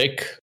will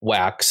pick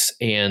Wax,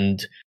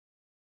 and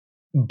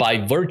by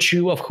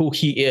virtue of who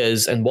he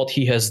is and what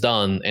he has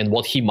done and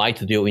what he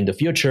might do in the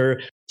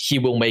future, he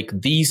will make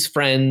these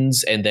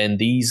friends, and then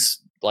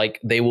these, like,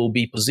 they will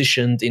be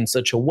positioned in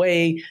such a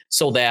way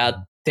so that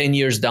 10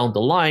 years down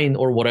the line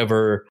or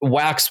whatever,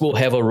 Wax will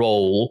have a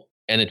role,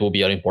 and it will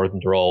be an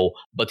important role,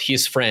 but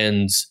his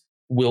friends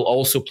will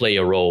also play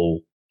a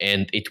role,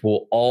 and it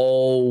will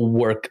all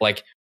work.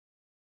 Like,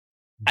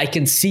 I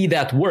can see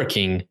that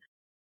working.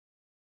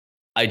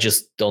 I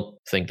just don't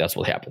think that's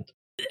what happened.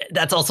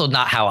 That's also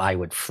not how I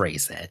would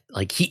phrase it.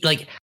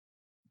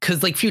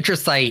 Because Future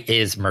Sight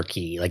is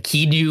murky. Like,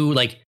 he knew,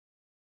 like,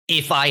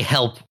 if I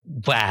help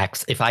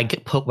Wax, if I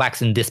put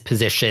Wax in this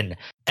position,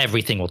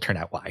 everything will turn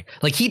out why.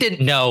 Like, he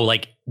didn't know,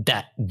 like,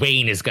 that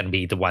Wayne is going to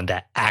be the one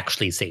that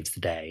actually saves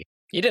the day.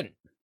 He didn't.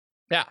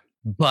 Yeah.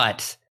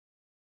 But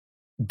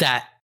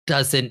that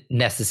doesn't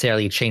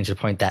necessarily change the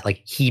point that,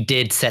 like, he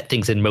did set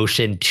things in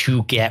motion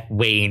to get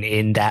Wayne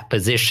in that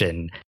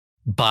position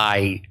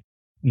by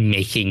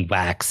making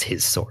Wax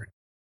his sword.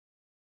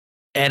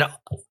 And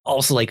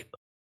also, like,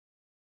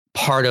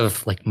 part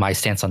of, like, my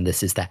stance on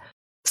this is that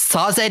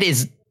Sazed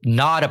is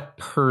not a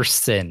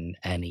person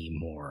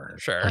anymore.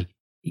 Sure. Like,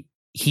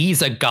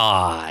 he's a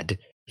god.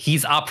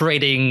 He's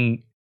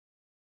operating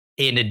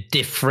in a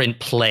different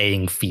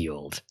playing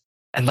field.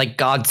 And, like,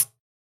 gods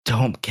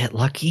don't get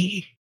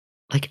lucky.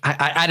 Like,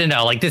 I don't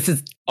know. Like, this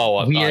is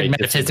weird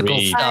metaphysical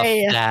stuff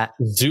that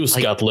Zeus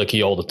got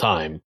lucky all the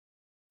time.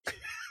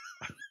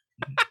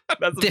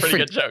 That's a pretty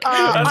good joke.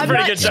 That's a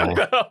pretty good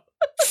joke, though.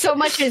 So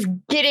much as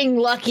getting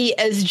lucky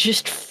as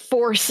just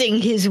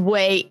forcing his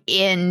way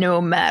in no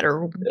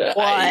matter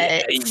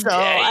what. It's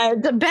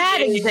a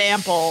bad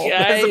example.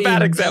 It's a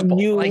bad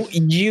example.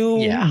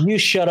 You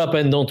shut up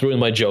and don't ruin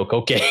my joke,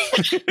 okay?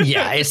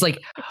 Yeah, it's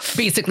like,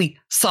 basically,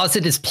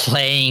 Sazed is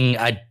playing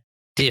a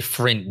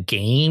different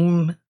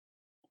game.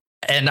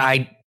 And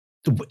like,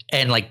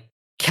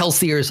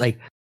 Kelsier's, like,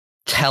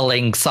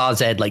 telling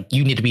Sazed, like,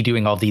 you need to be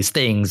doing all these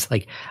things,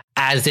 like,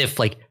 as if,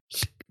 like,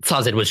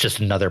 Sazed was just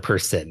another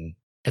person.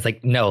 It's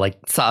like, no, like,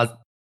 Sazed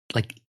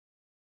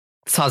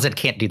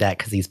can't do that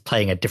because he's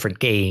playing a different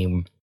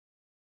game.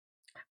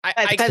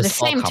 By the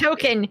same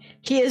token,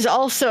 he is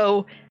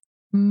also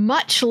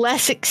much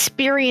less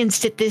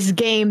experienced at this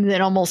game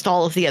than almost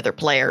all of the other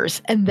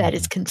players, and that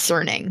is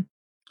concerning.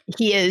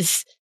 He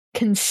is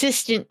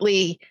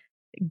consistently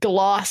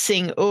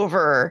glossing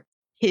over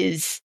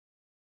his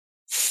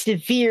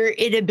severe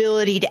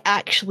inability to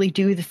actually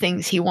do the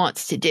things he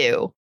wants to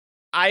do.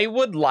 I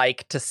would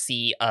like to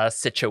see a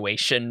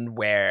situation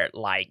where,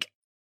 like,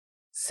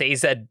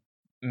 Sazed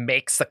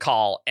makes the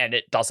call and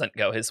it doesn't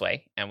go his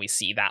way, and we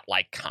see that,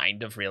 like,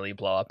 kind of really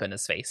blow up in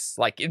his face.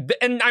 Like,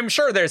 and I'm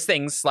sure there's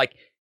things like,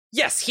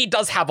 yes, he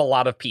does have a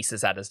lot of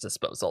pieces at his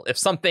disposal. If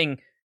something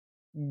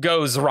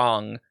goes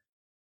wrong,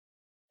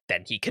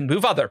 then he can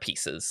move other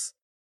pieces.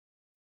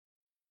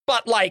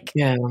 But, like,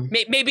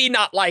 maybe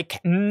not, like,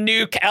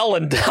 nuke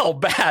Elendel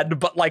bad,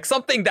 but, like,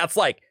 something that's,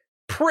 like,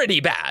 pretty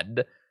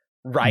bad,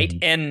 right?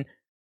 Mm-hmm. And,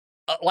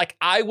 like,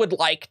 I would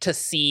like to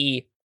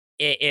see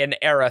in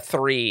Era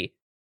 3,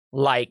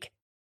 like,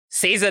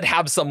 Sazed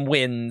have some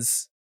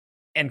wins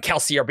and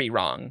Kelsier be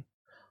wrong.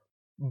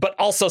 But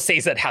also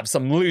Sazed have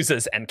some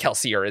loses and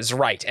Kelsier is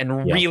right.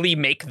 And really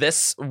make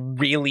this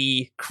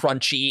really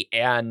crunchy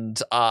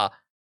and,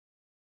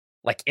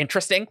 like,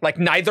 interesting. Like,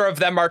 neither of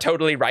them are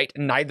totally right,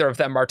 and neither of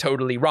them are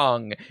totally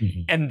wrong.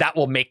 Mm-hmm. And that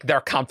will make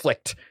their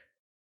conflict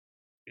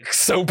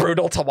so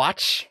brutal to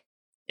watch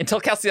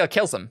until Kelsier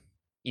kills him.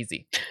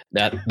 Easy.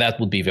 That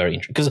would be very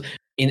interesting. Because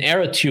in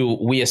Era 2,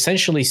 we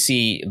essentially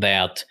see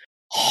that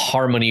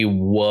Harmony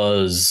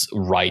was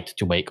right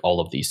to make all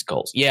of these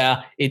calls.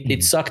 Yeah,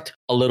 it sucked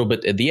a little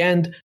bit at the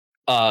end,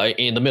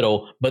 in the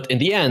middle, but in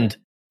the end,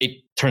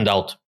 it turned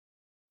out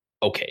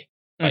okay.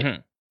 Right?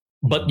 Mm-hmm.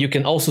 But you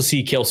can also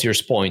see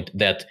Kelsier's point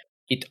that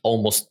it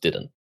almost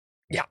didn't.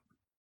 Yeah.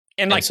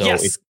 And, like, so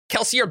yes,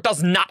 Kelsier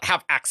does not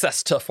have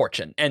access to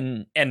Fortune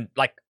and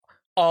like,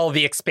 all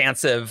the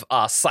expansive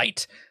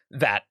sight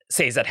that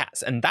Sazed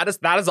has. And that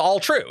is all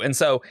true. And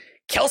so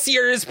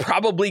Kelsier is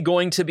probably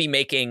going to be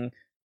making,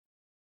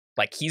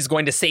 like, he's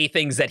going to say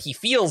things that he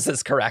feels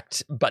is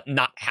correct, but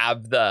not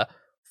have the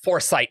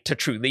foresight to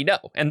truly know.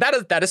 And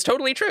that is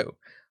totally true.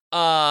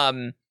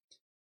 'Cause,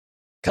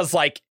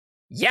 like,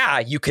 yeah,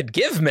 you could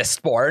give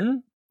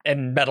Mistborn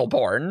and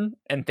Metalborn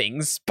and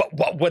things, but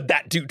what would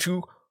that do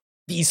to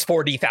these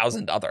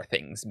 40,000 other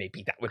things?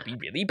 Maybe that would be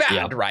really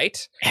bad,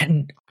 right?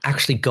 And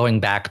actually, going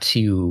back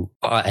to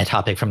a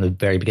topic from the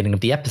very beginning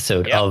of the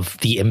episode of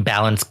the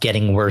imbalance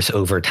getting worse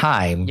over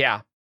time. Yeah.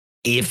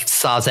 If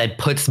Sazed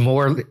puts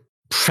more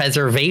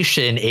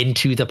preservation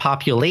into the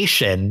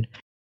population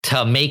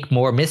to make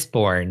more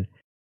Mistborn,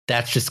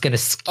 that's just going to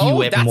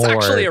skew it more. That's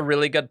actually a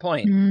really good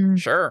point.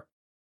 Sure.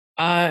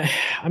 I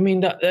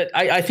mean,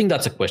 I think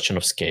that's a question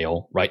of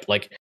scale, right?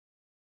 Like,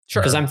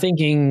 sure. Because I'm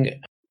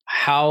thinking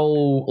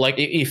how, like,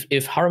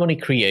 if Harmony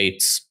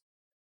creates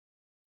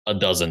a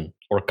dozen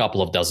or a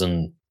couple of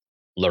dozen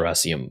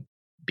Lerasium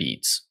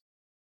beads,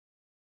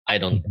 I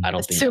don't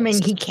think.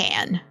 Assuming he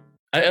can.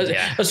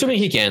 Assuming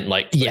he can,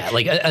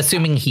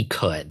 assuming he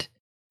could.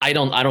 I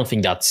don't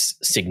think that's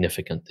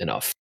significant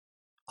enough.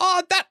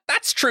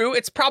 That's true.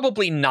 It's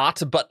probably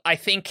not, but I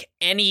think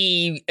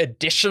any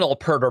additional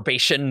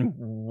perturbation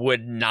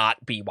would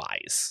not be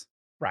wise,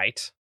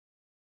 right?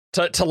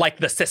 To like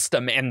the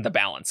system and the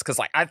balance, because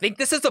like I think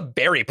this is a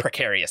very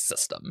precarious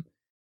system,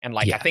 and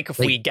I think if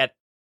we get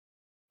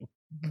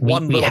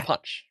one little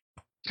punch,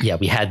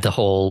 we had the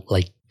whole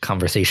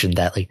conversation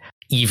that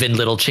even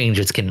little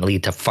changes can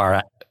lead to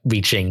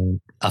far-reaching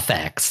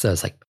effects. So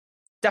it's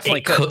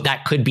definitely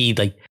that could be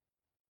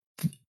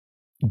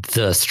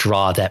the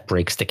straw that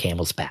breaks the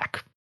camel's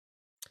back.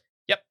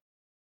 Yep.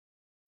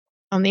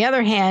 On the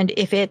other hand,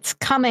 if it's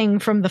coming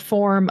from the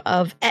form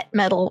of Et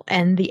Metal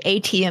and the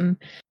Atium,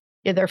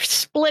 they're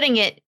splitting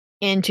it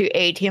into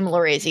Atium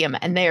Lerasium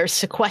and they're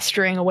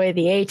sequestering away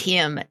the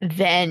Atium,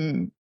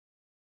 then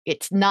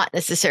it's not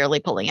necessarily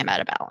pulling him out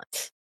of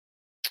balance.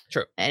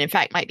 True. And in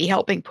fact, might be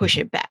helping push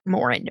it back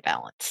more into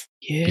balance.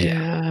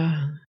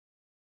 Yeah.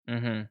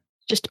 Mm-hmm.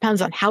 Just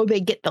depends on how they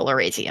get the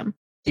Lerasium.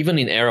 Even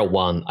in Era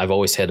 1, I've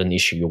always had an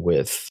issue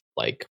with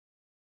the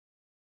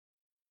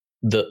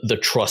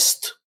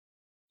trust,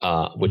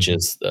 which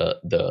is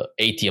the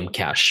Atium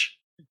cache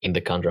in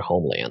the Kandra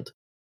homeland.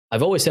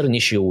 I've always had an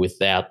issue with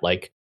that,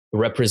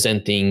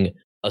 representing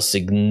a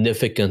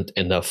significant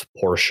enough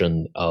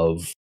portion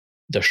of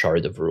the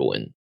Shard of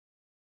Ruin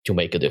to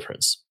make a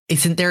difference.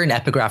 Isn't there an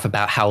epigraph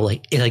about how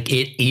it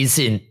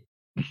isn't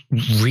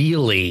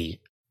really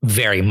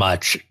very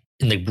much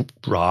in the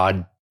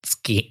broad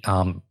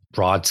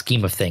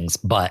scheme of things,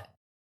 but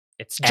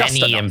it's just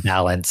any enough.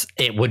 Imbalance,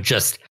 it would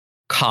just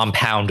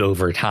compound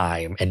over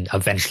time and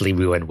eventually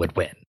Ruin would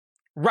win.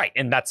 Right,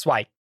 and that's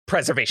why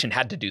Preservation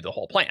had to do the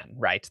whole plan,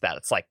 right? That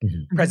it's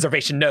Mm-hmm.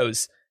 Preservation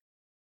knows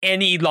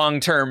any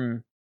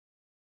long-term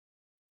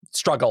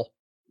struggle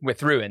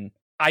with Ruin,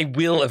 I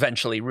will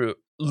eventually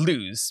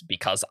lose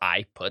because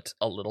I put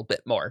a little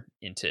bit more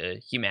into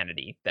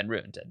humanity than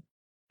Ruin did.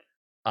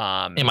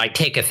 It might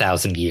take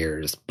 1,000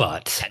 years,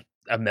 but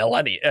a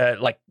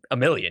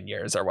million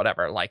years or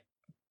whatever.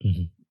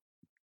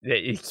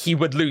 He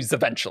would lose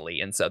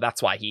eventually, and so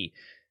that's why he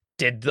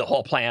did the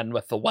whole plan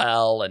with the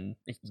well and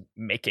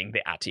making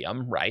the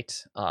Atium, right?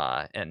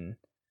 Or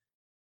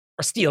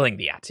stealing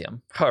the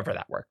Atium, however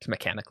that worked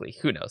mechanically.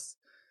 Who knows?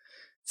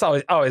 It's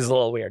always a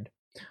little weird.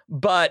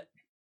 But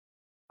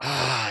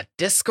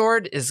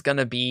Discord is going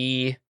to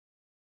be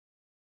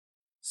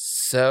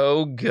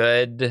so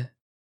good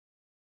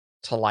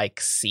to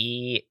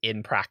see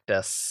in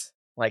practice.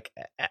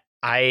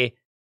 I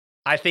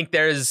think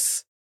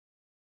there's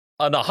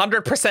an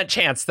 100%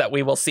 chance that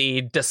we will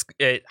see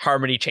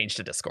Harmony change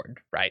to Discord,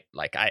 right?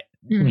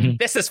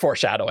 This is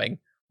foreshadowing,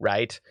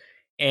 right?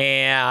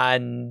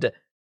 And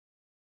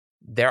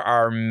there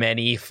are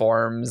many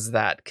forms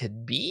that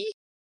could be.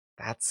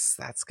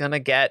 That's gonna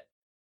get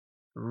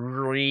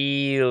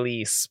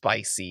really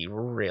spicy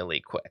really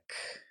quick,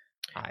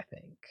 I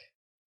think.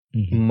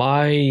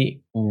 My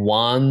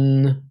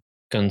one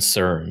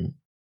concern,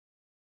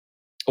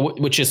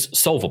 which is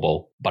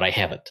solvable, but I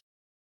have it,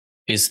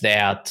 is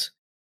that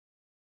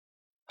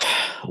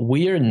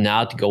we are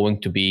not going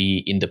to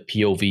be in the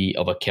POV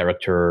of a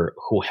character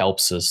who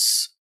helps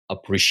us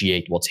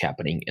appreciate what's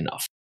happening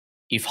enough.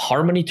 If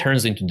Harmony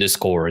turns into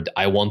Discord,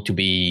 I want to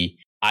be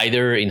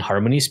either in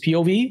Harmony's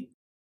POV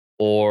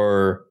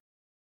or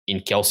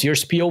in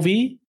Kelsier's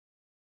POV,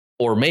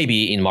 or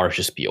maybe in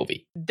Marsh's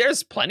POV.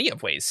 There's plenty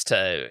of ways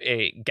to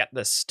get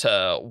this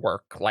to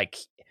work.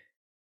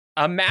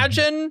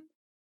 Imagine,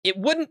 it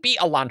wouldn't be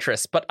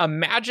Elantris, but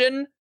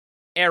imagine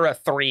Era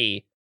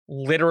 3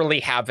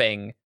 literally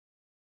having,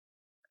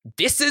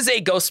 this is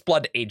a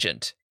Ghostblood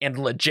agent, and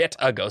legit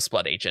a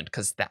Ghostblood agent,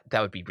 because that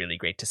would be really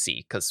great to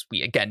see, because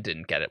we, again,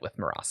 didn't get it with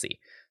Marasi.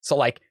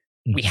 So,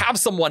 we have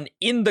someone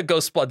in the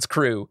Ghostblood's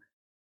crew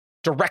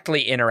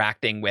directly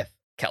interacting with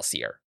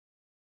Kelsier.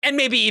 And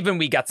maybe even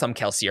we get some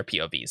Kelsier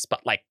POVs,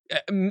 but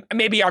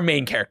maybe our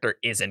main character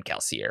isn't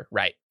Kelsier,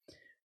 right?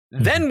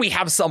 Then we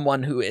have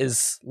someone who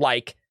is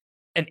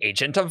an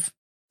agent of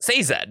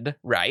Sazed,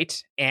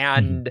 right?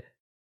 And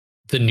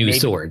the new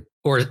sword,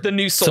 or the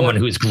new sword, someone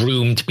who is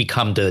groomed to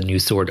become the new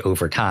sword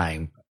over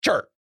time.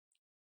 Sure.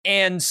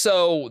 And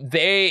so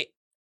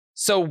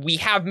we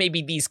have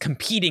maybe these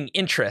competing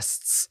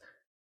interests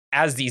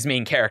as these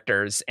main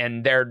characters,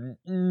 and they're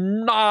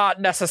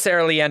not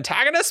necessarily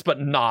antagonists, but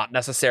not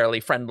necessarily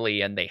friendly,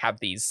 and they have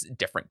these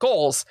different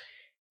goals.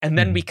 And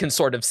then we can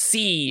sort of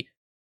see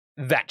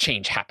that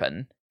change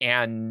happen.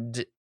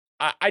 And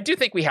I do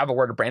think we have a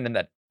word of Brandon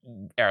that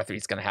Era 3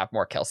 is going to have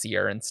more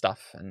Kelsier and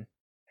stuff. And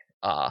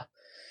I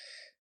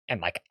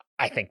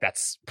think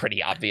that's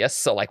pretty obvious.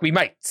 So we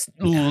might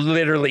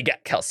literally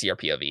get Kelsier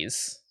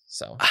POVs.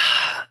 So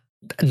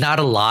not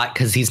a lot,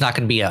 because he's not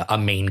going to be a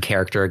main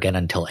character again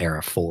until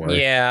Era 4.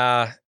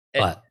 Yeah.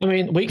 But I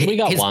mean, we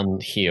got one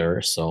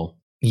here, so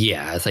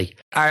yeah, it's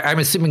I'm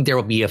assuming there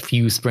will be a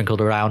few sprinkled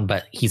around,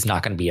 but he's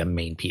not going to be a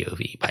main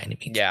POV by any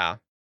means. Yeah.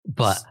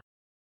 But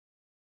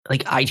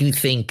I do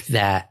think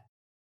that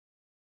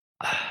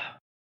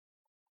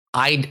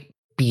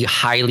be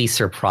highly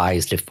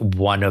surprised if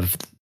one of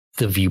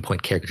the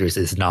viewpoint characters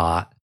is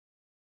not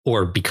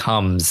or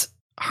becomes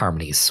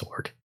Harmony's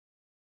sword.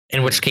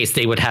 In which case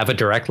they would have a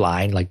direct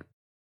line, like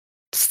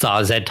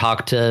Sazed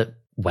talk to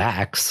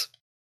Wax.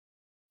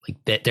 Like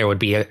that, there would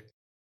be a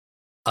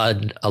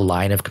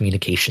line of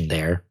communication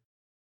there.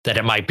 That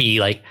it might be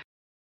like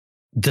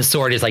the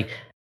sword is like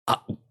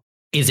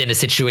is in a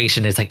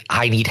situation. It's like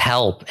I need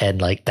help,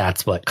 and like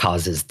that's what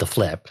causes the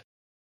flip.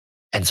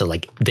 And so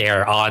like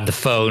they're on the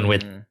phone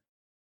with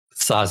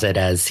Sazed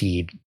as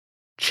he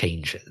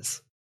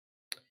changes.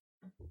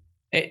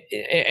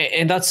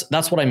 And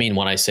that's what I mean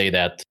when I say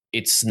that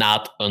it's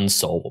not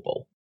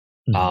unsolvable.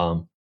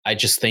 Mhm. I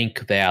just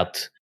think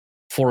that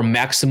for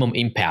maximum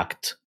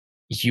impact,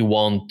 you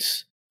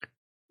want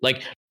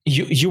like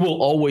you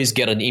will always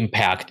get an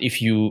impact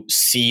if you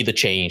see the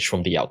change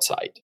from the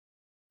outside.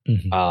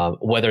 Mhm.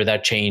 Whether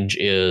that change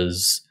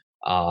is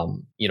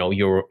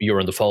you're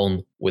on the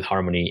phone with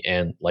Harmony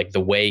and like the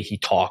way he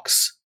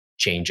talks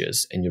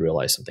changes and you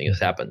realize something has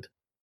happened,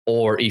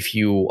 or if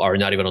you are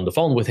not even on the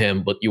phone with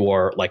him but you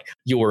are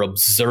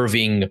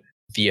observing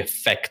the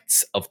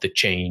effects of the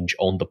change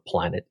on the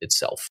planet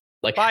itself.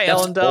 Like Bye,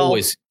 that's Elendel.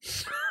 always,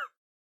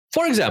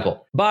 for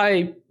example,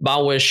 bye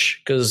Bawish,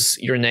 because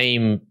your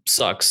name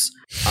sucks.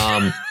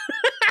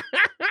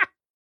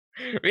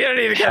 We don't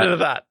need to get into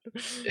that.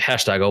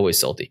 Hashtag always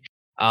salty.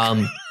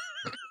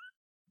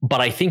 But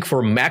I think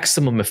for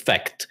maximum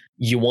effect,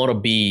 you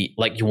want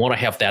to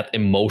have that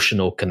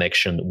emotional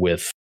connection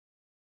with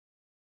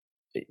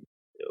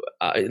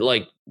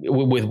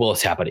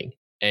what's happening,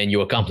 and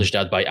you accomplish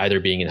that by either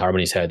being in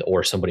Harmony's head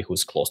or somebody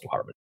who's close to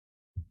Harmony.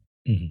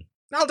 Mhm.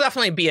 That'll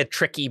definitely be a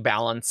tricky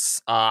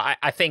balance.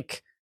 I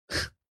think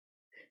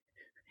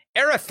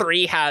Era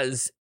 3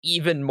 has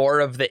even more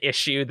of the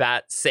issue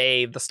that,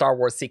 say, the Star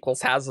Wars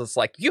sequels has. Is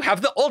like, you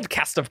have the old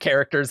cast of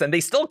characters and they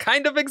still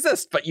kind of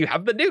exist, but you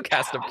have the new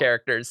cast of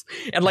characters.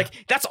 And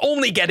like, that's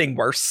only getting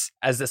worse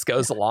as this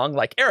goes along.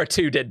 Like, Era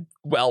 2 did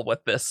well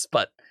with this,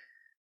 but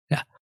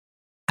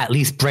At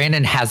least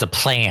Brandon has a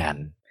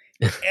plan.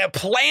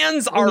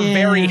 plans are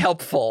very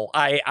helpful.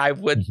 I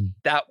would, Mhm.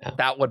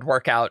 that would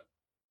work out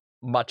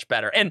much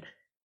better. And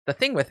the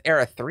thing with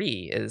Era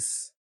 3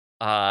 is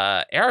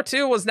Era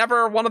 2 was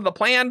never one of the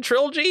planned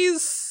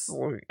trilogies.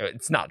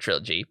 It's not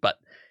trilogy, but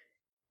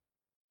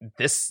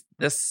this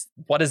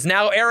what is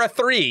now Era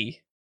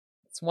 3,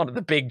 it's one of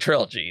the big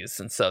trilogies,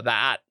 and so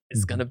that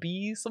is going to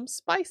be some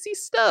spicy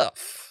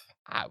stuff,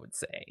 I would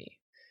say.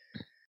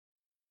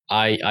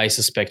 I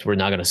suspect we're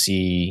not going to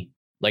see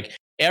like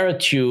Era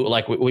 2,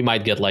 like we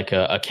might get like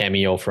a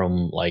cameo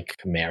from like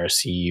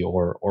Marcy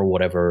or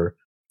whatever,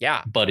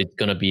 Yeah. but it's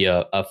going to be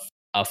a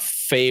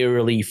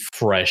fairly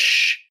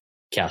fresh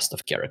cast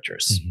of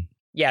characters. Mhm.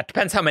 Yeah, it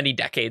depends how many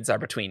decades are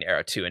between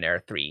Era 2 and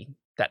Era 3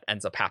 that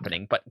ends up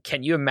happening. But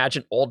can you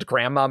imagine old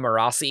Grandma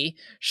Marasi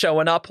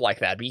showing up? Like,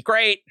 that'd be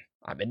great.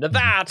 I'm into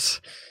that.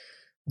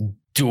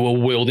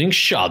 Dual wielding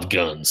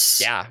shotguns.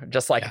 Yeah,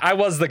 just like I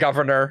was the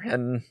governor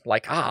and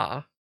like,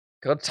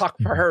 go talk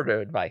for her to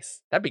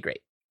advice. That'd be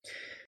great.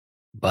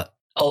 But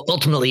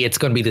ultimately, it's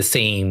going to be the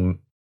same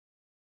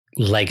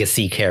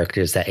legacy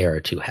characters that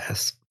Era 2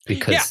 has,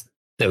 because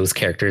those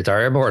characters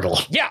are immortal.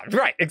 Yeah,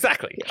 right,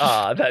 exactly.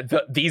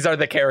 These are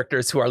the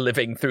characters who are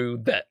living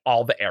through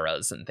all the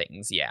eras and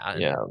things. Yeah.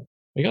 Yeah.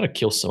 We got to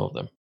kill some of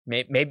them.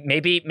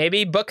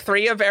 Maybe book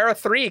 3 of Era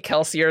 3,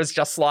 Kelsier is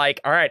just like,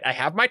 all right, I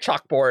have my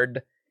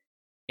chalkboard,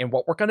 and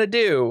what we're going to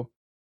do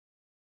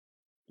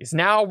is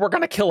now we're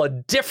going to kill a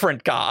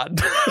different god.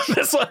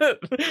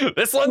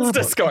 this one's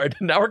Discord.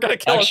 Now we're going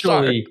to kill a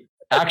shark.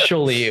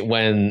 Actually,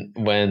 when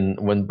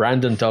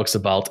Brandon talks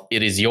about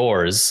it is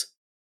yours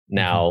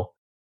now,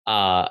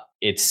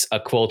 it's a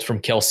quote from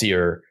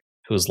Kelsier,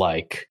 who's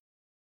like,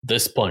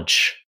 this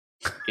punch,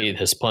 it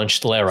has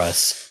punched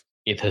Laras,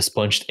 it has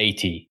punched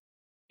 80,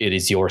 it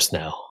is yours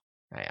now.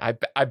 I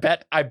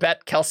bet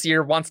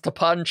Kelsier wants to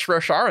punch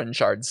Rosharan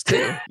shards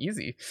too.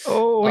 Easy.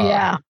 Oh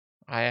yeah.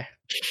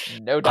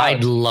 No doubt.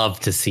 I'd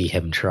love to see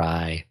him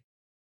try.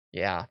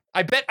 Yeah.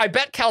 I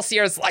bet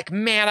Kelsier's like,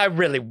 man, I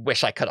really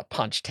wish I could have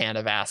punched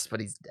Tanavast, but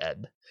he's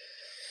dead.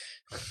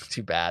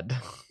 Too bad.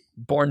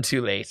 Born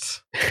too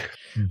late.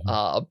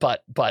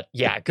 But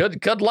yeah,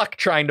 good luck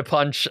trying to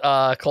punch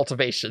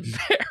cultivation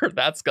there.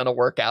 That's gonna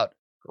work out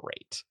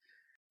great.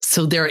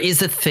 So there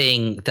is a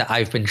thing that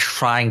I've been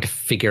trying to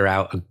figure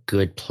out a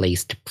good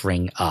place to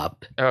bring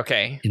up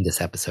Okay. in this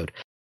episode,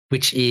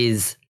 which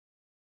is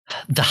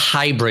the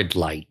hybrid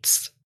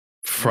lights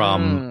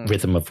from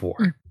Rhythm of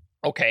War.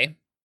 Okay.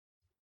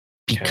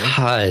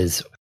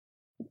 Because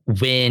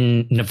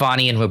when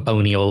Navani and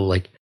Raboniel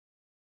like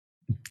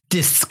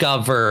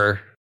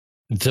discover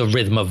the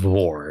Rhythm of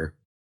War,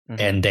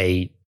 and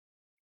they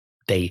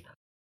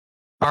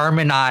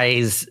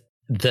harmonize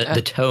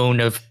the tone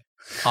of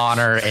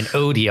honor and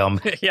odium,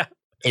 yeah,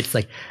 it's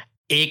like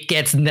it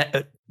gets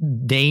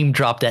name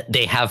dropped that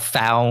they have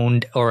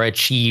found or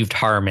achieved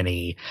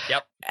harmony.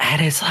 Yep.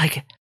 And it's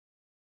like,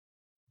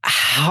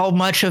 how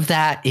much of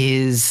that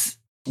is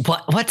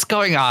what's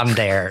going on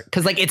there?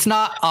 Because like it's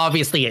not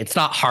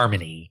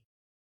harmony.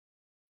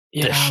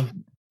 Yeah.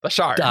 The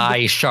shard.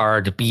 Die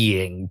shard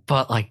being,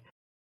 but like,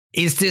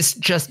 is this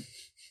just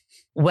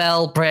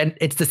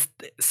it's the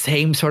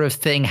same sort of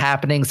thing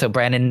happening? So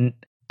Brandon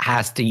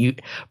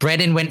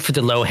went for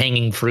the low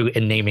hanging fruit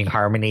in naming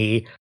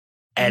harmony,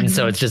 and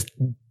so it's just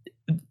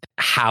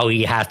how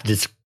he has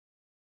to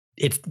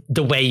it's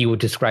the way you would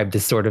describe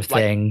this sort of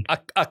thing.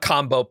 A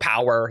combo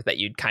power that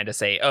you'd kind of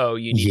say, oh,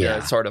 you need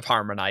to sort of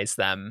harmonize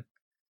them.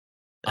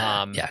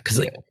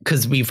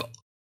 Because we've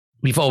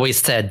always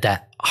said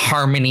that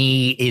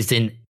harmony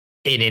isn't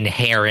an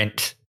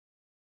inherent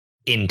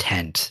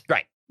intent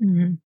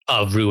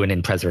of ruin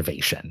and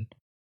preservation.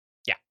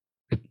 Yeah.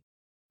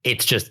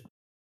 It's just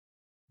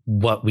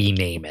what we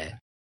name it.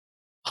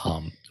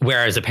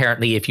 Whereas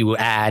apparently if you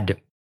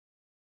add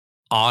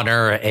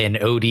honor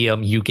and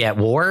odium, you get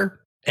war.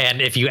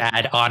 And if you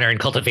add honor and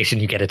cultivation,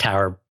 you get a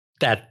tower.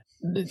 That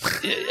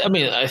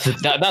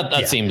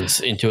seems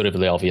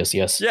intuitively obvious.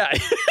 Yes. Yeah.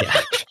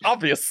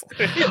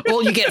 Obviously.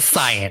 Well, you get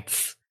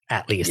science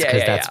at least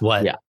because that's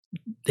what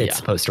it's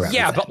supposed to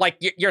represent. Yeah, but like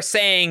you're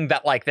saying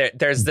that like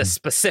there's this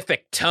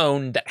specific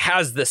tone that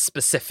has this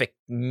specific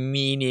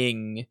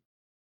meaning.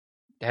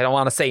 I don't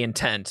want to say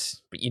intent,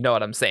 but you know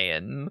what I'm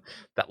saying.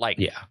 That like,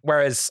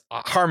 whereas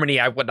harmony,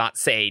 I would not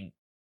say.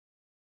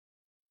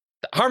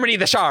 Harmony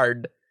the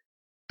Shard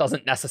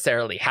doesn't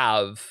necessarily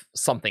have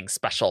something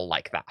special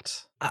like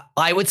that.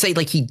 I would say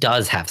like he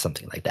does have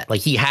something like that. Like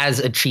he has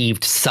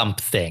achieved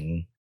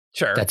something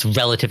that's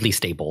relatively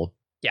stable.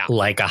 Yeah.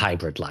 Like a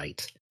hybrid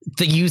light.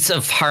 The use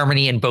of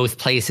harmony in both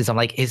places, I'm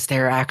like, is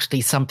there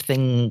actually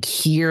something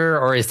here?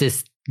 Or is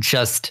this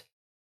just,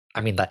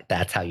 I mean,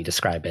 that's how you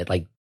describe it.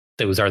 Like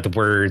those are the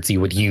words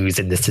you would use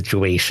in this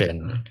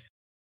situation.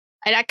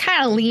 And I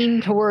kind of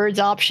lean towards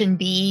option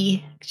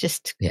B,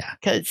 just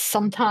because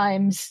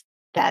sometimes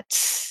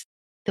that's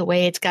the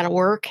way it's got to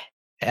work.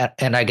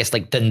 And I guess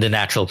like then the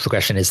natural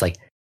progression is like,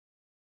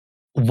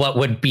 what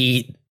would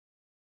be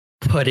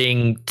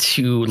putting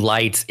two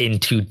lights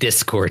into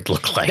Discord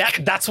look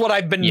like? That's what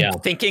I've been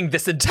thinking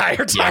this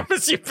entire time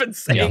as you've been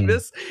saying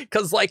this.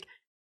 Because like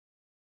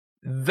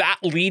that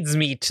leads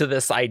me to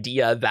this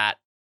idea that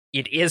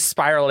it is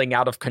spiraling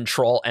out of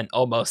control and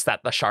almost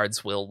that the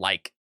shards will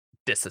like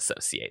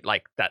disassociate,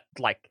 like that,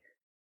 like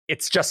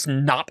it's just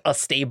not a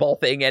stable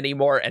thing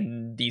anymore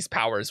and these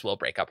powers will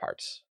break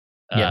apart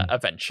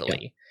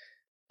eventually.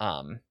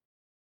 And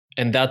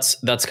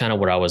that's kind of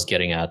what I was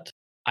getting at.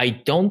 I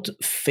don't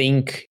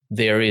think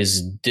there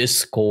is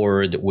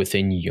discord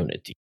within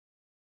Unity,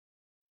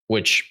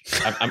 which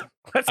I'm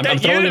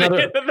throwing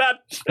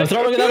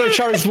another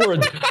charged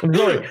word.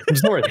 I'm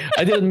sorry.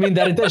 I didn't mean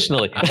that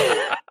intentionally.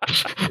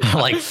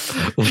 Like,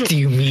 what do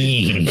you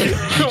mean?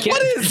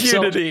 What is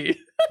Unity?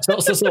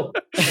 So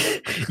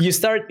you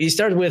start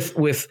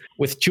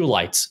with two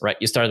lights, right?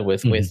 You start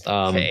with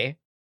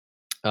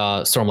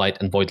Stormlight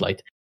and Voidlight,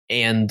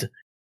 and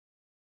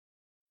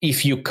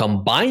if you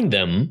combine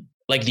them,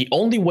 like the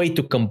only way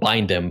to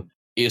combine them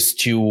is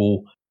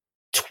to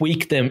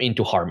tweak them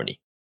into harmony.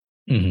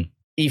 Mm-hmm.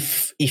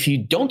 If you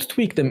don't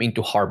tweak them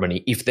into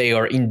harmony, if they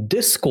are in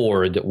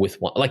discord with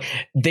one, like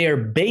their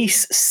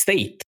base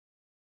state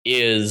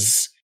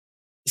is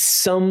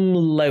some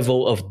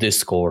level of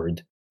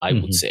discord, I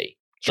would say.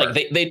 Sure.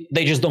 Like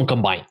they just don't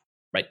combine,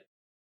 right?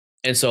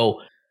 And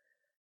so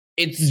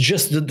it's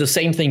just the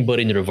same thing, but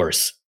in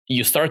reverse.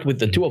 You start with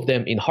the two of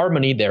them in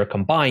harmony, they're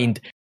combined,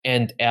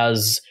 and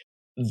as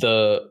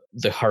the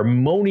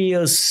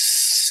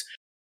harmoniousness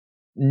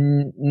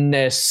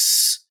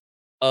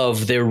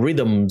of their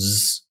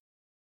rhythms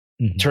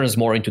turns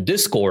more into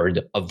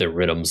discord of their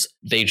rhythms,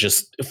 they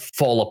just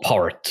fall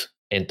apart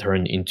and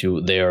turn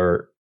into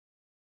their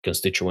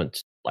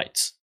constituent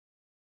lights.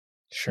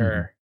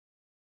 Sure.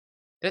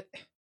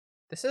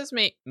 This is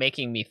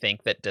making me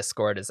think that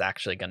Discord is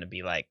actually going to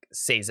be like,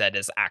 Sazed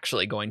is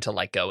actually going to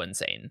like go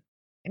insane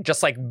and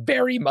just like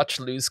very much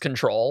lose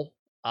control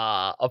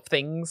of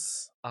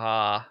things.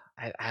 I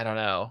don't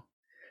know.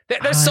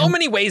 There's so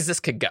many ways this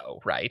could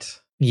go, right?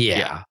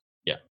 Yeah.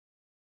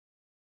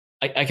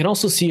 I can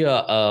also see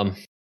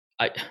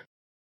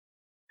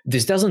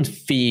this doesn't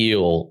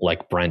feel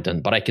like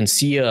Brandon, but I can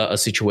see a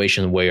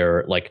situation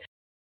where like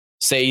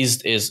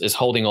Sazed is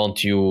holding on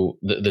to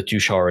the two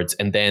shards,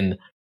 and then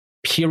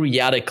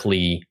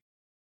periodically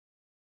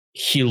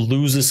he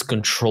loses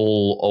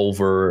control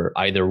over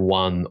either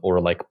one or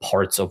like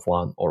parts of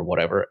one or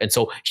whatever. And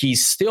so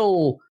he's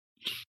still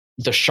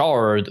the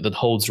shard that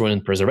holds ruin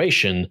and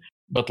preservation,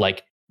 but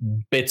like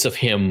bits of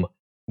him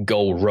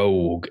go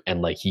rogue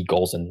and like he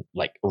goes and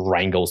like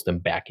wrangles them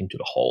back into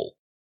the hole.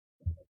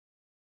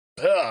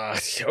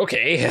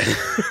 Okay.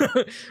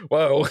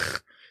 Whoa.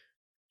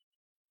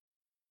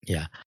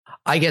 Yeah.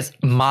 I guess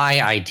my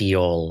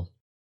ideal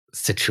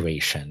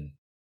situation,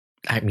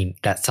 I mean,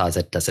 that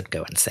Sazed doesn't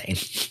go insane.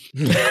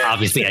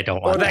 Obviously, I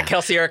don't want that. Or that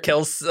Kelsier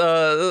kills...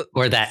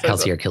 or that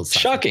Kelsier kills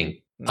something.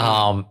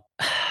 Shocking.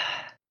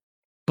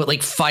 But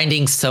like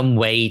finding some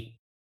way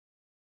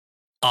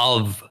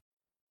of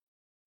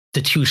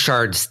the two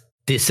shards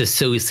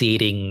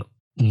disassociating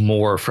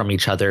more from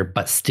each other,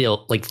 but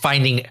still like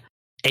finding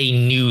a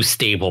new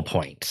stable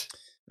point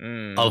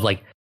of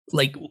like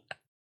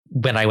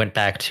when I went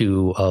back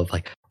to of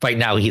like right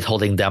now he's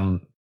holding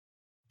them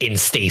in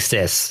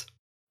stasis,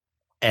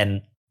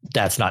 and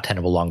that's not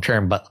tenable long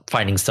term, but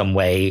finding some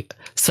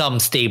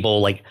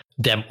stable like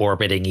them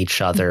orbiting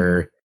each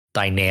other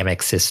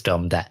dynamic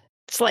system that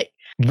It's like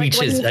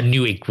reaches a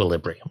new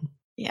equilibrium.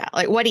 Yeah,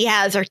 like what he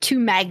has are two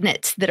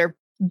magnets that are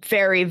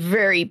very,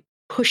 very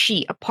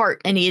pushy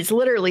apart, and he is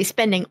literally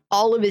spending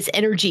all of his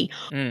energy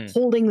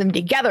holding them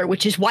together,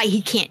 which is why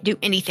he can't do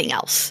anything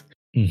else.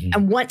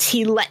 And once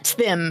he lets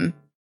them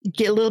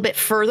get a little bit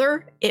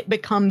further, it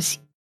becomes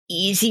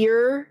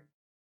easier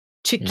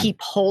to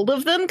keep hold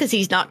of them because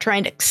he's not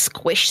trying to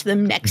squish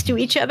them next to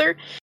each other.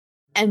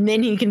 And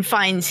then he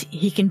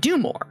can do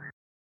more.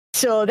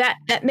 So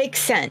that makes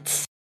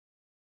sense.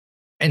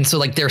 And so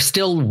like there's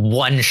still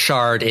one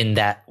shard in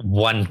that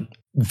one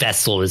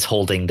vessel is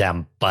holding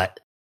them,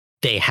 but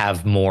they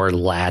have more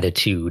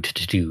latitude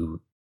to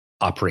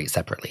operate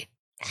separately.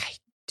 I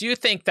do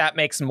think that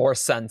makes more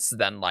sense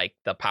than like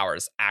the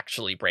powers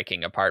actually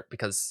breaking apart,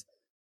 because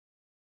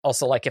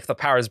also like if the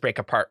powers break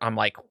apart, I'm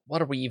like,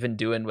 what are we even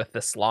doing with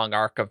this long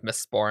arc of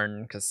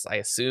Mistborn? Because I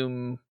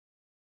assume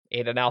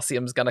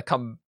Adonalsium's gonna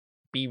come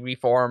be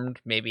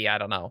reformed. Maybe, I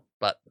don't know,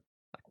 but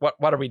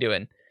what are we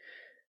doing?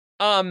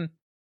 My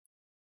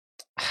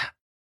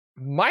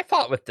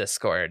thought with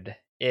Discord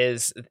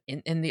is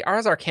in the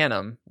Ars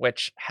Arcanum,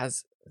 which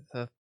has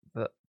the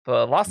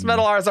Lost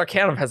Metal Ars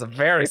Arcanum has a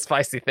very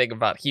spicy thing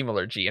about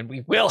hemalurgy, and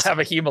we will have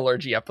a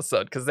hemalurgy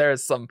episode because there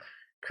is some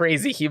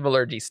crazy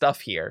hemalurgy stuff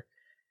here.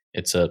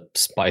 It's a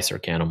spice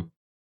arcanum.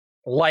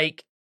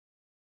 Like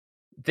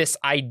this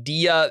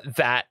idea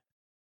that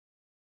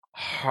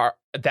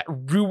that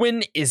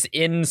ruin is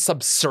in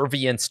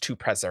subservience to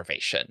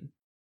preservation.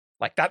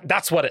 Like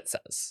that's what it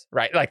says,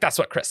 right? Like that's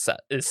what Chris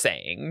is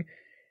saying.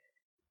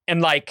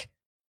 And like,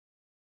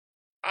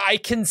 I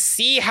can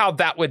see how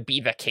that would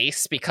be the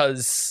case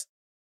because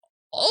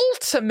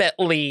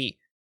ultimately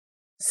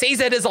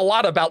Sazed is a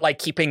lot about like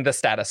keeping the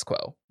status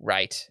quo,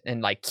 right?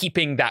 And like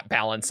keeping that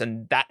balance.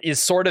 And that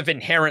is sort of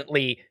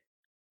inherently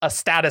a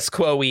status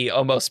quo-y,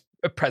 almost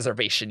a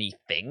preservation-y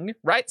thing,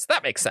 right? So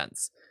that makes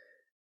sense.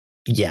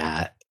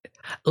 Yeah.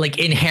 Like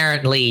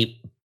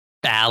inherently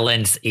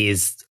balance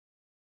is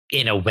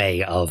in a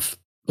way of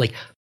like,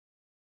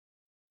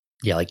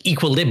 yeah, like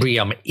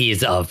equilibrium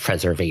is of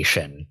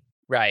preservation.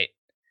 Right.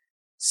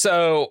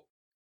 So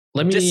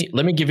let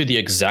me give you the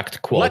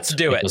exact quote. Let's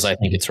do it. Because I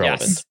think it's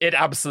relevant. Yes, it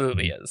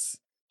absolutely is.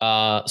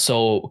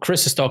 So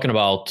Chris is talking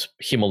about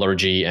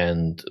hemalurgy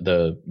and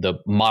the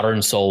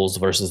modern souls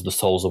versus the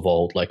souls of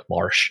old, like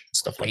Marsh and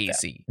stuff like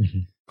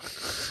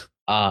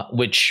that.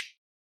 Which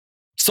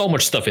so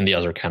much stuff in the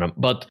other canon,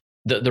 but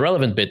the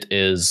relevant bit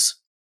is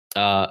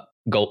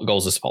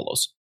goes as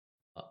follows.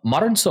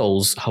 Modern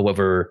souls,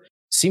 however,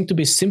 seem to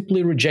be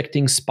simply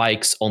rejecting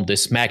spikes on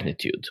this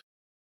magnitude.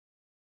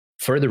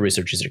 Further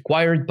research is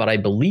required, but I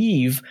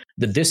believe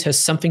that this has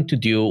something to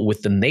do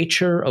with the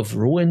nature of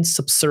ruin's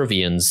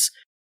subservience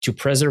to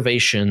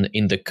preservation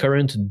in the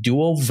current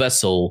dual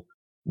vessel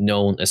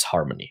known as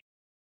Harmony.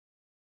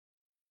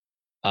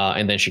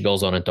 And then she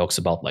goes on and talks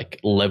about like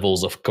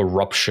levels of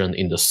corruption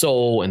in the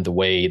soul and the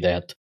way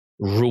that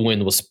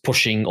ruin was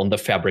pushing on the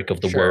fabric of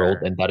the world,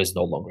 and that is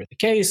no longer the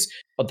case.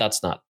 But that's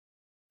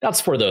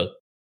for the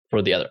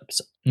other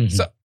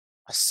episode.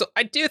 So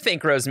I do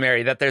think,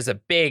 Rosemary, that there's a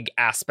big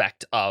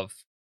aspect of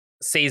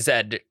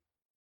Sazed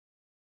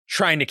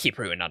trying to keep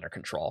Ruin under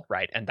control,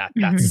 right? And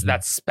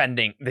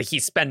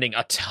he's spending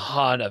a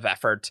ton of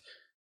effort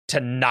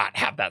to not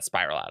have that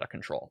spiral out of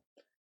control.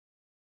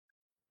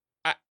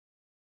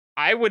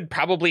 I would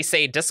probably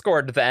say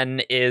Discord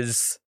then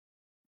is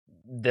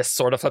this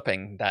sort of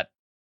flipping that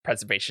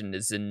preservation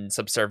is in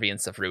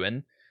subservience of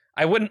Ruin.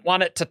 I wouldn't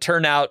want it to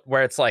turn out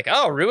where it's like,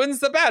 oh, Ruin's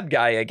the bad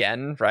guy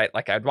again, right?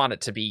 Like, I'd want it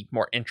to be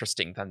more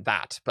interesting than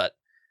that, but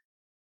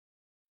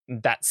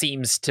that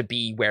seems to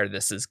be where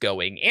this is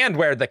going, and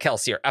where the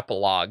Kelsier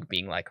epilogue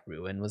being like,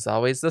 Ruin was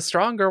always the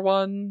stronger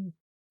one.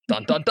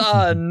 Dun, dun,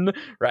 dun,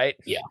 right?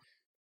 Yeah.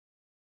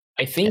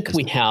 I think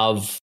we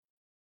have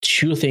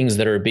two things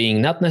that are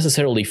being not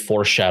necessarily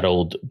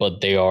foreshadowed,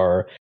 but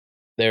they're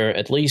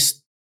at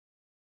least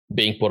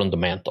being put on the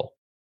mantle.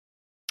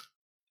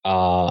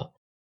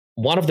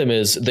 One of them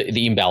is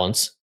the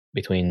imbalance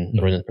between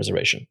ruin and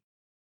preservation.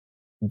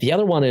 The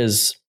other one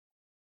is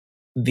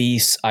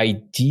this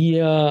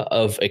idea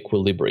of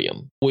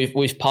equilibrium.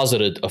 We've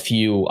posited a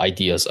few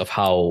ideas of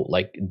how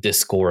like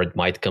Discord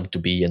might come to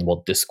be and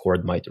what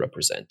Discord might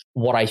represent.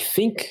 What I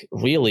think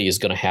really is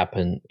going to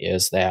happen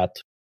is that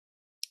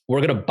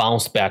we're going to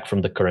bounce back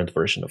from the current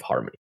version of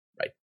Harmony,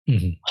 right?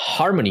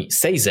 Harmony,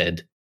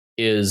 Sazed,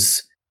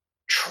 is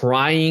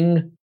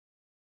trying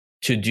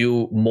to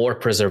do more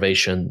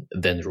preservation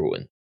than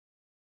ruin.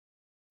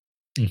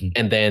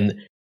 And then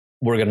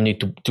we're going to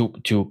need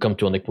to come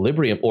to an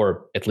equilibrium,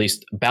 or at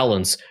least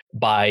balance,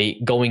 by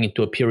going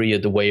into a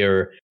period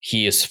where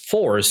he is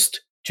forced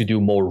to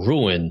do more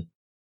ruin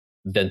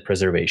then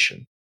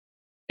preservation.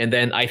 And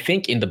then I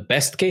think in the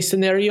best case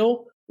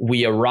scenario,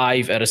 we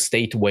arrive at a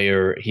state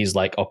where he's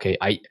like, okay,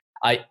 I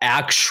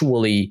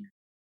actually,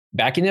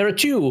 back in Era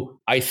 2,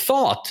 I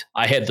thought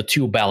I had the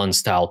two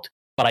balanced out,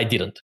 but I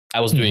didn't. I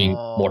was doing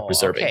more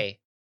preserving. Okay.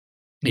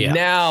 Yeah.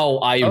 Now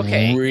I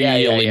Okay.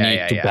 really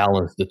Yeah, need to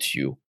balance the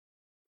two.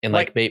 And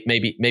like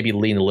maybe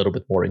lean a little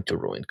bit more into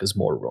ruin, because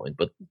more ruin.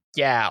 But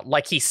Yeah,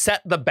 like he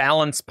set the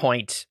balance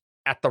point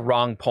at the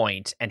wrong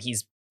point, and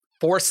he's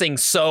forcing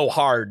so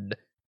hard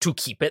to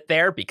keep it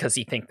there because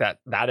he thinks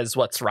that is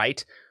what's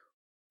right,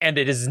 and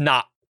it is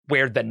not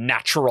where the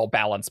natural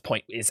balance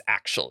point is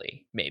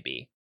actually.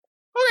 Maybe.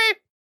 Okay.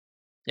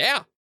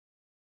 Yeah.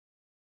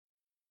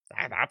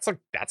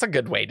 That's a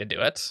good way to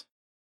do it.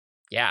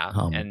 Yeah.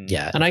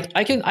 And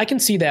I can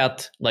see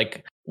that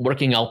like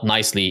working out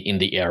nicely in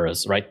the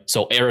eras, right?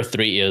 So era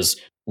 3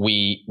 is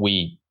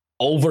we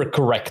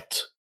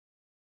overcorrect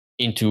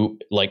into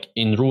like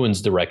in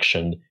ruin's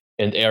direction,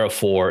 and era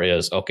 4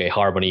 is okay,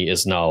 harmony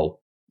is now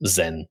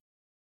zen.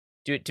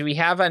 Do we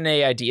have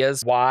any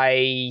ideas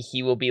why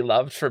he will be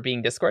loved for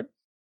being Discord?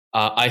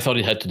 I thought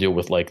it had to do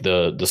with like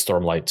the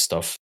Stormlight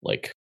stuff,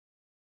 like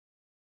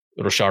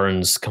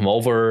Rosharans come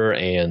over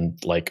and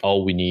like,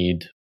 oh, we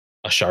need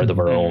a shard of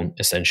our own,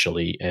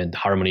 essentially, and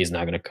Harmony is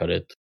not going to cut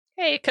it.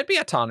 Hey, it could be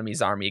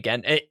Autonomy's army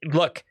again.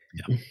 Look,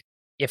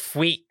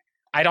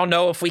 I don't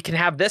know if we can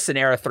have this in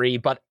Era 3,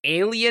 but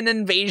alien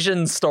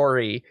invasion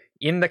story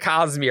in the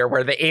Cosmere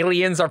where the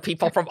aliens are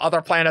people from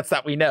other planets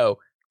that we know.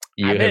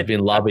 You have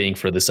been lobbying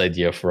for this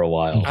idea for a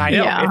while. I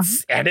know,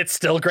 it's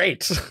still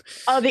great.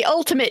 The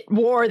ultimate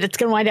war that's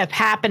going to wind up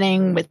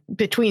happening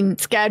between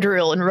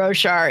Scadrial and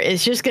Roshar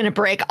is just going to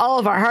break all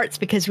of our hearts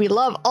because we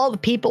love all the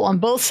people on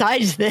both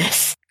sides of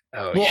this.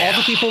 All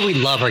the people we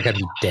love are going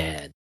to be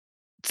dead.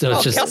 So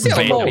it's just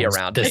Kelsier will be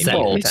around.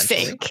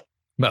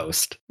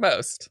 Most.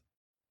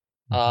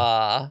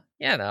 Kaladin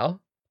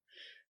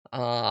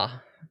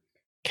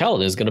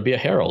is going to be a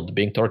herald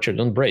being tortured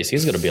on Brace.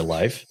 He's going to be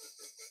alive.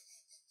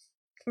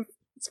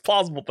 It's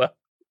plausible, though.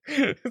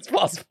 It's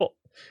plausible.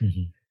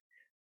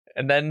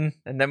 And then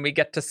we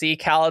get to see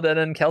Kaladin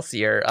and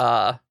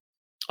Kelsier.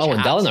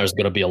 And Dalinar's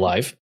going to be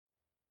alive.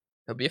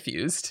 He'll be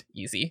fused.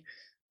 Easy.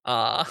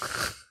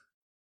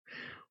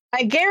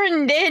 I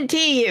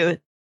guarantee you,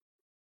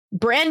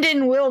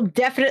 Brandon will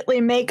definitely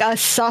make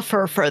us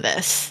suffer for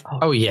this.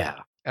 Oh yeah.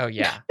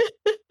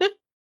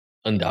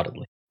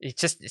 Undoubtedly. It's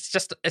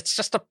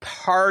just a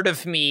part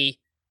of me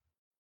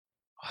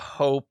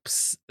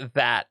hopes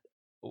that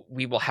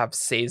we will have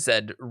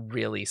Sazed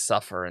really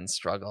suffer and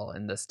struggle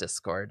in this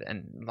Discord,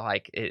 and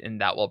and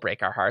that will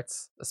break our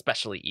hearts,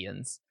 especially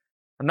Ian's.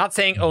 I'm not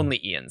saying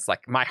only Ian's.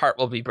 Like, my heart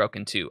will be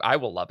broken too. I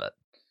will love it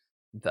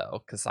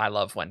though, because I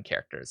love when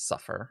characters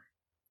suffer.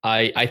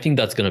 I think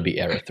that's going to be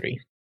Era 3.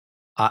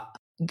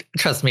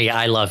 Trust me,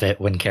 I love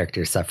it when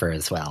characters suffer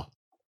as well.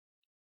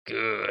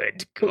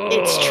 Good.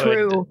 It's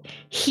true.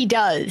 He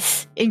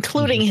does,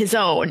 including his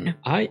own.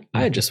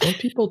 I just want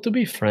people to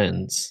be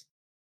friends.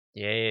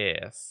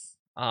 Yes.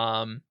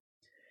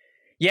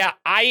 Yeah,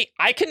 I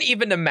can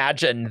even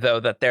imagine though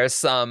that there's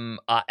some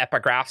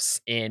epigraphs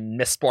in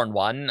Mistborn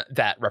 1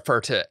 that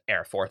refer to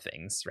Era 4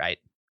 things, right?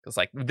 Because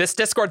like this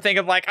Discord thing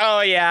of like, oh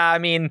yeah, I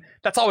mean,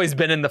 that's always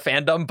been in the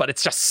fandom, but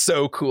it's just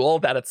so cool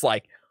that it's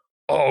like,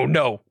 oh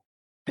no,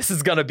 this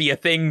is gonna be a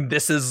thing.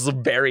 This is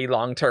very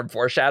long-term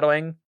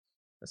foreshadowing.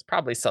 There's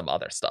probably some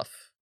other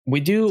stuff. We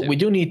do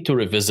need to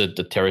revisit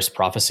the Terrace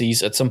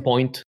prophecies at some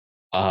point.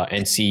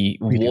 And see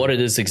what it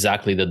is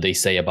exactly that they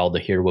say about the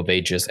Hero of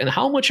Ages and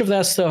how much of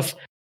that stuff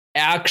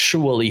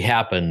actually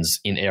happens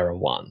in Era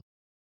 1.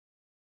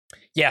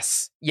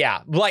 Yes,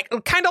 yeah, like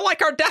kind of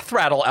like our Death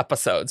Rattle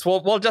episodes.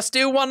 We'll just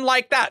do one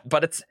like that,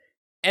 but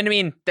I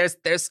mean,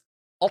 there's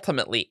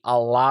ultimately a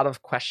lot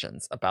of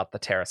questions about the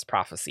Terrace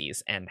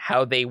prophecies and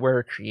how they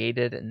were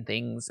created and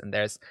things, and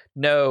there's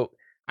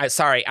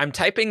I'm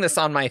typing this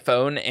on my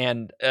phone,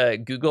 and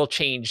Google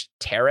changed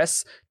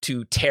Terrace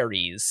to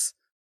Terries.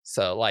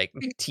 So like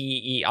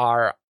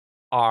TERRI''S.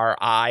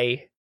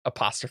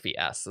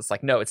 It's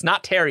like, no, it's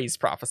not Terry's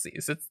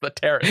prophecies. It's the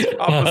Terrace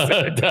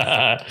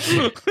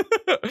prophecy.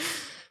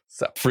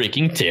 So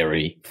freaking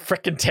Terry.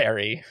 Frickin'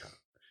 Terry.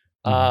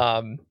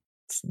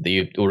 It's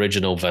the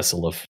original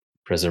vessel of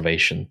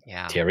preservation.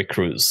 Yeah. Terry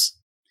Crews.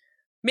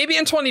 Maybe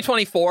in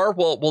 2024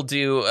 we'll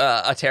do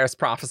a Terrace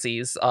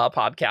Prophecies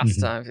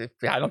podcast. I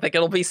don't think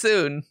it'll be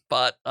soon,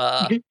 but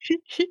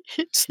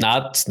it's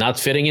not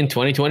fitting in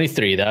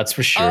 2023. That's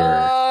for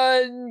sure.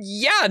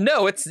 Yeah,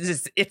 no, it's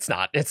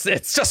not.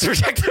 It's just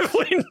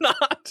objectively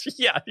not.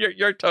 Yeah,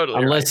 you're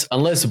totally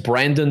unless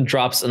Brandon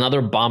drops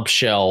another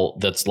bombshell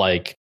that's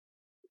like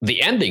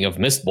the ending of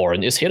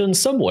Mistborn is hidden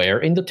somewhere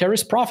in the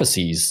Terrace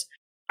Prophecies.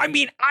 I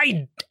mean,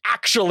 I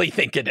actually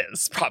think it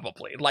is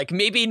probably like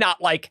maybe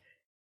not like.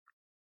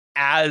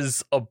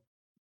 As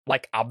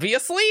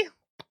obviously,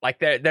 like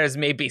there's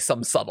maybe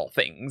some subtle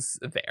things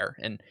there,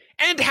 and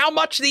how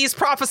much these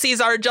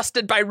prophecies are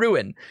adjusted by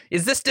Ruin.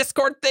 Is this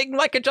Discord thing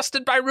like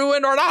adjusted by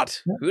Ruin or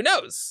not? Who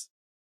knows?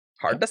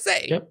 Hard to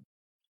say.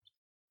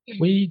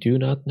 We do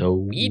not know.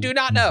 We do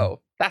not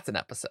know. That's an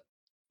episode.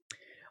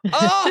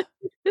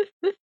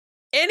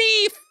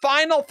 Any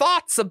final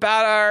thoughts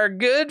about our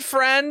good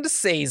friend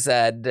Sazed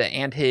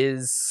and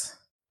his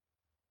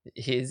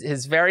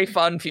very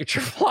fun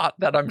future plot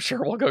that I'm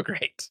sure will go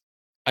great?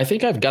 I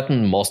think I've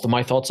gotten most of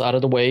my thoughts out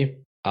of the way.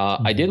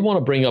 I did want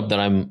to bring up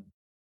that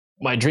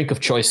my drink of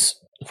choice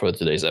for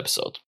today's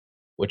episode,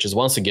 which is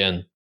once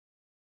again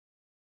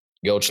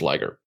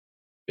Goldschlager,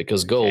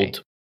 because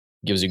gold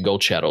gives you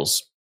gold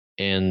shadows,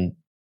 and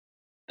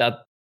that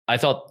I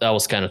thought that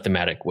was kind of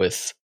thematic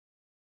with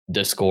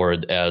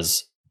Discord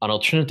as an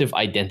alternative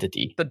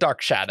identity. The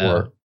Dark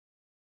Shadow.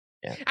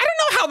 I don't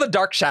know how the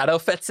Dark Shadow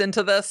fits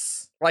into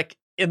this. Like,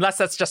 unless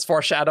that's just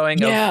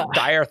foreshadowing of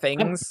dire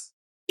things.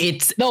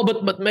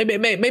 But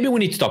maybe we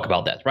need to talk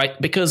about that, right?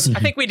 Because I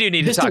think we do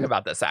need to talk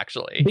about this,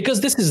 actually.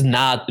 Because this is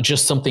not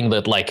just something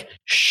that like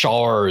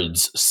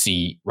shards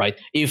see, right?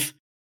 If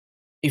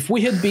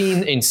we had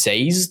been in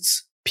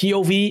Sazed's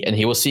POV and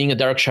he was seeing a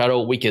Dark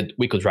Shadow, we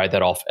could write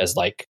that off as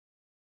like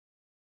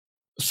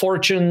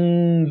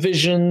fortune,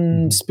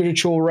 vision,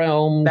 spiritual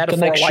realm, metaphor,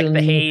 connection, like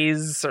the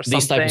haze or something.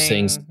 These type of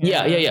things.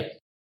 Yeah.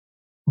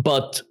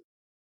 But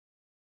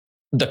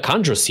the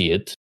Kandra see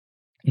it,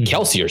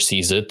 Kelsier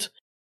sees it,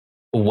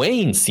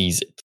 Wayne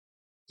sees it.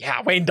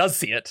 Yeah, Wayne does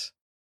see it.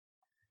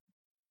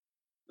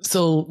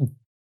 So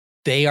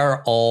they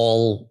are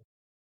all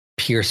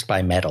pierced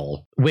by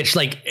metal, which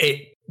so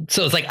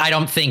it's like, I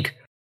don't think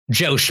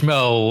Joe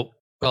Schmo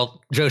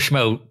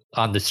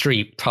on the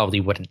street probably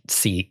wouldn't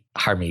see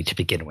Harmony to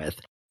begin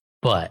with,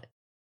 but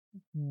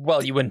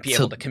well, you wouldn't be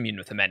able to commune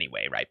with him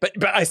anyway, right? But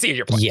I see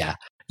your point. Yeah.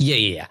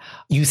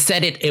 You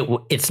said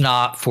it's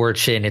not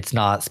fortune, it's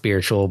not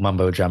spiritual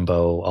mumbo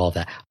jumbo, all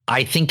that.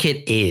 I think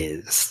it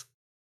is.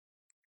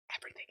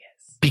 Everything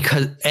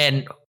is.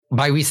 And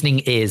my reasoning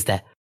is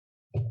that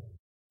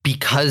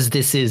because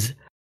this is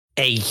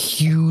a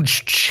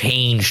huge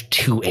change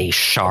to a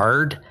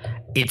shard,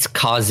 it's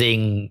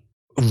causing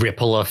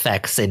ripple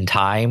effects in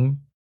time.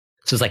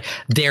 So it's like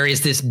there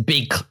is this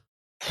big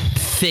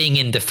thing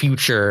in the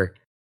future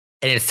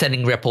and it's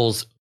sending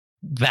ripples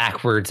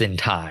backwards in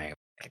time.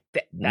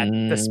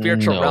 The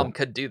spiritual realm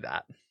could do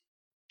that.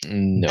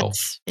 No.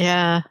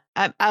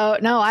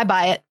 I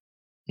buy it.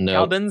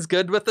 No. Keldon's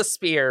good with the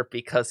spear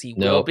because he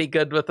will be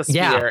good with the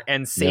spear,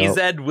 and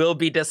Sazed will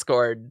be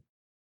Discord.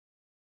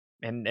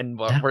 And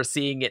we're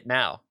seeing it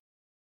now.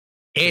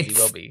 He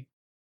will be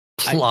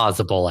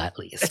plausible, at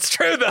least. It's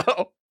true,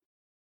 though.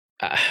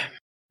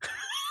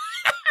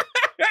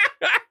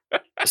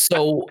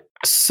 So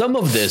some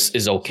of this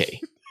is okay.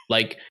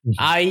 Like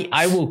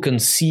I will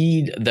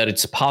concede that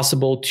it's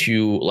possible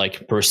to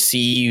like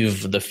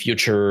perceive the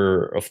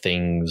future of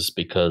things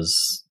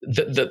because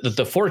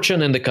the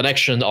fortune and the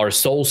connection are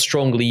so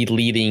strongly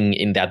leading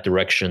in that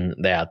direction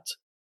that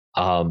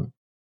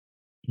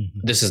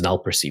this is now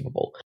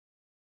perceivable.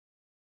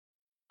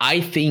 I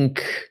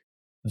think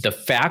the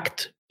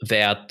fact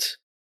that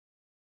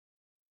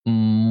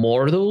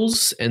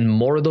mortals and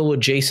mortal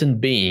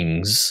adjacent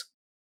beings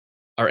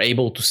are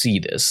able to see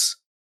this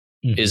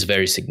is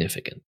very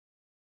significant.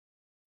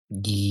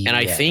 Yes.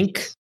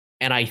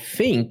 And I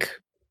think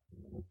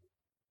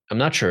I'm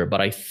not sure, but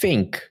I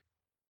think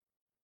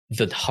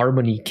that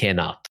Harmony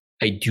cannot.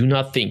 I do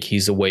not think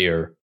he's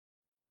aware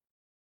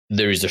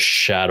there is a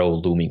shadow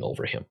looming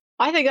over him.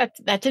 I think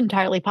that's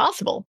entirely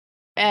possible.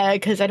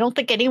 Because I don't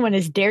think anyone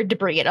has dared to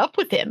bring it up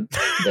with him.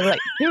 They're like,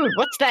 dude,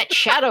 what's that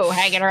shadow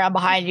hanging around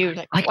behind you?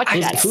 Like what's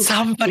that?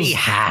 Somebody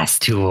has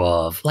to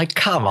have. Like,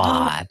 come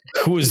on.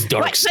 Who is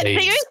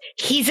Darkseid?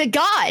 He's a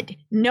god.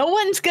 No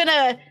one's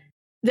gonna...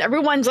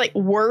 Everyone's like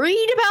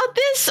worried about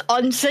this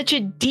on such a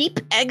deep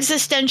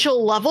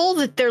existential level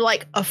that they're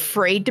like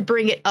afraid to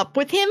bring it up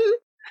with him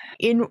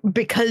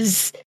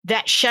because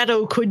that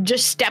shadow could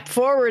just step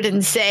forward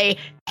and say,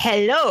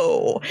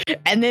 hello.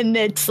 And then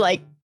it's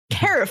like,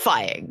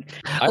 terrifying.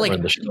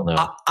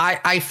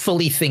 I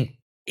fully think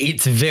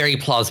it's very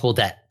plausible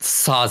that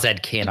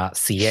Sazed cannot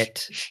see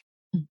it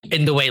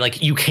in the way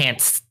like you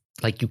can't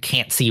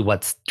see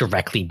what's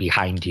directly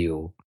behind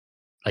you.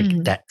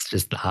 Like that's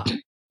just not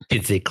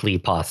physically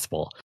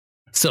possible.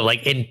 So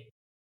like the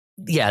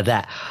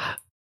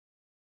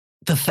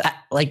fact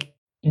like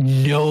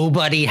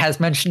nobody has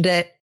mentioned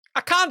it.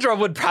 Akandra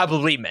would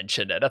probably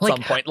mention it at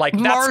some point. Like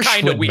Marsh that's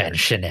kind of weird.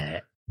 Mention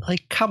it.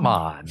 Like come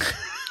on.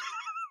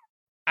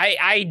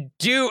 I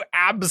do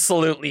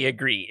absolutely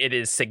agree. It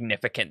is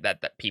significant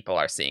that people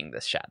are seeing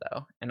this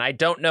shadow. And I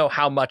don't know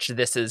how much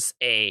this is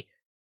a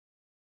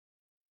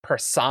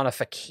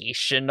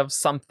personification of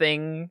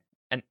something,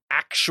 an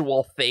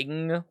actual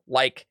thing.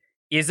 Like,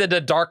 is it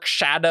a dark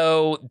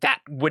shadow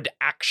that would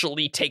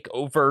actually take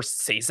over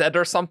Sazed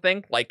or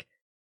something? Like,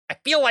 I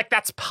feel like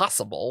that's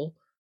possible.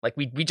 Like,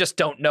 we just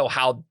don't know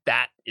how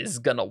that is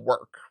gonna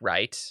work,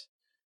 right?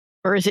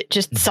 Or is it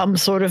just some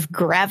sort of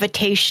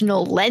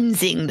gravitational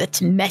lensing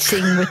that's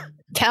messing with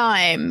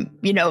time?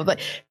 You know,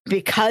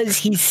 because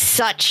he's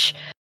such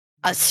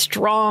a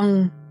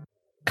strong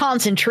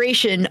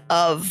concentration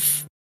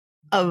of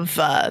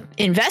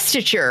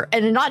investiture,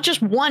 and not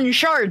just one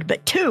shard,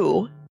 but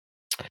two.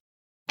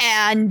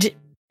 And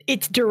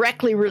it's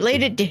directly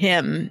related to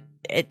him.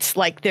 It's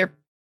like they're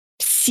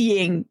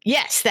seeing,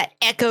 yes, that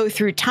echo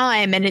through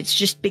time, and it's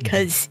just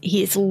because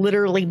he's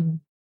literally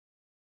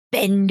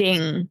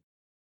bending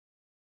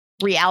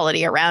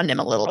reality around him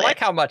a little bit. I like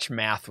how much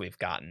math we've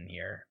gotten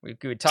here. We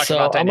talked So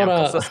about I'm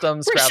dynamical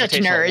systems, We're such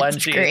gravitational nerds,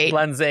 it's great.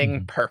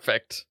 lensing.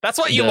 Perfect. That's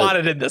what you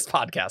wanted in this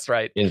podcast,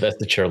 right?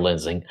 Investiture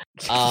lensing.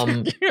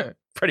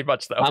 Pretty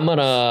much, though. I'm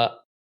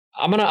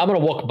gonna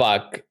walk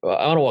back.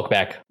 I'm gonna walk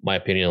back my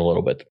opinion a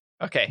little bit.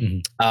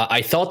 Okay.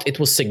 I thought it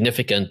was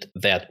significant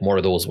that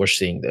Mortals were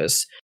seeing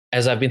this.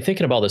 As I've been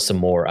thinking about this some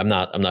more, I'm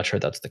not sure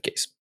that's the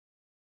case.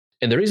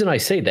 And the reason I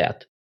say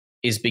that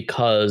is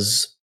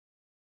because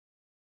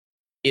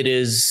it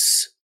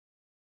is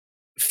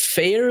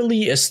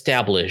fairly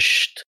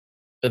established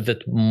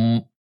that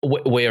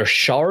where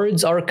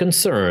shards are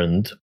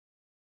concerned,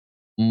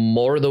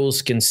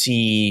 Mortals can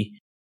see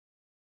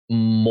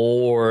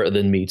more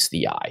than meets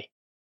the eye.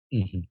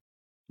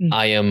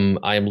 I am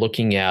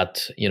looking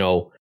at,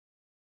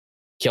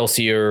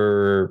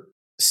 Kelsier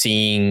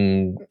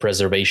seeing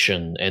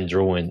preservation and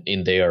ruin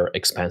in their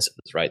expanses,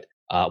 right?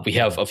 We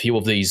have a few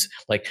of these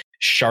like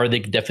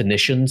shardic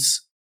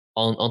definitions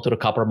onto the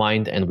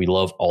Coppermind, and we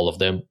love all of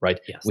them, right?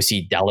 Yes. We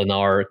see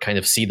Dalinar kind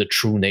of see the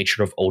true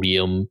nature of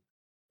odium,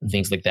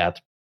 things like that.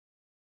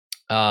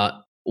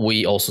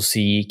 We also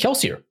see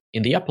Kelsier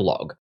in the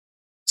epilogue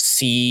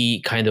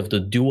see kind of the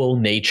dual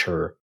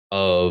nature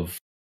of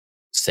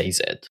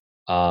Sazed.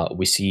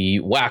 We see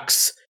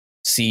Wax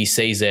see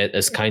Sazed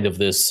as kind of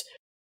this,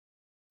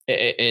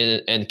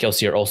 and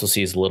Kelsier also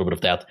sees a little bit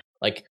of that,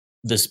 like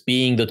this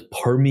being that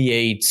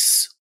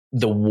permeates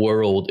the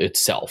world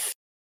itself.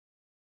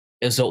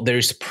 And so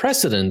there's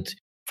precedent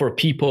for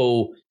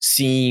people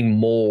seeing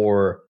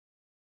more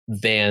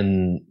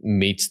than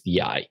meets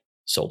the eye,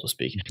 so to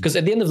speak. Because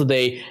at the end of the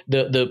day,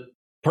 the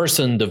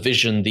person, the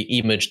vision, the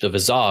image, the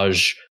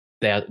visage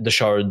that the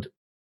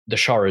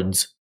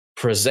shards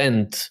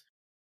present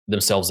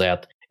themselves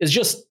at is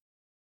just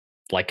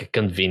like a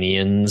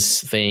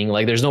convenience thing.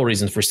 Like there's no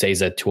reason for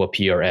Sazed to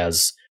appear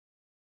as,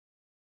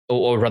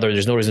 or rather,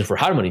 there's no reason for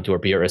Harmony to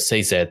appear as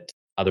Sazed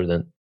other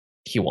than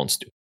he wants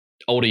to.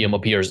 Odium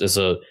appears as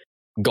a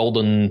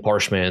golden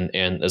parchment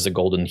and as a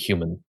golden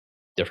human,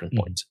 different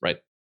points, right?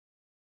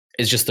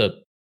 It's just an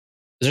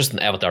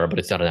avatar, but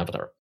it's not an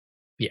avatar.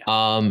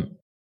 Yeah.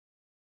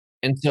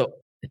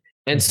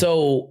 And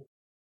so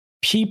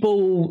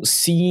people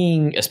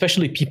seeing,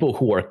 especially people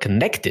who are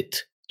connected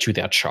to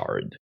that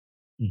shard,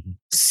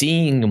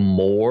 seeing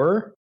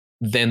more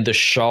than the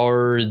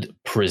shard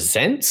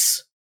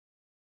presents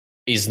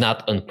is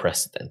not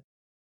unprecedented.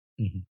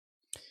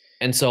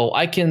 And so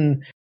I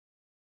can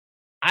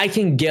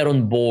get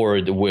on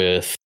board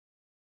with,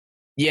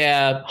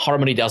 yeah,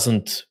 Harmony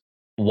doesn't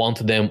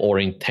want them or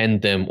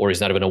intend them or is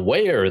not even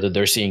aware that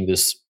they're seeing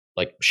this,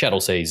 like Shadow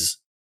says,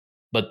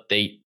 but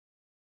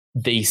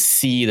they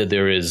see that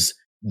there is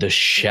the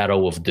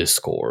shadow of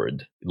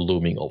discord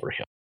looming over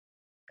him.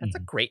 That's a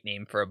great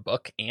name for a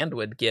book, and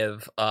would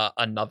give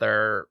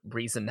another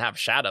reason to have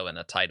shadow in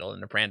a title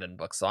in a Brandon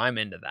book. So I'm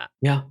into that.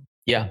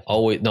 Yeah.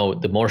 Always, no.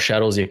 The more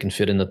shadows you can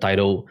fit in the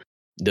title,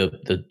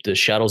 the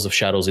shadows of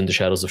shadows in the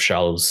shadows of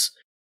shadows.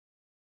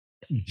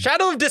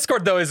 Shadow of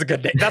Discord, though, is a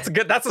good name. That's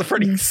a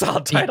pretty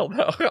solid title,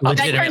 though. That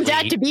turns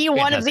out to be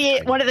one of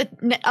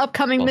the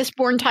upcoming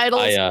Mistborn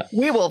titles.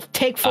 We will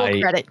take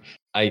full credit.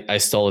 I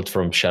stole it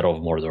from Shadow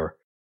of Mordor.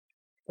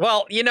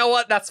 Well, you know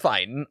what? That's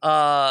fine.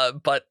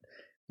 But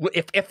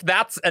if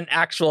that's an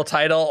actual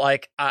title,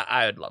 like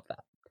I would love that.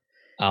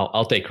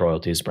 I'll take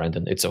royalties,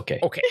 Brandon. It's okay.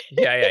 Okay.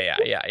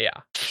 Yeah.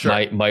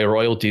 Sure. My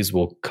royalties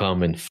will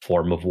come in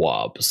form of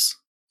wobs.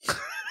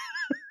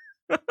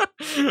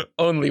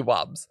 Only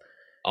wobs.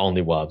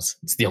 Only wobs.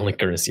 It's the only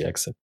currency I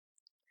accept.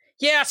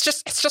 Yeah, it's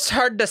just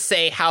hard to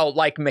say how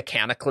like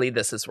mechanically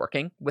this is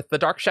working with the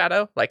Dark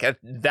Shadow. Like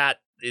that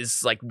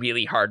is like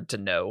really hard to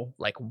know,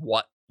 like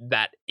what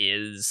that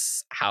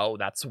is, how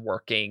that's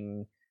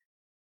working,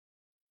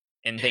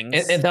 and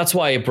things. And that's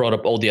why I brought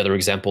up all the other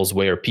examples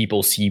where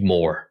people see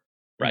more,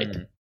 right?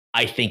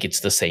 I think it's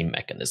the same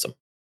mechanism.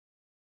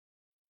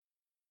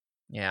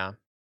 Yeah.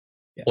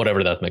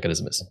 Whatever that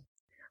mechanism is.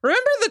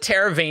 Remember the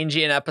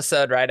Taravangian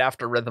episode right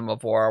after Rhythm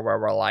of War where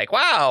we're like,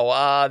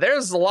 wow,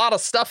 there's a lot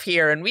of stuff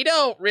here and we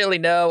don't really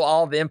know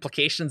all the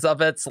implications of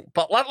it,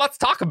 but let's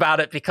talk about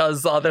it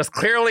because there's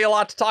clearly a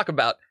lot to talk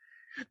about.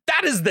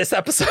 That is this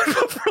episode.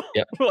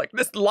 Yep. Like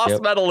this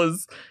Lost Metal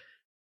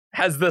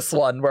has this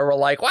one where we're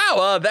like,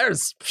 wow,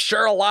 there's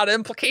sure a lot of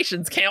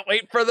implications. Can't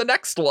wait for the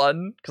next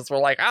one because we're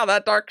like, oh,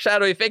 that dark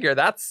shadowy figure,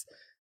 that's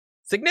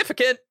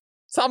significant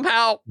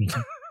somehow.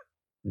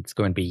 It's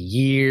going to be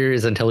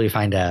years until we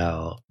find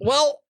out.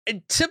 Well,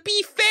 to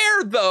be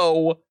fair,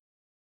 though,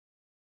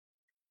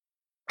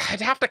 I'd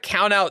have to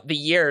count out the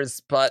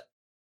years, but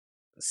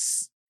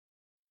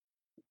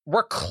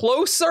we're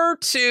closer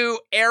to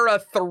Era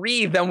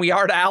 3 than we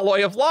are to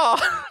Alloy of Law,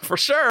 for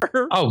sure.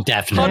 Oh,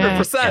 definitely.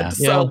 100%. Yeah.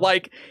 So, Yeah.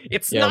 like,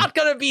 it's Yeah. not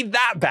going to be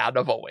that bad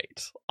of a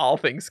wait, all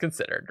things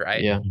considered,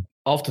 right? Yeah.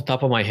 Off the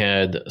top of my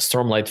head,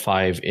 Stormlight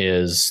 5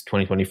 is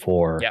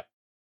 2024. Yep.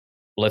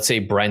 Let's say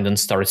Brandon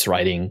starts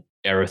writing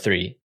Era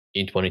 3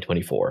 in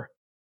 2024.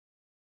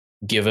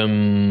 Give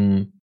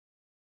him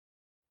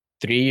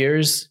 3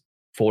 years,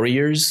 4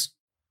 years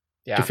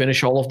Yeah. to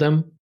finish all of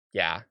them.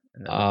 Yeah.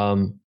 And then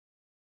And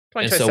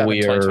 2027, so we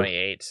are-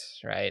 2028,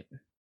 right?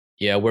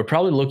 Yeah, we're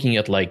probably looking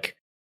at like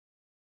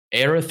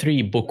Era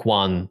 3 Book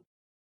 1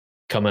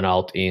 coming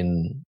out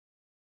in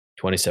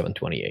 27,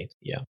 28.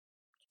 Yeah.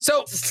 So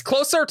we're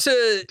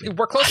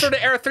closer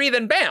to Era 3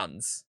 than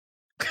bands.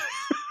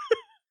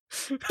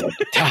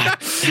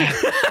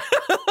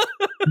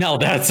 Now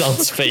that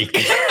sounds fake.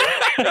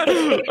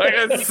 Like,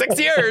 it's 6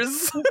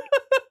 years.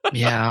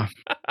 Yeah.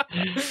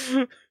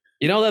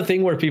 You know that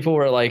thing where people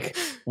were like,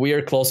 "We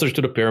are closer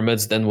to the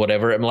pyramids than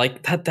whatever." I'm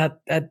like,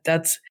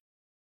 that's.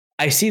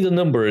 I see the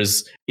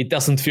numbers. It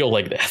doesn't feel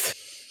like that.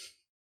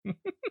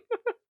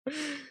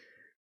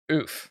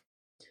 Oof.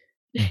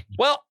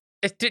 Well,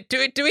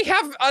 do we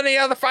have any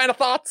other final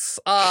thoughts?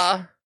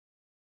 Glad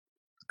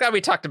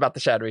we talked about the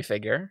shadowy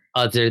figure.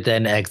 Other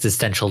than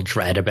existential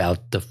dread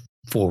about the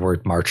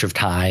forward march of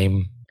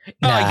time.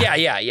 Nah.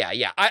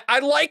 Yeah. I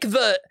like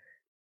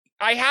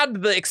I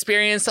had the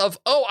experience of,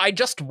 I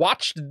just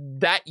watched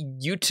that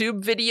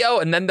YouTube video,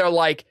 and then they're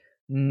like,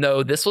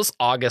 no, this was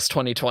August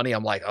 2020.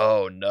 I'm like,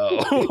 oh no.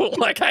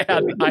 Like I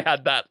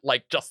had that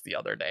like just the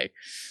other day.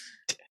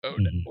 Oh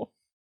no.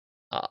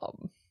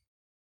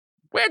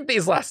 Where'd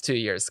these last 2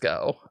 years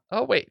go?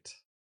 Oh wait.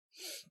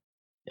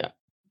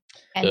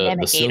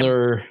 The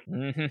sooner,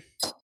 Mm-hmm.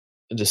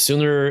 the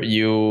sooner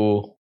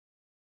you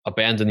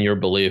abandon your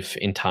belief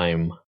in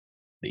time,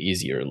 the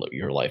easier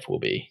your life will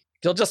be.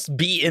 You'll just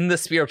be in the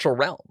spiritual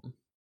realm.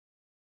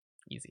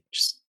 Easy.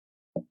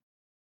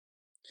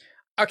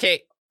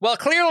 Okay. Well,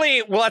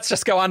 clearly, let's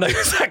just go on to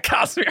that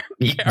Cosmere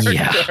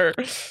character.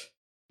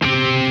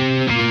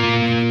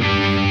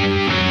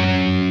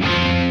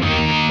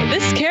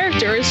 This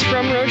character is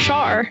from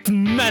Roshar.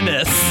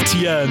 Menace,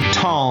 Tien,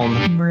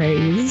 Talm,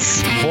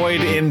 Raise.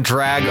 Void in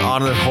drag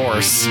on a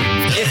horse.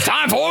 It's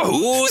time for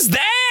Who's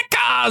That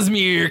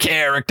Cosmere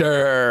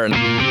Character?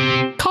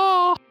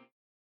 Caw.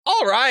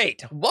 All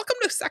right. Welcome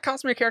to That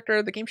Cosmere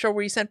Character, the game show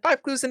where you send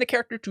 5 clues in a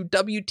character to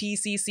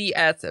WTCC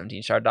at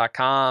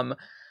 17shard.com.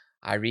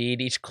 I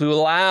read each clue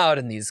aloud,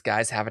 and these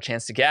guys have a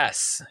chance to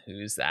guess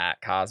who's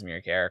that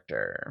Cosmere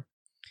character.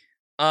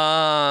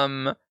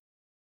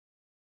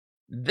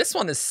 This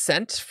one is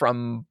sent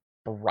from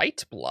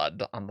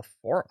Brightblood on the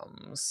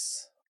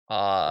forums.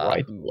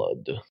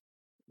 Brightblood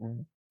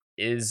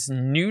Is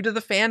new to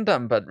the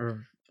fandom, but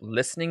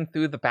listening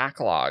through the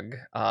backlog.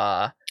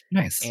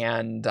 Nice.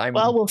 And I'm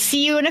Well, we'll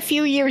see you in a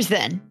few years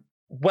then.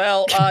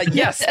 well,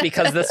 yes,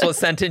 because this was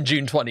sent in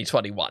June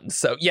 2021.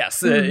 So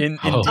yes, indeed.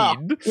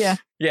 Yeah.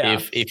 Yeah.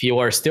 If you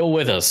are still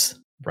with us,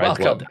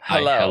 Welcome. Brightblood, hi,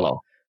 Hello.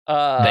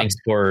 hello. Thanks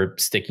for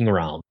sticking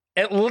around.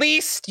 At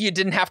least you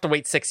didn't have to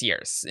wait 6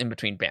 years in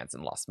between bands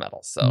and Lost Metal.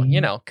 So, you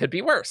know, could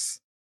be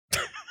worse.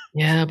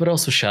 Yeah, but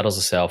also Shadows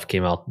of Self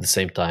came out at the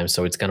same time,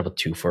 so it's kind of a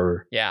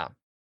twofer. Yeah.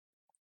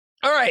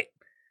 All right.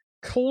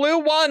 Clue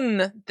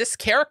 1. This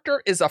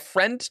character is a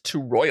friend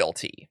to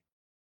royalty.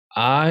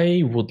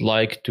 I would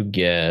like to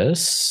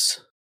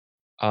guess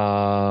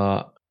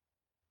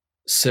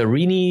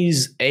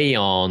Serene's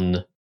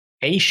Aeon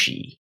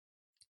Aishi.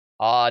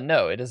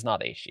 No, it is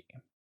not Aishi.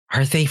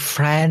 Are they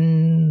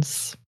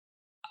friends?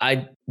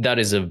 That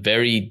is a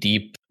very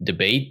deep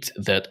debate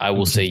that I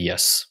will say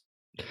yes.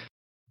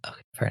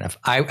 Okay, fair enough.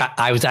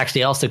 I was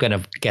actually also going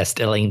to guess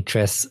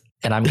Elantris,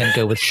 and I'm going to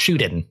go with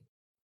Shuden.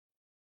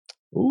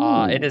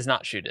 It is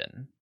not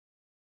Shuden.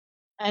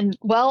 And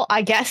well,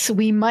 I guess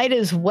we might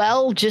as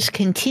well just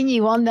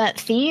continue on that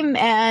theme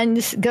and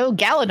go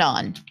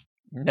Galadon.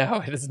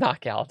 No, it is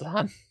not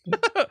Galadon.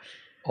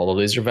 All of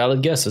these are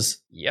valid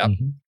guesses. Yep.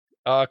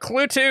 Mhm.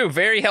 Clue 2,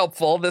 very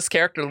helpful. This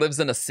character lives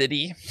in a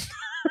city.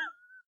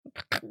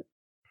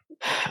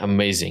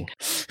 Amazing.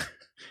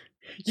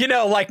 You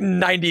know, like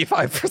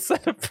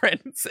 95% of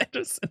Brandon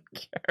Sanderson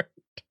characters.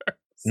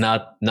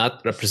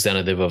 Not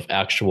representative of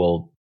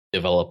actual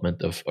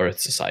development of Earth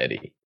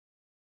society.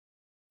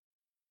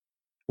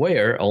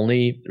 Where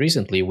only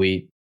recently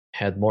we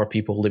had more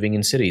people living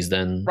in cities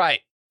than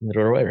Right. in the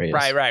rural areas.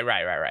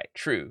 Right.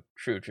 True.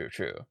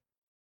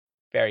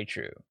 Very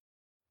true.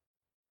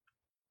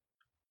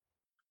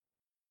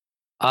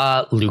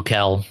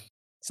 Lukel.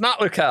 It's not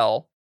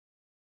Lukel.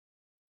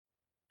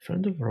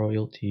 Friend of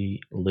royalty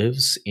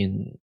lives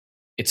in.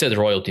 It said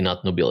royalty,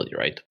 not nobility,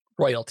 right?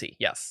 Royalty,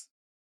 yes.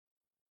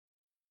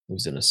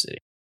 Lives in a city.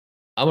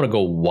 I'm gonna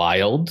go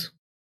wild.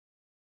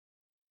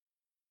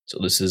 So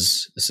this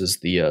is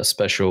the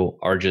special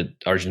Argent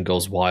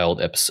Goes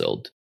Wild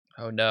episode,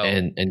 Oh, no.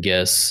 and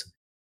guess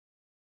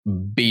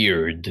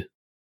Beard.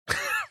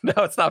 No,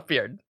 it's not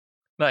Beard.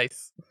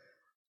 Nice.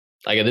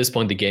 Like at this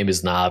point, the game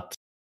is not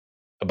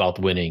about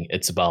winning;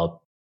 it's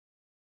about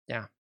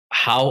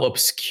how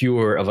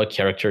obscure of a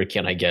character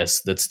can I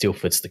guess that still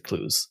fits the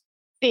clues?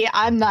 See,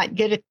 I'm not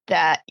good at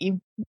that.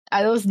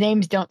 Those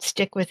names don't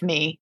stick with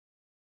me.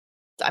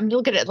 I'm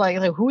looking at like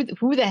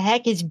who the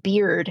heck is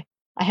Beard?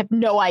 I have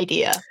no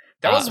idea.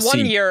 There was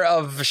one year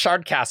of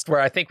Shardcast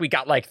where I think we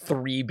got like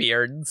 3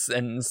 beards,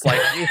 and it's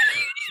like,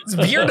 it's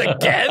Beard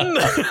again?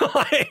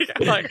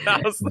 like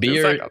that was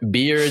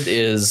Beard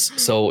is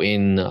so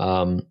in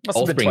must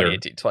have been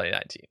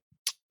 2019.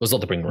 Was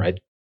Oathbringer, right?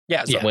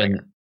 Yeah, when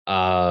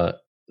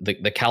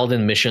the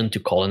Kaladin mission to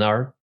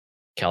Kholinar,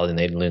 Kaladin,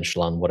 Adolin,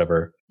 Shallan,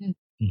 whatever.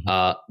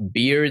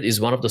 Beard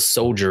is one of the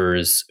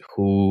soldiers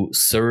who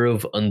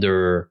serve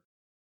under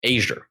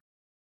Azure.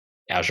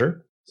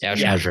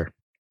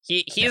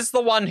 He's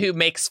the one who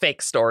makes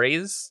fake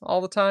stories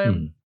all the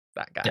time.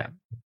 That guy. Yeah.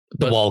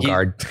 The wall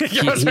guard.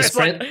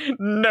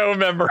 No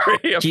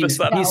memory of this.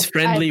 He's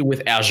friendly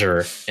with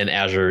Azure, and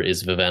Azure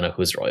is Vivenna,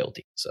 who's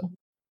royalty. So,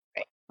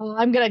 well,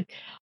 I'm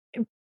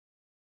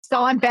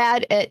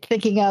bad at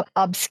thinking of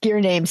obscure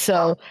names.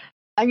 So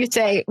I'm gonna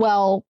say,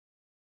 well,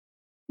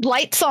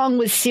 Lightsong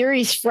was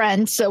Ciri's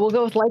friend, so we'll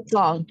go with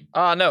Lightsong.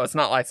 No, it's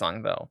not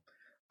Lightsong though.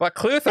 But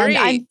clue 3. And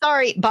I'm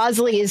sorry,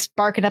 Bosley is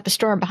barking up a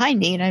storm behind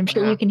me, and I'm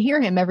sure you can hear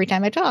him every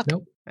time I talk.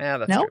 Nope. Yeah,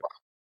 that's true.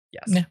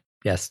 Yes. No.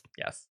 Yes.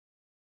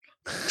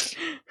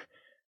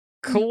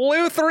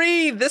 Clue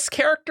 3. This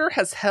character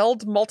has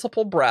held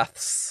multiple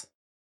breaths.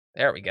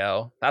 There we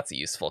go. That's a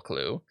useful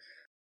clue.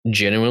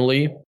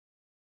 Genuinely,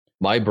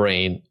 my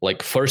brain,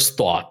 like, first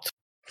thought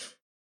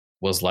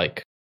was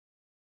like,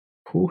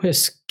 who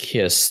has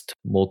kissed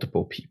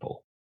multiple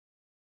people?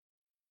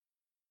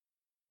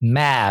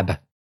 Mab.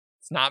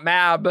 It's not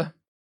Mab.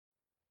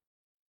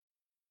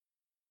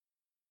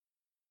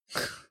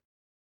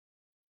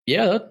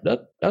 Yeah,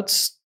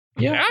 that's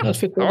that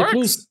fits all the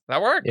clues.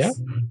 That works. Yeah.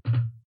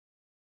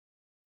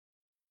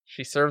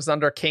 She serves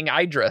under King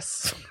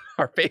Idris,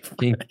 our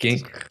favorite.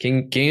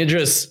 King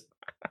Idris.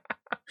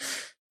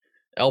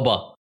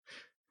 Elba.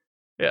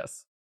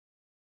 Yes.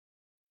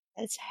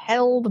 Has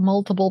held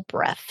multiple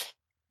breath.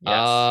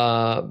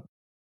 Yes.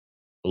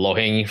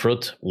 Low-hanging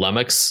fruit,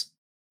 Lemix.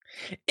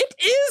 It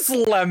is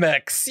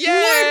Lemix!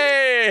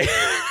 Yay!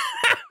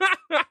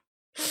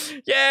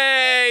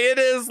 Yay! It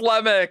is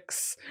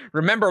Lemix.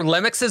 Remember,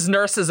 Lemix's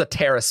nurse is a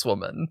Terrace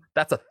woman.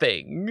 That's a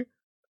thing.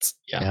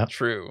 Yeah.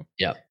 True.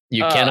 Yeah.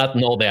 You cannot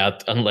know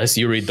that unless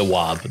you read the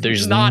WAB.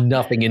 There's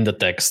nothing in the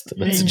text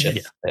that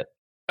suggests that.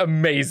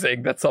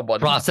 Amazing that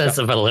someone process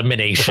of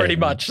elimination. Pretty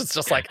much. It's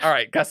just like, all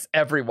right, guess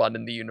everyone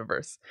in the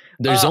universe.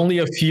 There's only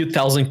a few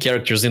thousand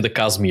characters in the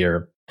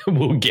Cosmere.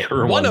 We'll get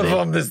her one of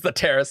them is the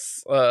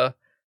Terrace.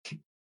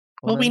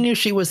 Well, we knew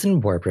she was in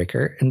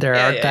Warbreaker, and there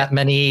aren't that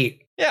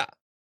many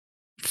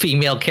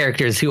female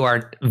characters who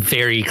aren't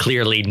very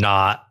clearly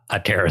not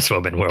a Terrace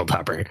woman world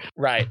hopper.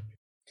 Right.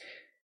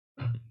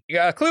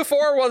 Clue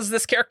 4 was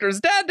this character is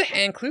dead,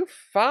 and clue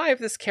 5,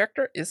 this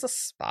character is a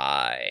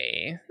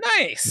spy.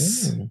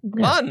 Nice.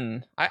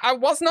 Fun. I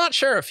was not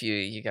sure if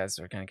you guys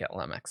were going to get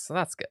Lemix, so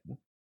that's good.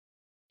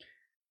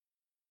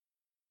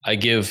 I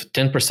give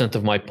 10%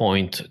 of my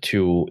point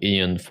to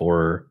Ian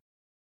for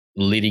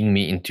leading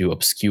me into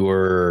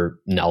obscure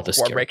Nalthis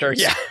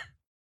characters. Yeah.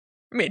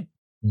 I mean,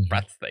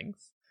 breath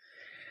things.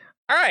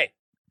 All right.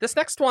 This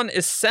next one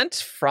is sent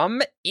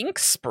from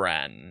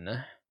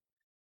Inkspren.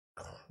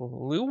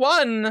 Clue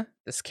 1.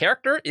 This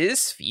character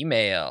is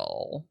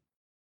female.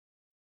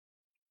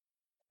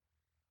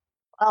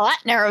 Well,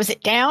 that narrows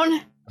it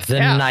down. The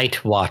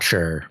Night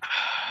Watcher.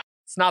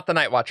 It's not the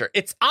Night Watcher.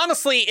 It's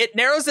honestly, it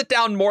narrows it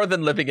down more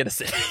than Living in a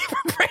City for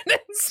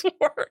Brandon's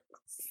works.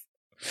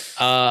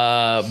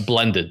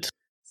 Blended.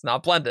 It's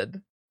not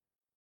blended.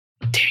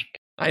 Dang.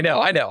 I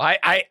know.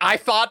 I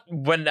thought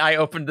when I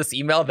opened this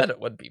email that it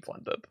would be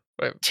blended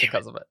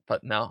because of it,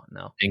 but no.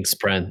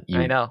 Inkspren,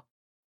 I know.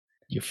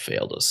 You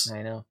failed us.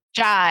 I know.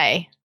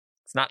 Shy.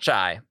 It's not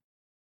Shy.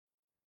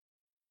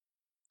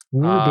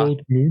 What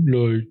about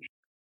Moonlight?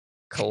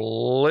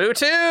 Clue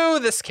 2.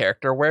 This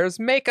character wears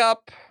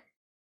makeup.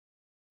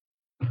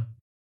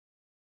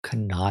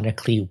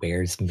 Canonically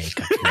wears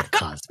makeup in the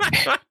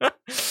Cosmere.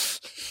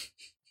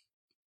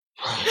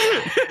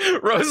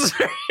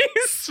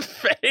 Rosemary's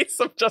face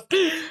of just,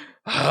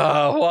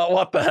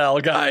 what the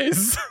hell,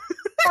 guys?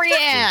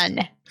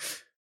 Brienne.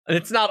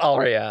 It's not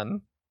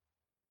Alrianne.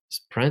 Is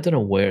Brandon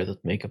aware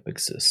that makeup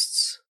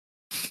exists?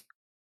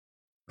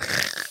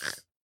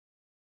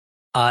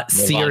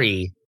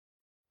 Ciri.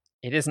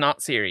 It is not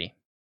Ciri.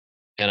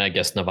 And I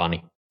guess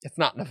Navani. It's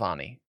not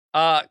Navani.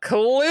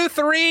 Clue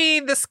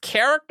 3. This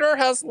character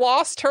has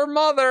lost her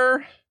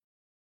mother.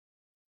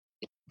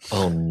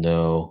 Oh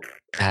no.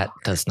 That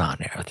does not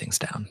narrow things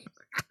down.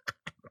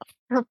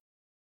 For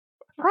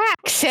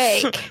frack's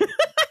sake.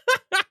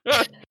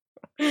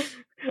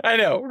 I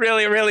know.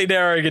 Really, really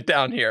narrowing it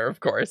down here,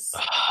 of course.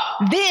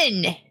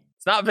 Vin.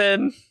 It's not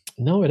Vin.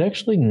 No, it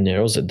actually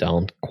narrows it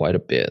down quite a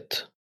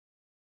bit.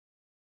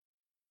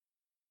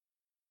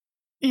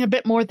 A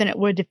bit more than it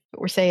would if it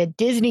were, say, a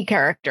Disney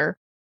character.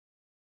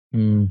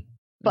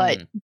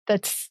 But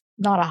that's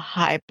not a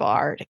high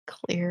bar to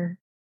clear.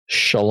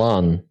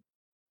 Shallan.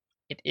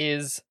 It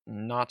is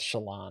not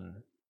Shallan.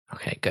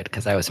 Okay, good,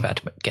 because I was about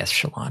to guess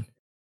Shallan.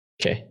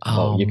 Okay.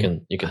 You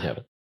can have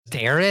it.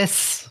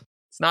 Steris?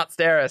 It's not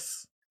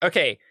Steris.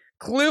 Okay,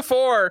 clue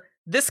 4.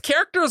 This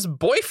character's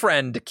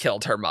boyfriend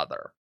killed her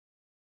mother.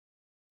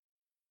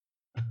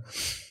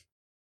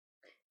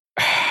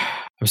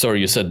 I'm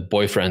sorry, you said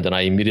boyfriend, and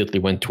I immediately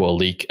went to a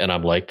leak, and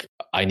I'm like,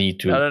 I need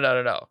to.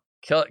 No.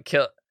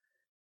 Kill.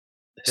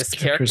 This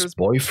character's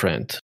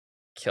boyfriend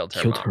killed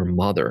her her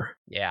mother.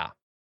 Yeah.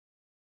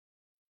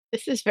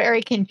 This is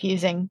very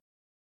confusing.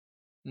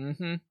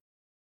 Mm-hmm.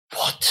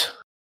 What?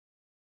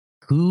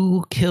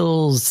 Who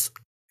kills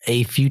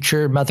a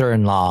future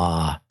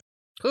mother-in-law?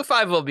 Clue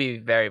 5 will be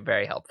very,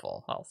 very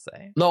helpful, I'll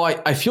say. No,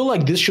 I feel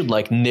like this should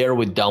like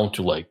narrow it down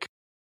to like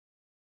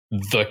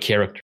the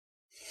character.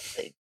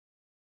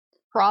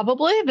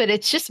 Probably, but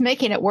it's just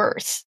making it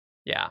worse.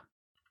 Yeah.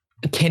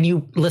 Can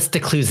you list the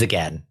clues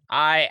again?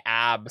 I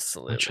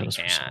absolutely chose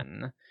for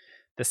can.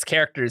 This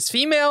character is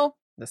female.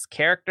 This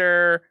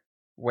character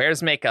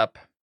wears makeup.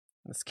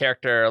 This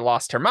character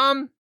lost her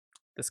mom.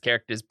 This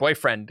character's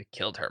boyfriend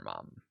killed her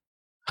mom.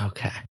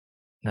 Okay.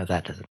 No,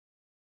 that doesn't.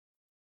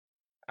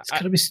 It's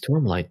gotta be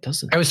Stormlight,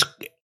 doesn't it? I was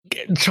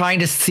trying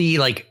to see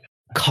like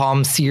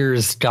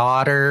Comseer's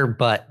daughter,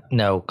 but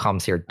no,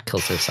 Comseer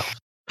kills herself.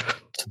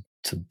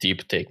 It's a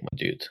deep take, my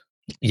dude.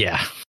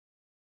 Yeah.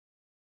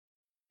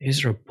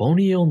 Is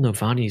Raboniel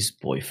Navani's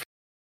boyfriend?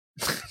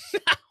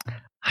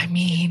 I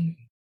mean,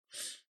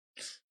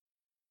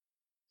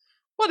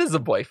 What is a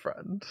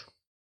boyfriend?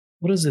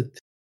 What is it?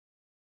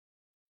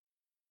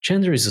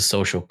 Gender is a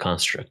social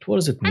construct. What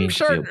does it mean I'm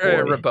sure to be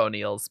a boy?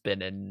 Raboniel's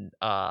been in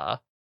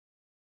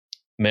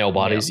Male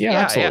bodies? male- Yeah,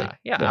 absolutely.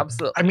 Yeah,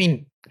 absolutely. I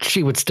mean,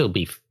 she would still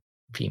be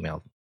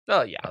female.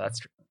 Oh yeah, that's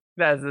true.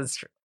 That is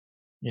true.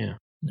 Yeah.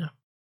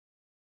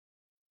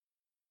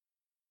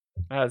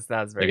 That's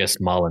very I guess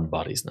true. Malin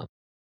bodies, not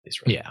bodies,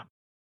 right? Yeah.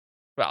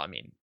 Well, I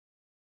mean,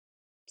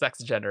 sex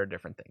and gender are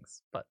different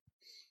things, but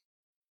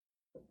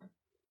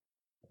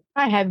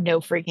I have no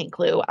freaking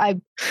clue.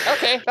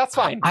 okay, that's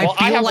fine. I Well,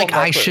 feel have like one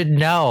more I clue. should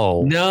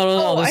know.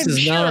 No. Oh, This I'm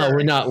is no. sure.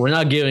 We're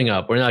not giving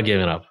up. We're not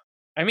giving up.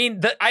 I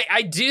mean,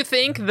 I do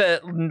think the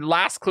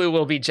last clue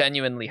will be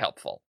genuinely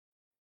helpful.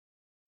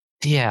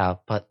 Yeah,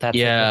 but that's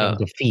Yeah. a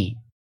defeat.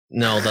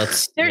 No,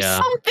 that's There's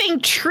something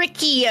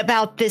tricky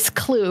about this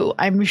clue,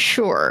 I'm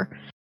sure.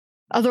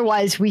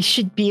 Otherwise, we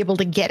should be able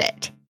to get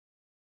it. I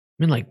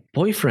mean, like,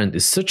 boyfriend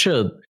is such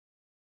a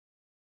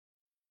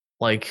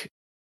like.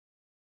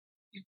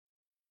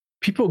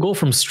 People go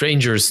from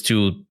strangers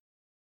to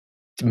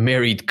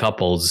married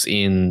couples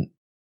in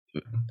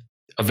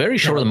a very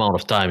short amount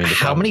of time. In the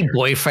How many calendar.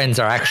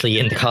 boyfriends are actually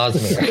in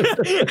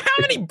Cosmere? How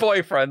many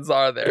boyfriends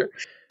are there?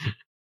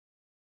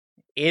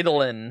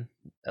 Adolin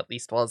at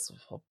least was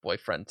a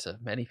boyfriend to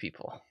many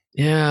people.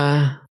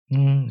 Yeah.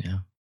 Yeah.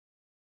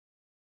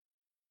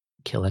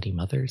 Kill any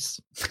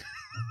mothers?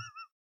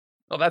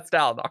 Oh, that's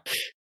Dalinar.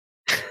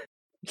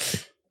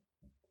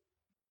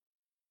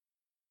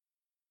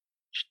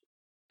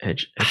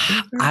 Edge.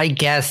 I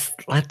guess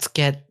let's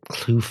get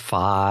clue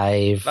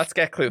 5. Let's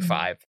get clue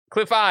 5.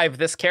 Clue 5.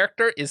 This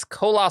character is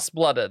Kolos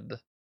blooded.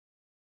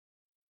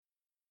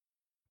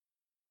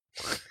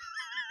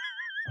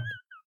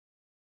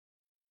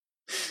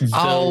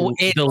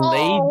 The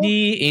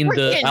lady in the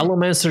freaking-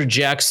 Allomancer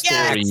Jack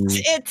story,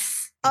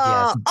 It's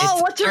Yes,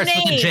 what's her starts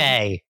with a name?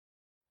 J.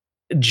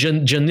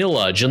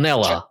 Janella,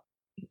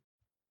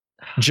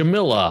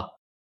 Jamila,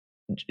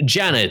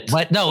 Janet.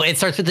 What? No, it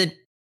starts with a.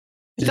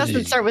 It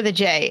doesn't start with a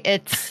J.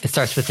 It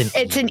starts with an.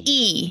 It's an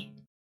E.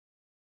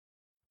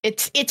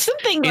 It's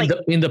something in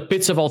like the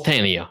pits of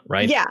Altania,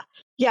 right? yeah.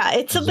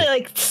 It's something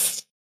like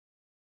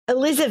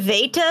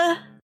Elizaveta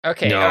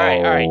Okay, No.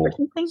 all right. or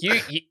something.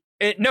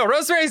 No,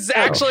 Rosemary's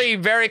actually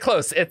very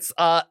close. It's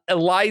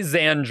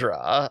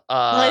Elysandra.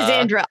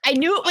 Alexandra. I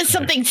knew it was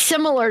something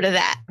similar to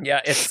that.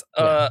 Yeah, it's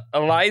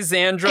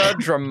Elysandra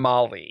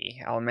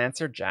Dramali,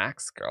 Allomancer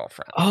Jack's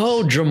girlfriend.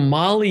 Oh,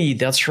 Dramali,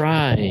 that's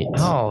right.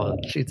 Oh,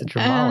 she's a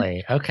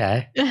Dramali.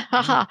 Okay.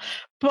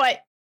 But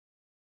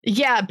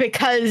yeah,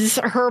 because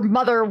her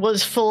mother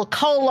was full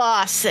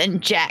Kolos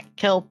and Jack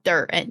killed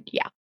her, and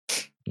yeah.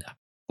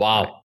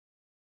 Wow.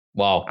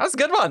 That was a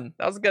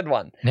good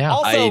one. Yeah.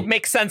 Also,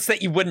 makes sense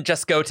that you wouldn't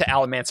just go to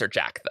Allomancer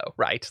Jack, though,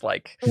 right?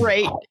 Like,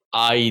 Right.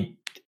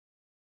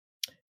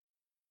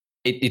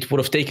 It would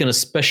have taken a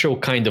special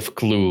kind of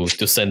clue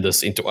to send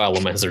us into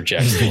Allomancer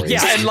Jack stories.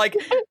 yeah, and like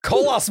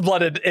Kolos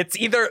blooded, it's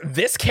either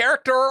this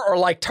character or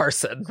like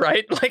Tarson,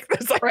 right? Like,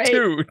 there's like Right.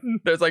 two.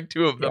 There's like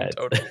two of them Right.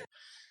 total.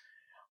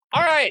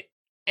 All right,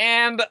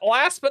 and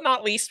last but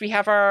not least, we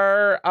have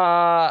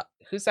our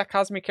Who's That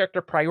Cosmic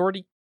Character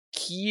priority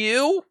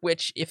queue,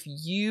 which if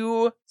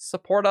you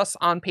support us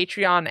on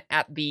Patreon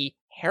at the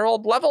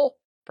Herald level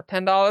for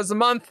 $10 a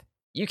month,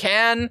 you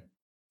can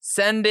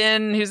send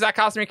in Who's That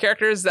Cosmic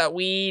Characters that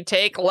we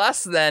take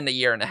less than a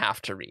year and a half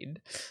to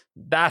read.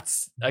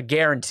 That's a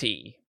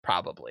guarantee,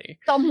 probably.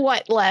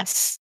 Somewhat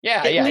less.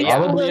 Yeah, At yeah, least yeah.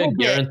 Probably a little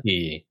bit.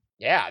 guarantee.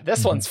 Yeah,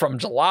 this one's from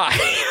July.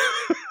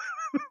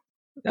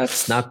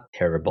 That's not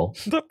terrible.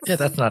 Yeah,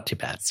 that's not too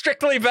bad.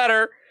 Strictly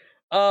better.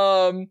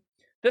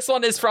 This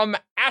one is from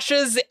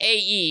Ashes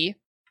AE.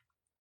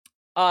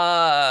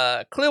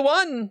 Clue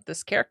 1.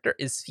 This character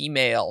is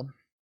female.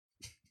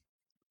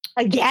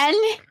 Again?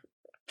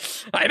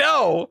 I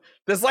know.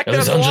 There's a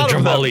Alexandra lot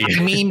of them. Dramali.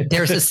 I mean,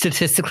 there's a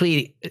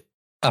statistically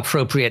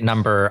appropriate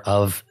number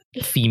of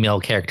female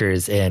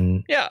characters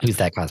in Yeah. Who's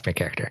That Cosmic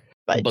Character?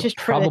 But just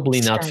for the probably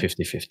not start.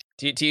 50-50.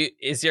 Do you,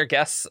 is your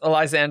guess,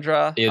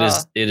 Elysandra?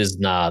 It is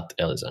not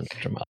Alexandra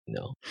Dramali,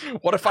 no.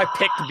 What if I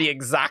picked the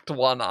exact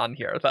one on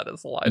here that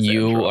is Elysandra?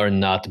 You are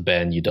not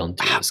Ben, you don't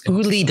do this kind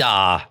of stuff.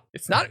 Ulida.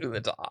 It's not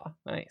Ulida.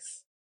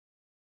 Nice.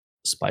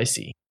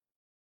 Spicy.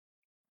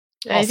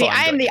 I see. I'm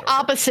I am doing the it.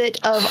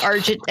 opposite of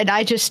Argent, and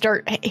I just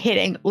start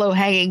hitting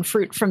low-hanging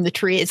fruit from the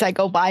tree as I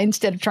go by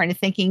instead of trying to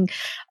thinking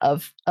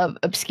of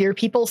obscure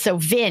people. So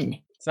Vin.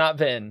 It's not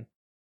Vin.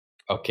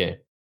 Okay.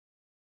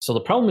 So the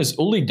problem is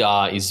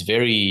Ulida is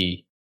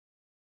very,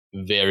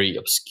 very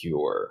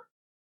obscure.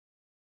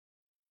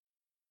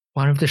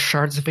 One of the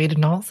shards of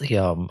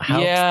Adenausium.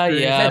 Yeah,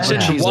 Mentioned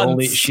but she's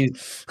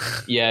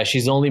once.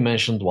 she's only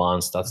mentioned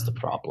once. That's the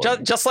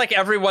problem. Just like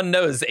everyone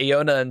knows,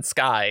 Aona and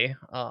Sky.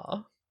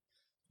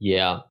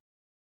 Yeah.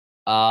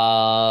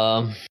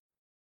 Part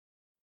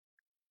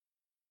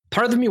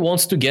of me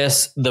wants to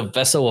guess the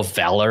Vessel of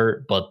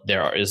Valor, but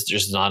there is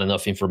just not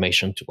enough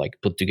information to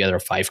put together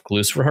 5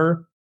 clues for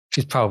her.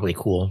 She's probably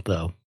cool,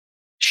 though.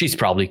 She's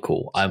probably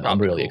cool. I'm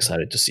probably really cool.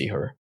 excited to see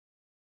her.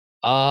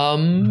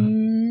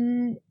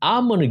 I'm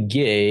gonna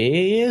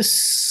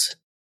guess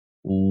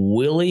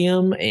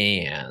William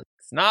Ann.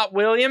 It's not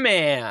William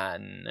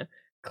Ann.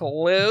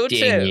 Clue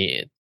Dang 2.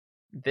 it.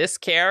 This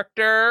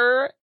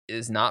character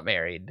is not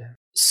married.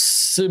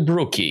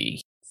 Sabruki.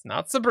 It's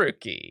not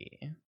Sabruki.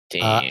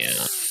 Damn.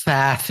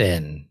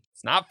 Fafin.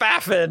 It's not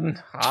Fafin.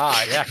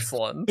 Ah,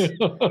 excellent.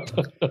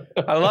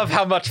 I love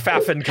how much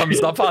Fafin comes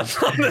up on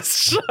this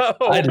show.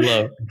 I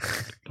love.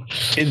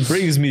 It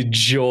brings me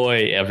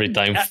joy every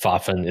time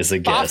Fafin is a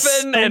guest.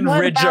 Fafin and what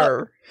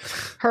Ridger.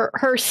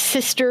 Her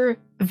sister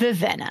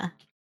Vivenna.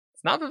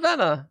 It's not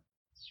Vivenna.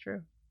 It's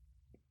true.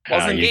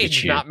 Was Ah, you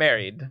engaged, cheat. not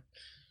married.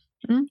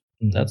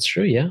 That's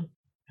true. Yeah.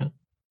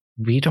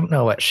 We don't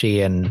know what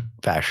she and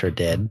Vasher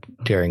did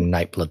during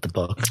Nightblood the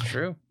book. It's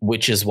true.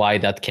 Which is why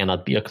that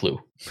cannot be a clue.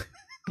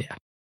 Yeah.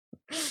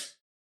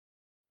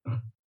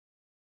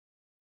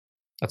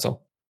 That's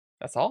all.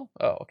 That's all?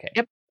 Oh, okay.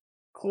 Yep.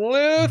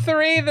 Clue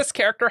 3. This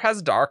character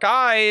has dark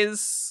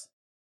eyes.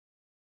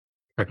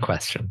 Her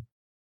question.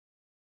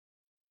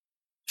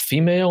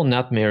 Female,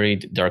 not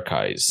married, dark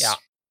eyes. Yeah.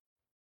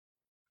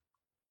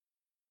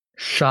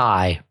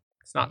 Shy.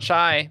 It's not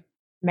Shy.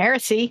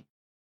 Marcy,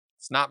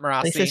 It's not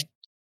at least Marasi. as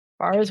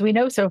far as we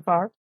know so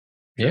far.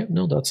 Yeah.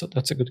 No, that's a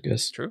good guess.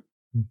 It's true.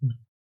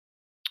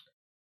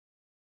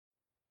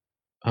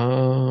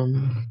 I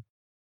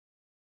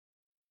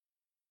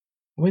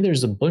mean,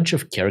 there's a bunch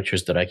of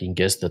characters that I can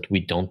guess that we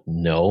don't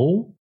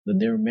know that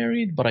they're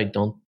married, but I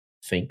don't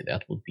think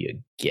that would be a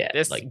guess.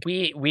 This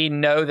we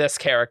know this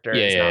character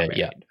is not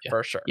married,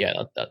 for sure.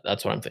 Yeah,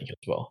 that's what I'm thinking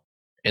as well.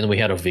 And we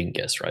had a Ving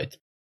guess, right?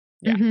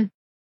 Yeah. Mhm.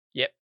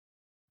 Yep.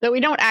 Though we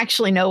don't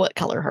actually know what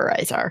color her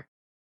eyes are.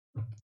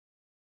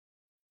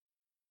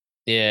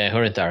 Yeah,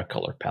 her entire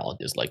color palette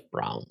is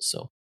brown.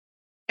 So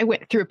I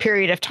went through a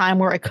period of time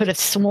where I could have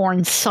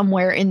sworn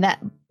somewhere in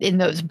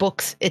those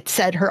books it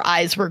said her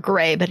eyes were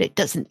gray, but it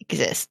doesn't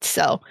exist.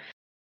 So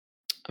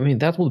I mean,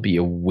 that would be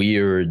a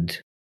weird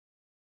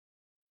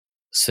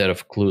set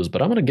of clues.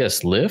 But I'm gonna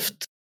guess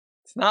Lift.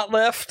 It's not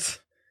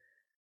Lift.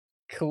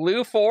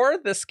 Clue 4.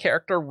 This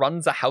character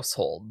runs a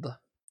household.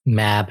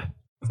 Mab.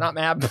 It's not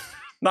Mab.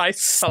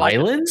 Nice. I like it.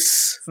 Silence.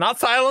 It's not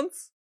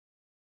Silence.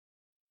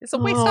 It's a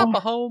waste Oh. up a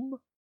home.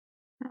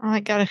 I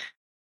gotta.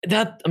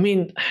 That I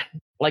mean,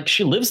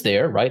 she lives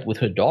there, right, with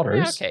her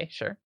daughters. Yeah, okay,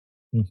 sure.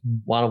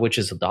 One of which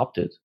is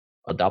adopted.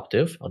 I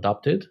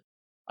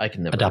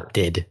can never.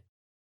 Adopted.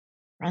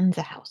 Runs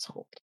a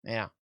household.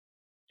 Yeah.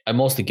 I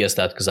mostly guessed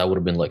that because I would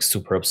have been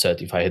super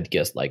upset if I had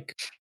guessed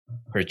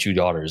her 2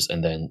 daughters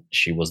and then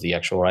she was the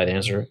actual right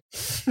answer.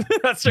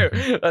 That's true.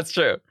 That's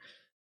true.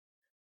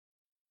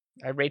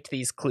 I rate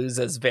these clues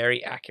as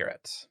very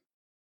accurate.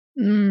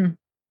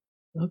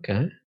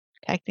 Okay.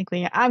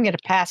 Technically, I'm gonna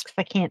pass because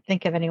I can't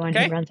think of anyone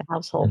Okay. who runs a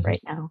household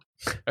right now.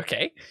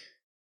 Okay.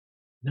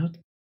 No.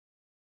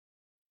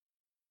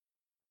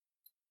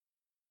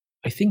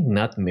 I think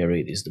not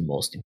married is the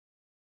most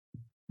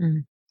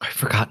important. I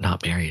forgot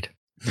not married.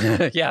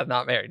 Yeah,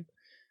 not married.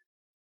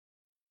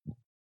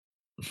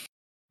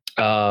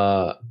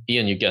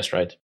 Ian, you guessed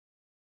right.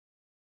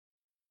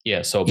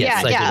 Yeah. So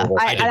Yes, yeah.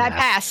 I did I math.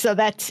 passed, so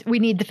we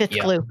need the 5th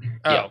Yeah. clue.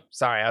 Oh, Yeah.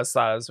 sorry. I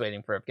was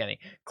waiting for Evgeny.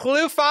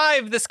 Clue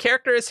 5. This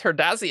character is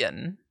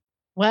Herdazian.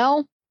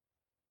 Well,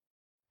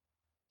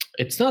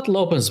 it's not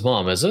Lopin's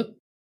mom, is it?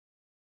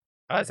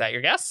 Oh, is that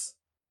your guess?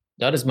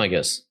 That is my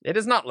guess. It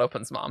is not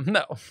Lopin's mom.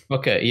 No.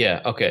 Okay.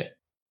 Yeah. Okay.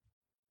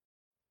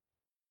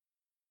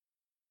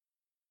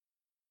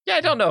 Yeah,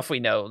 I don't know if we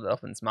know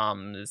Lopin's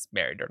mom is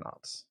married or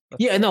not.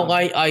 Yeah. No.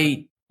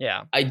 I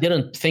Yeah. I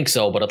didn't think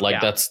so, but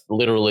that's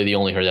literally the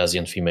only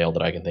Herdasian female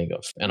that I can think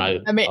of.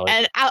 And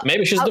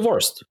maybe she's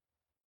divorced.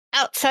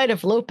 Outside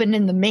of Lopen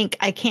and the Mink,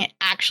 I can't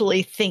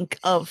actually think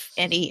of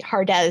any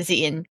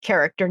Hardasian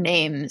character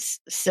names.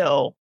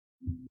 So,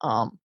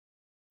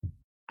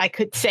 I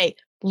could say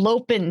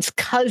Lopen's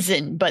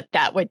cousin, but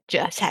that would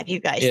just have you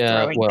guys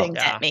throwing things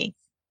at me.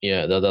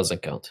 Yeah, that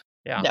doesn't count.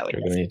 Yeah, no,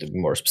 you're going to need to be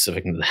more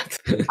specific than that.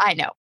 I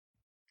know.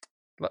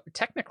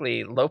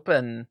 Technically,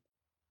 Lopen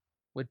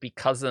would be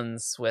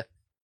cousins with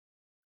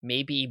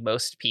maybe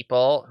most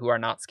people who are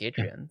not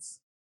Scadrians.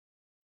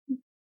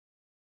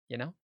 You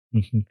know?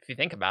 If you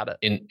think about it.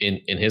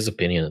 In his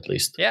opinion, at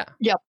least. Yeah.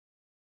 Yep.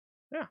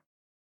 Yeah.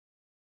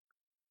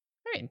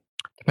 I mean,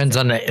 depends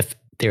on if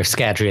they're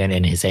Scadrian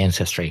in his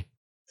ancestry.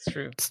 It's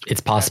true.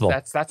 It's possible.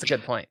 That's a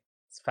good point.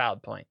 It's a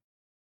valid point.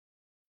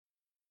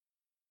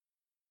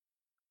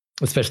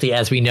 Especially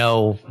as we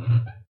know,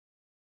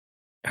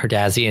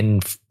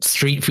 Herdasian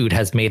street food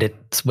has made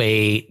its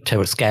way to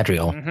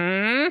Scadrial.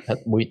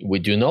 Mm-hmm. We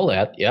do know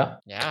that, yeah.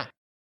 Yeah.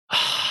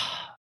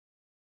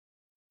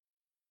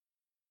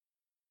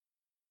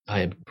 I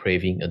am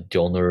craving a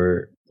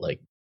doner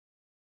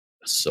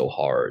so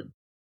hard.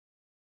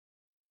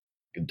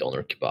 A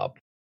doner kebab.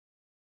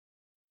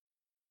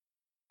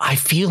 I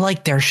feel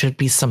like there should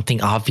be something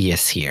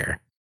obvious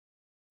here.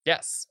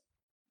 Yes.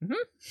 Mm-hmm.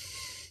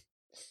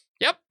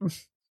 Yep.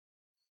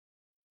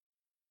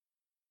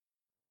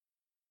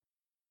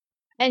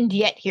 And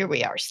yet here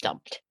we are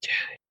stumped.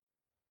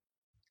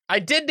 I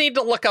did need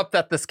to look up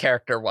that this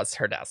character was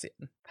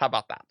Herdasian. How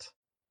about that?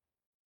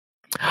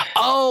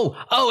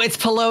 Oh, it's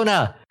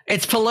Polona.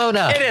 It's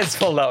Polona. It is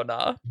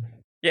Polona.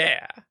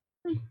 Yeah.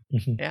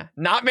 Yeah.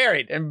 Not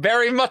married and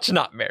very much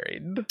not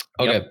married.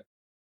 Okay. Yep.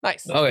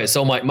 Nice. Okay,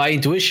 so my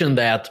intuition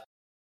that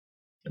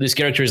this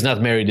character is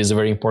not married is a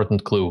very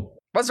important clue.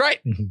 Was right.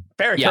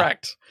 Very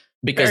correct.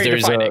 Because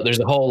very there's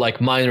a whole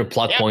minor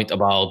plot point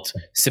about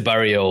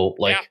Sibario,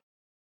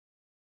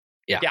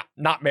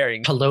 not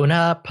marrying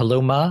Polona,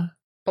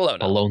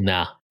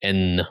 Polona,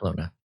 and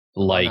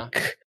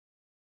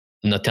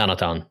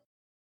Natanatan.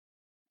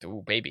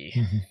 Ooh, baby.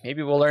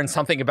 Maybe we'll learn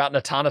something about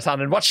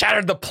Natanatan and what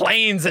shattered the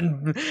plains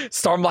in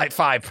Stormlight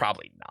 5.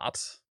 Probably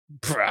not.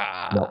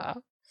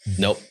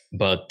 Nope.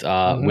 But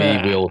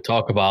we will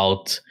talk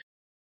about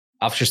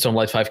after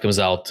Stormlight 5 comes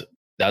out.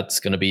 That's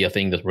going to be a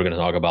thing that we're going to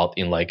talk about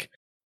in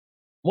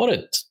what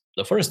is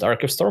the first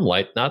arc of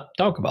Stormlight not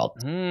talk about.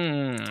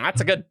 That's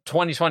a good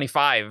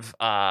 2025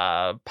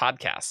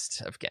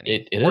 podcast,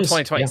 Evgeny. It or is,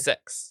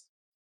 2026.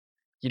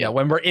 You know,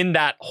 when we're in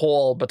that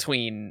hole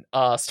between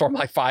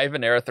Stormlight 5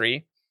 and Era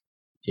 3.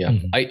 Yeah,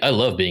 I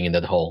love being in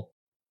that hole.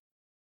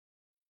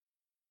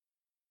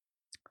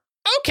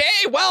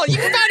 Okay, well, you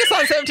can find us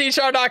on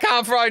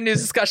 17show.com for all your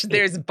news, discussion,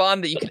 theories, and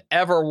fun that you could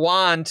ever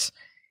want.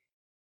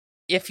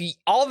 If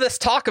all this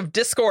talk of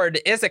Discord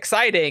is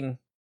exciting,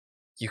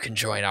 you can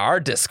join our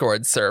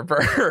Discord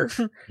server.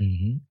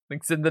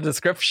 Links in the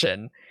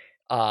description.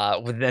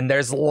 Then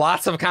there's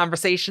lots of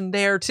conversation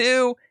there,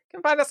 too. You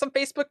can find us on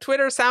Facebook,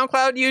 Twitter,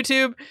 SoundCloud,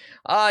 YouTube.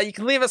 You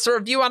can leave us a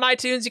review on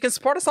iTunes. You can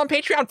support us on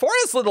Patreon for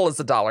as little as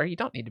 $1. You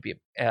don't need to be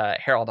a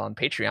herald on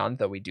Patreon,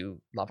 though we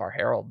do love our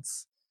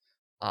heralds.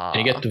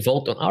 And you get to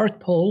vote on art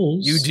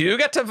polls. You do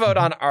get to vote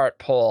on art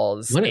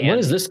polls. When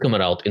is this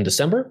coming out? In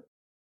December?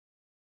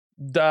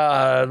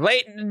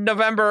 Late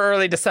November,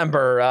 early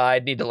December.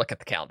 I'd need to look at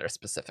the calendar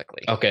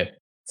specifically. Okay.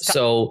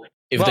 So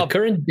if the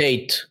current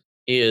date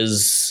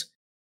is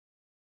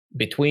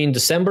between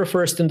December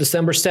 1st and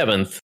December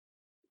 7th,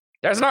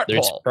 there's an art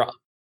poll.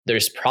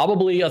 There's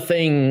probably a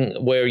thing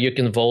where you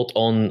can vote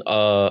on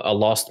a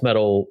Lost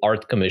Metal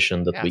art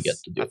commission that we get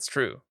to do. That's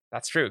true.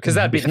 Because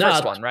that'd be the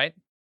first one, right?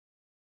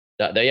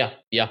 Yeah.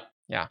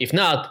 If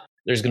not,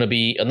 there's going to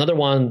be another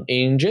one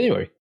in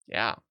January.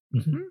 Yeah.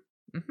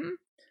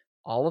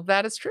 All of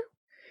that is true.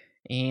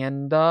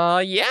 And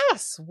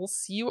yes, we'll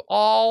see you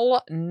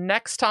all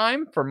next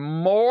time for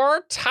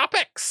more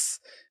topics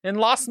in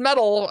Lost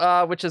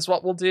Metal, which is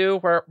what we'll do.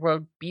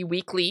 We'll be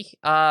weekly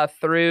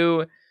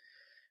through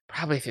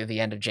the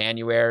end of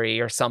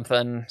January or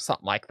something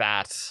like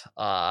that.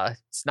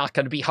 It's not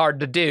going to be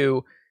hard to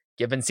do.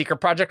 Given Secret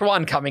Project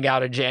 1 coming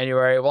out in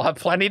January, we'll have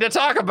plenty to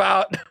talk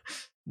about.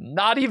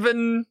 Not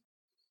even...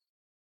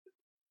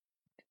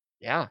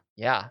 Yeah.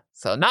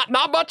 So not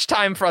much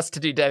time for us to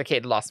do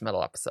dedicated Lost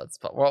Metal episodes,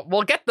 but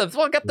we'll get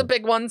the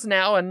big ones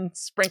now and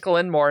sprinkle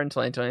in more in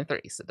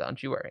 2023, so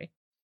don't you worry.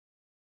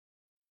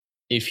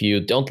 If you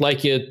don't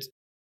like it,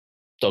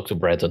 talk to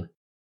Brandon.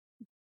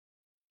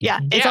 Yeah,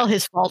 it's all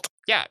his fault.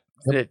 Yeah,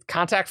 the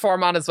contact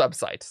form on his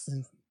website.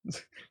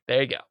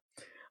 There you go.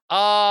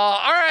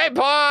 All right,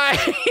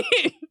 bye.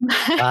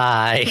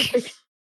 Bye.